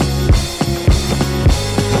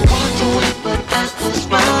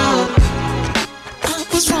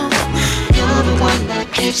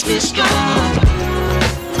 keeps me strong.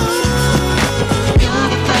 You're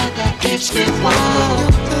the fire that keeps me warm.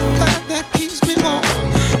 You're the fire that keeps me warm.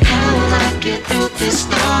 How will I get through this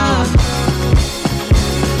storm?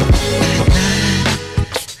 At night,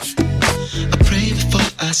 I pray before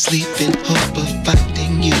I sleep in hope of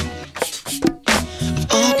finding you. I've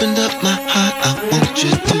opened up my heart, I want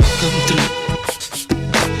you to come through.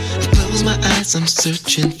 I close my eyes, I'm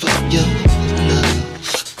searching for your love.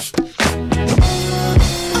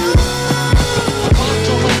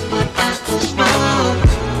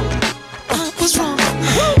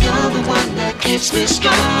 Keeps me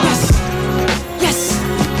strong. Yes, yes.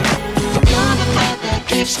 You're the fire that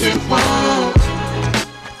keeps me warm.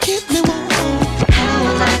 Keep me warm. How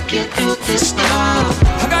will I get through this storm?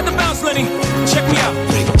 I got the bounce, Lenny. Check me out.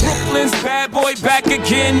 Brooklyn's bad boy back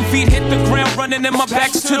again. Feet hit the ground, running and my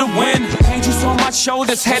back's to the wind. Angels on my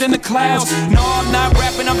shoulders, head in the clouds. No, I'm not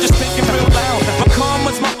rapping, I'm just thinking real loud. My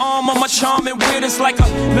karma's my arm on my charm and weird. It's like a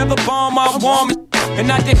leather bomb, I warm it. And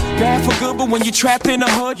I did bad for good, but when you're trapped in the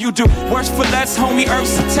hood, you do worse for less, homie.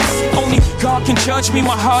 Earth's a test. Only God can judge me.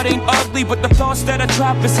 My heart ain't ugly, but the thoughts that I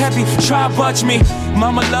drop is heavy. Try budge me.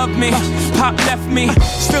 Mama loved me, Pop left me.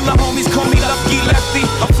 Still the homies call me lucky lefty.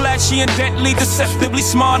 I'm flashy and deadly, deceptively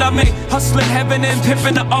smart. I made hustling heaven and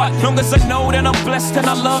pimping the art. Long as I know that I'm blessed and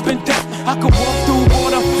I love and death, I could walk through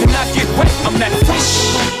water and not get wet. I'm that fresh.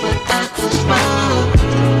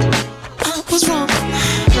 I was wrong.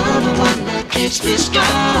 You're the one that keeps me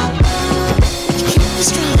strong. Keep me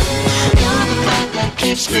strong. You're the fire that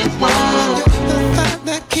keeps me warm. You're the fire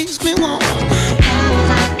that keeps me warm. How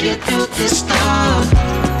will I get through this storm?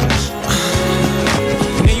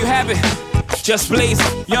 And there you have it. Just Blaze,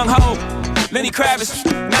 Young Ho, Lenny Kravitz,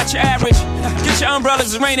 not your average. Get your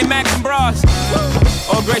umbrellas, it's raining Max and bras.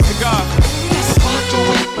 All grace to God. Walked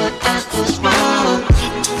away, but I was wrong.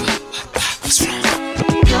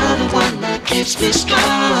 You're the one that keeps me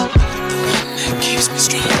strong. Keeps me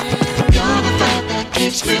strong. You're the fire that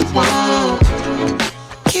keeps me warm.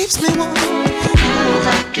 Keeps me warm. How will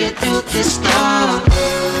I get through this storm?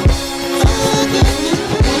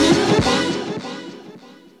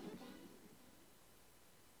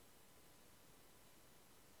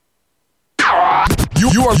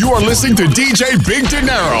 You are listening to DJ Big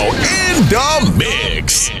Dinero in the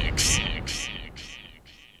mix.